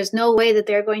 There's no way that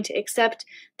they're going to accept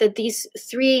that these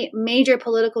three major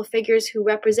political figures who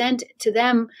represent to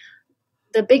them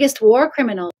the biggest war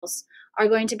criminals are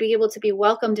going to be able to be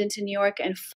welcomed into New York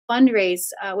and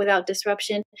fundraise without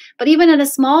disruption. But even at a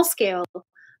small scale,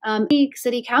 any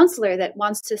city councilor that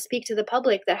wants to speak to the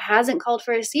public that hasn't called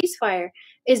for a ceasefire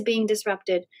is being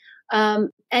disrupted.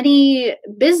 Any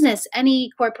business,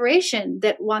 any corporation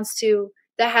that wants to,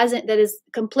 that is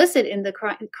complicit in the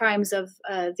crimes of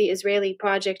the Israeli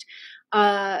project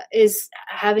is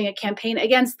having a campaign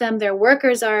against them. Their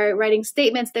workers are writing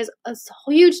statements. There's a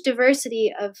huge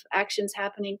diversity of actions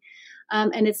happening.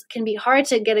 And it can be hard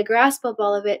to get a grasp of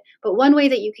all of it. But one way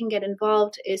that you can get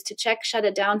involved is to check Shut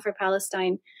It Down for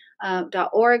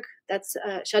Palestine.org. That's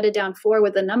Shut It Down for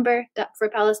with the number for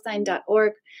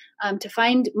Palestine.org, to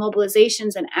find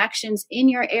mobilizations and actions in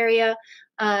your area,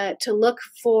 to look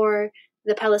for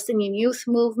the Palestinian Youth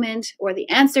Movement or the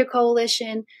Answer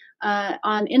Coalition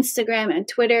on Instagram and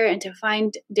Twitter, and to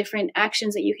find different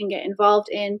actions that you can get involved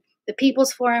in. The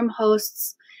People's Forum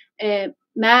hosts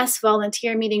mass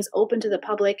volunteer meetings open to the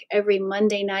public every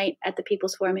Monday night at the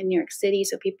People's Forum in New York City,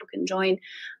 so people can join.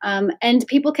 And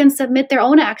people can submit their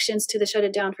own actions to the Shut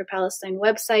It Down for Palestine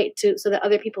website so that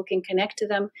other people can connect to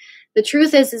them. The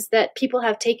truth is that people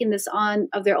have taken this on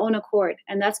of their own accord,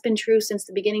 and that's been true since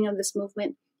the beginning of this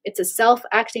movement. It's a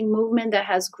self-acting movement that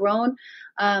has grown,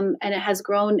 and it has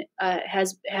grown,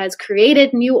 has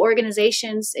created new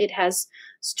organizations. It has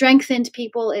strengthened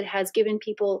people. It has given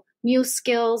people new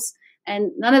skills.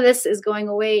 And none of this is going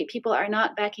away. People are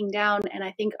not backing down, and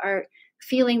I think are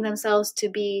feeling themselves to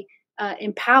be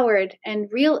empowered and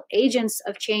real agents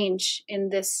of change in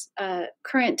this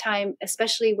current time,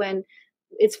 especially when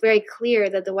it's very clear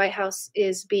that the White House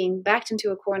is being backed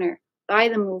into a corner by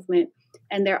the movement,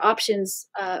 and their options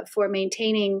for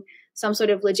maintaining some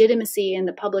sort of legitimacy in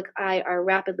the public eye are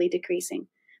rapidly decreasing.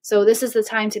 So this is the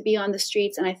time to be on the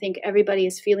streets, and I think everybody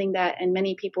is feeling that, and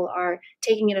many people are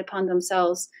taking it upon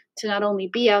themselves to not only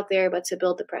be out there, but to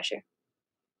build the pressure.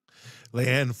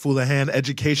 Layan Fuleihan,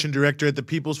 Education Director at the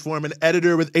People's Forum and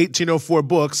editor with 1804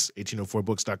 Books,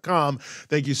 1804books.com.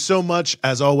 Thank you so much,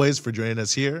 as always, for joining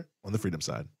us here on the Freedom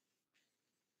Side.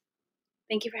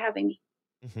 Thank you for having me.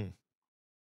 Mm-hmm.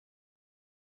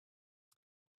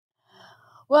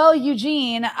 Well,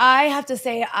 Eugene, I have to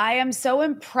say I am so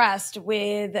impressed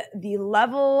with the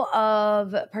level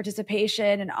of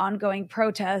participation and ongoing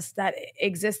protest that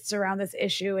exists around this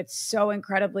issue. It's so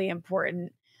incredibly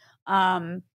important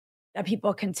that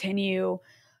people continue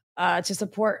to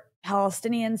support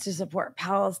Palestinians, to support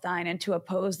Palestine, and to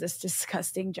oppose this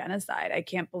disgusting genocide. I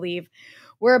can't believe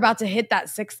we're about to hit that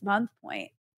 6-month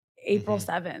point. April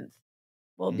 7th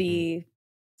will be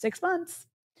 6 months.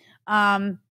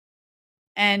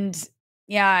 And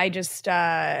yeah, I just,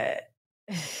 I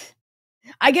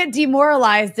get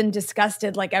demoralized and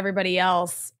disgusted like everybody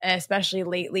else, especially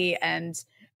lately. And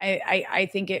I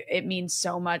think it means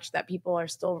so much that people are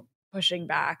still pushing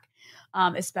back,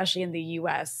 especially in the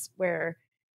US, where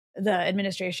the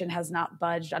administration has not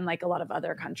budged, unlike a lot of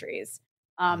other countries.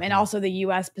 And also the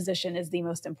US position is the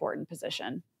most important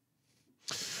position.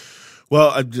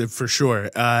 Well, for sure.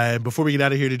 Before we get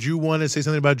out of here, did you want to say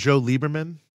something about Joe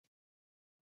Lieberman?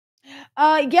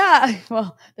 Yeah,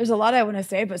 well, there's a lot I want to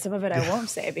say, but some of it I won't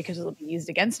say because it'll be used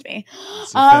against me.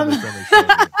 It's a family-friendly show.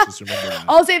 Just remember that.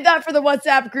 I'll save that for the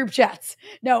WhatsApp group chats.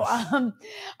 No,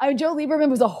 Joe Lieberman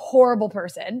was a horrible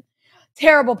person,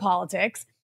 terrible politics.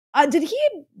 Did he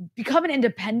become an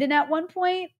independent at one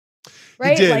point?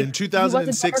 Right? He did. Like, in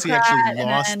 2006, he actually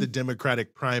lost then the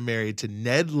Democratic primary to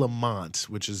Ned Lamont,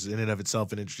 which is in and of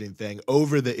itself an interesting thing,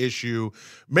 over the issue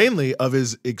mainly of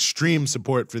his extreme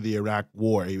support for the Iraq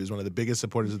War. He was one of the biggest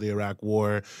supporters of the Iraq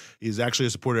War. He's actually a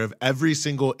supporter of every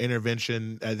single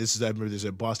intervention. I remember there's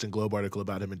a Boston Globe article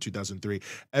about him in 2003.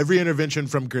 Every intervention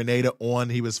from Grenada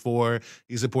on, he was for.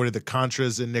 He supported the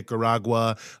Contras in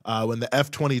Nicaragua. When the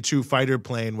F-22 fighter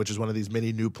plane, which is one of these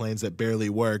mini new planes that barely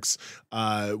works,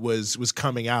 was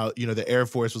coming out. You know, the Air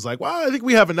Force was like, well, I think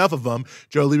we have enough of them.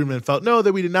 Joe Lieberman felt, no,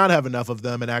 that we did not have enough of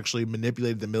them, and actually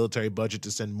manipulated the military budget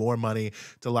to send more money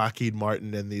to Lockheed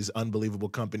Martin and these unbelievable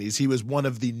companies. He was one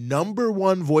of the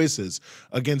 #1 voices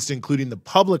against including the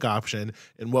public option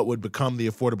in what would become the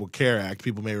Affordable Care Act.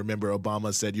 People may remember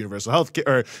Obama said universal health care,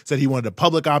 or said he wanted a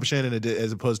public option and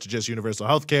as opposed to just universal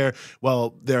health care.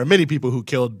 Well, there are many people who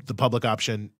killed the public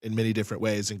option in many different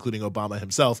ways, including Obama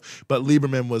himself. But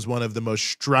Lieberman was one of the most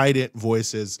strident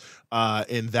voices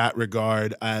in that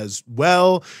regard as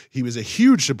well. He was a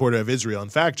huge supporter of Israel. In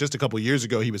fact, just a couple years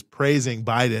ago, he was praising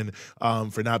Biden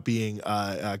for not being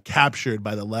captured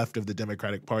by the left of the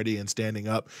Democratic Party and standing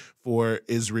up for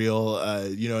Israel.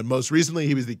 And most recently,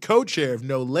 he was the co-chair of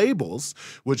No Labels,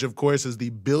 which, of course, is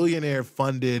the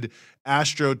billionaire-funded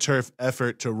AstroTurf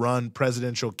effort to run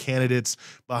presidential candidates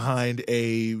behind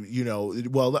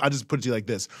I'll just put it to you like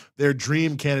this. Their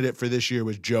dream candidate for this year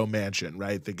was Joe Manchin,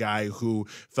 right? The guy who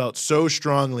felt so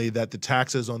strongly that the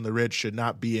taxes on the rich should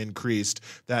not be increased,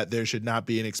 that there should not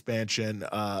be an expansion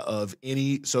of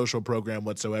any social program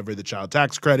whatsoever, the child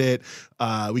tax credit.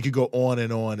 We could go on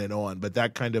and on and on, but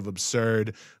that kind of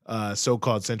absurd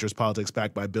so-called centrist politics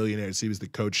backed by billionaires, he was the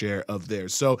co-chair of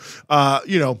theirs. So,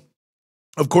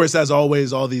 of course, as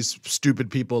always, all these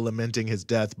stupid people lamenting his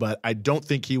death, but I don't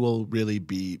think he will really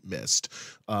be missed.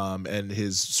 And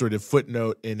his sort of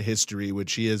footnote in history,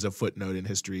 which he is a footnote in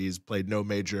history, he's played no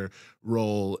major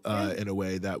role in a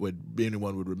way that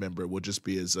anyone would remember, will just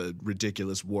be as a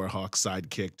ridiculous war hawk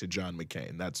sidekick to John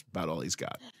McCain. That's about all he's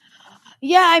got.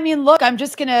 Yeah, I mean, look, I'm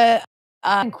just going to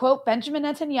quote Benjamin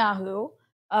Netanyahu,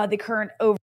 the current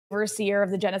overseer of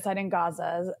the genocide in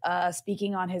Gaza,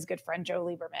 speaking on his good friend Joe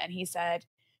Lieberman. He said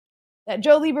that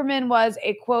Joe Lieberman was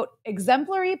a, quote,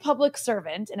 exemplary public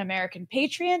servant, an American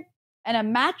patriot, and a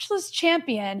matchless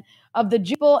champion of the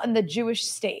people and the Jewish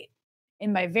state.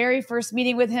 In my very first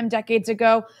meeting with him decades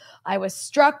ago, I was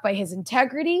struck by his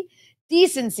integrity,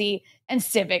 decency, and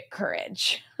civic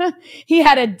courage. He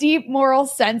had a deep moral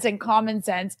sense and common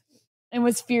sense and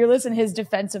was fearless in his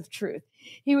defense of truth.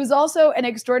 He was also an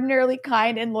extraordinarily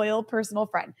kind and loyal personal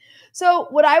friend. So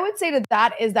what I would say to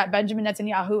that is that Benjamin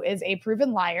Netanyahu is a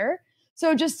proven liar.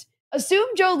 So just assume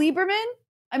Joe Lieberman,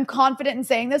 I'm confident in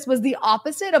saying this, was the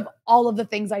opposite of all of the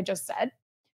things I just said.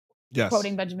 Yes.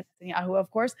 Quoting Benjamin Netanyahu, of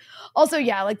course. Also,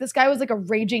 yeah, like this guy was like a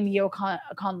raging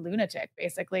neocon lunatic,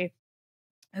 basically,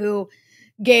 who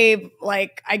gave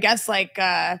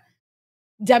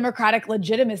democratic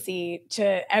legitimacy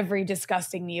to every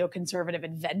disgusting neoconservative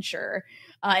adventure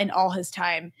in all his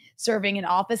time serving in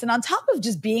office. And on top of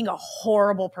just being a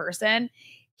horrible person,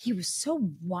 he was so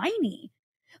whiny.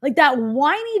 Like that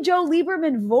whiny Joe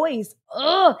Lieberman voice.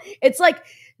 Ugh. It's like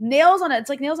nails on a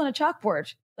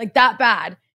chalkboard. Like that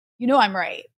bad. You know I'm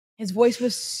right. His voice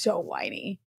was so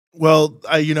whiny. Well,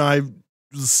 I'm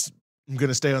going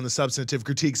to stay on the substantive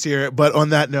critiques here, but on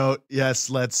that note, yes,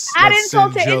 let's send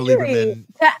Joe Lieberman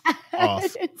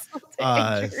off.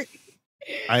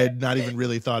 I had not even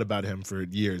really thought about him for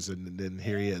years, and then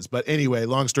here he is. But anyway,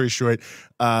 long story short,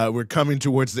 we're coming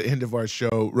towards the end of our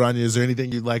show. Rania, is there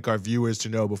anything you'd like our viewers to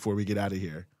know before we get out of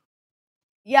here?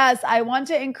 Yes, I want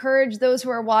to encourage those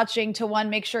who are watching to, one,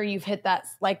 make sure you've hit that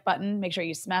like button. Make sure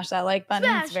you smash that like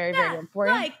button. It's very, very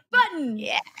important. Like button.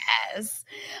 Yes.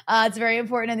 It's very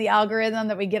important in the algorithm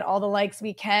that we get all the likes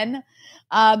we can.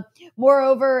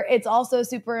 Moreover, it's also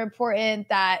super important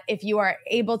that if you are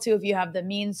able to, if you have the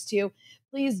means to,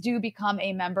 please do become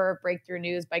a member of Breakthrough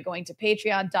News by going to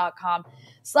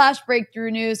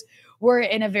patreon.com/Breakthrough News. We're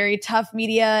in a very tough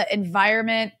media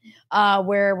environment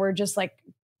where we're just like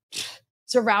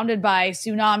surrounded by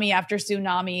tsunami after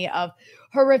tsunami of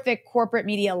horrific corporate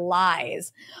media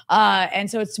lies.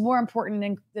 And so it's more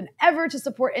important than ever to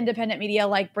support independent media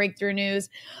like Breakthrough News.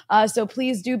 So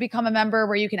please do become a member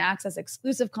where you can access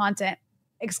exclusive content,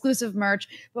 exclusive merch,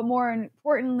 but more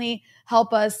importantly,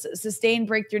 help us sustain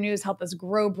Breakthrough News, help us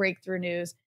grow Breakthrough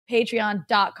News,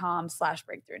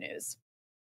 patreon.com/Breakthrough News.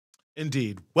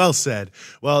 Indeed. Well said.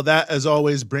 Well, that, as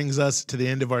always, brings us to the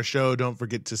end of our show. Don't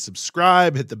forget to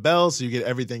subscribe, hit the bell so you get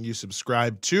everything you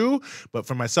subscribe to. But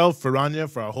for myself, for Rania,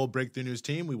 for our whole Breakthrough News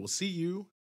team, we will see you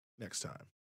next time.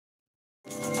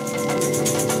 Revolution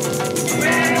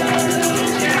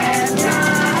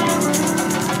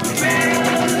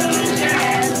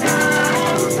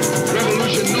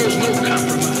knows no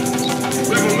compromise.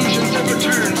 Revolution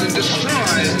overturns and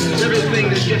destroys everything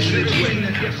that gets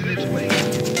in its way.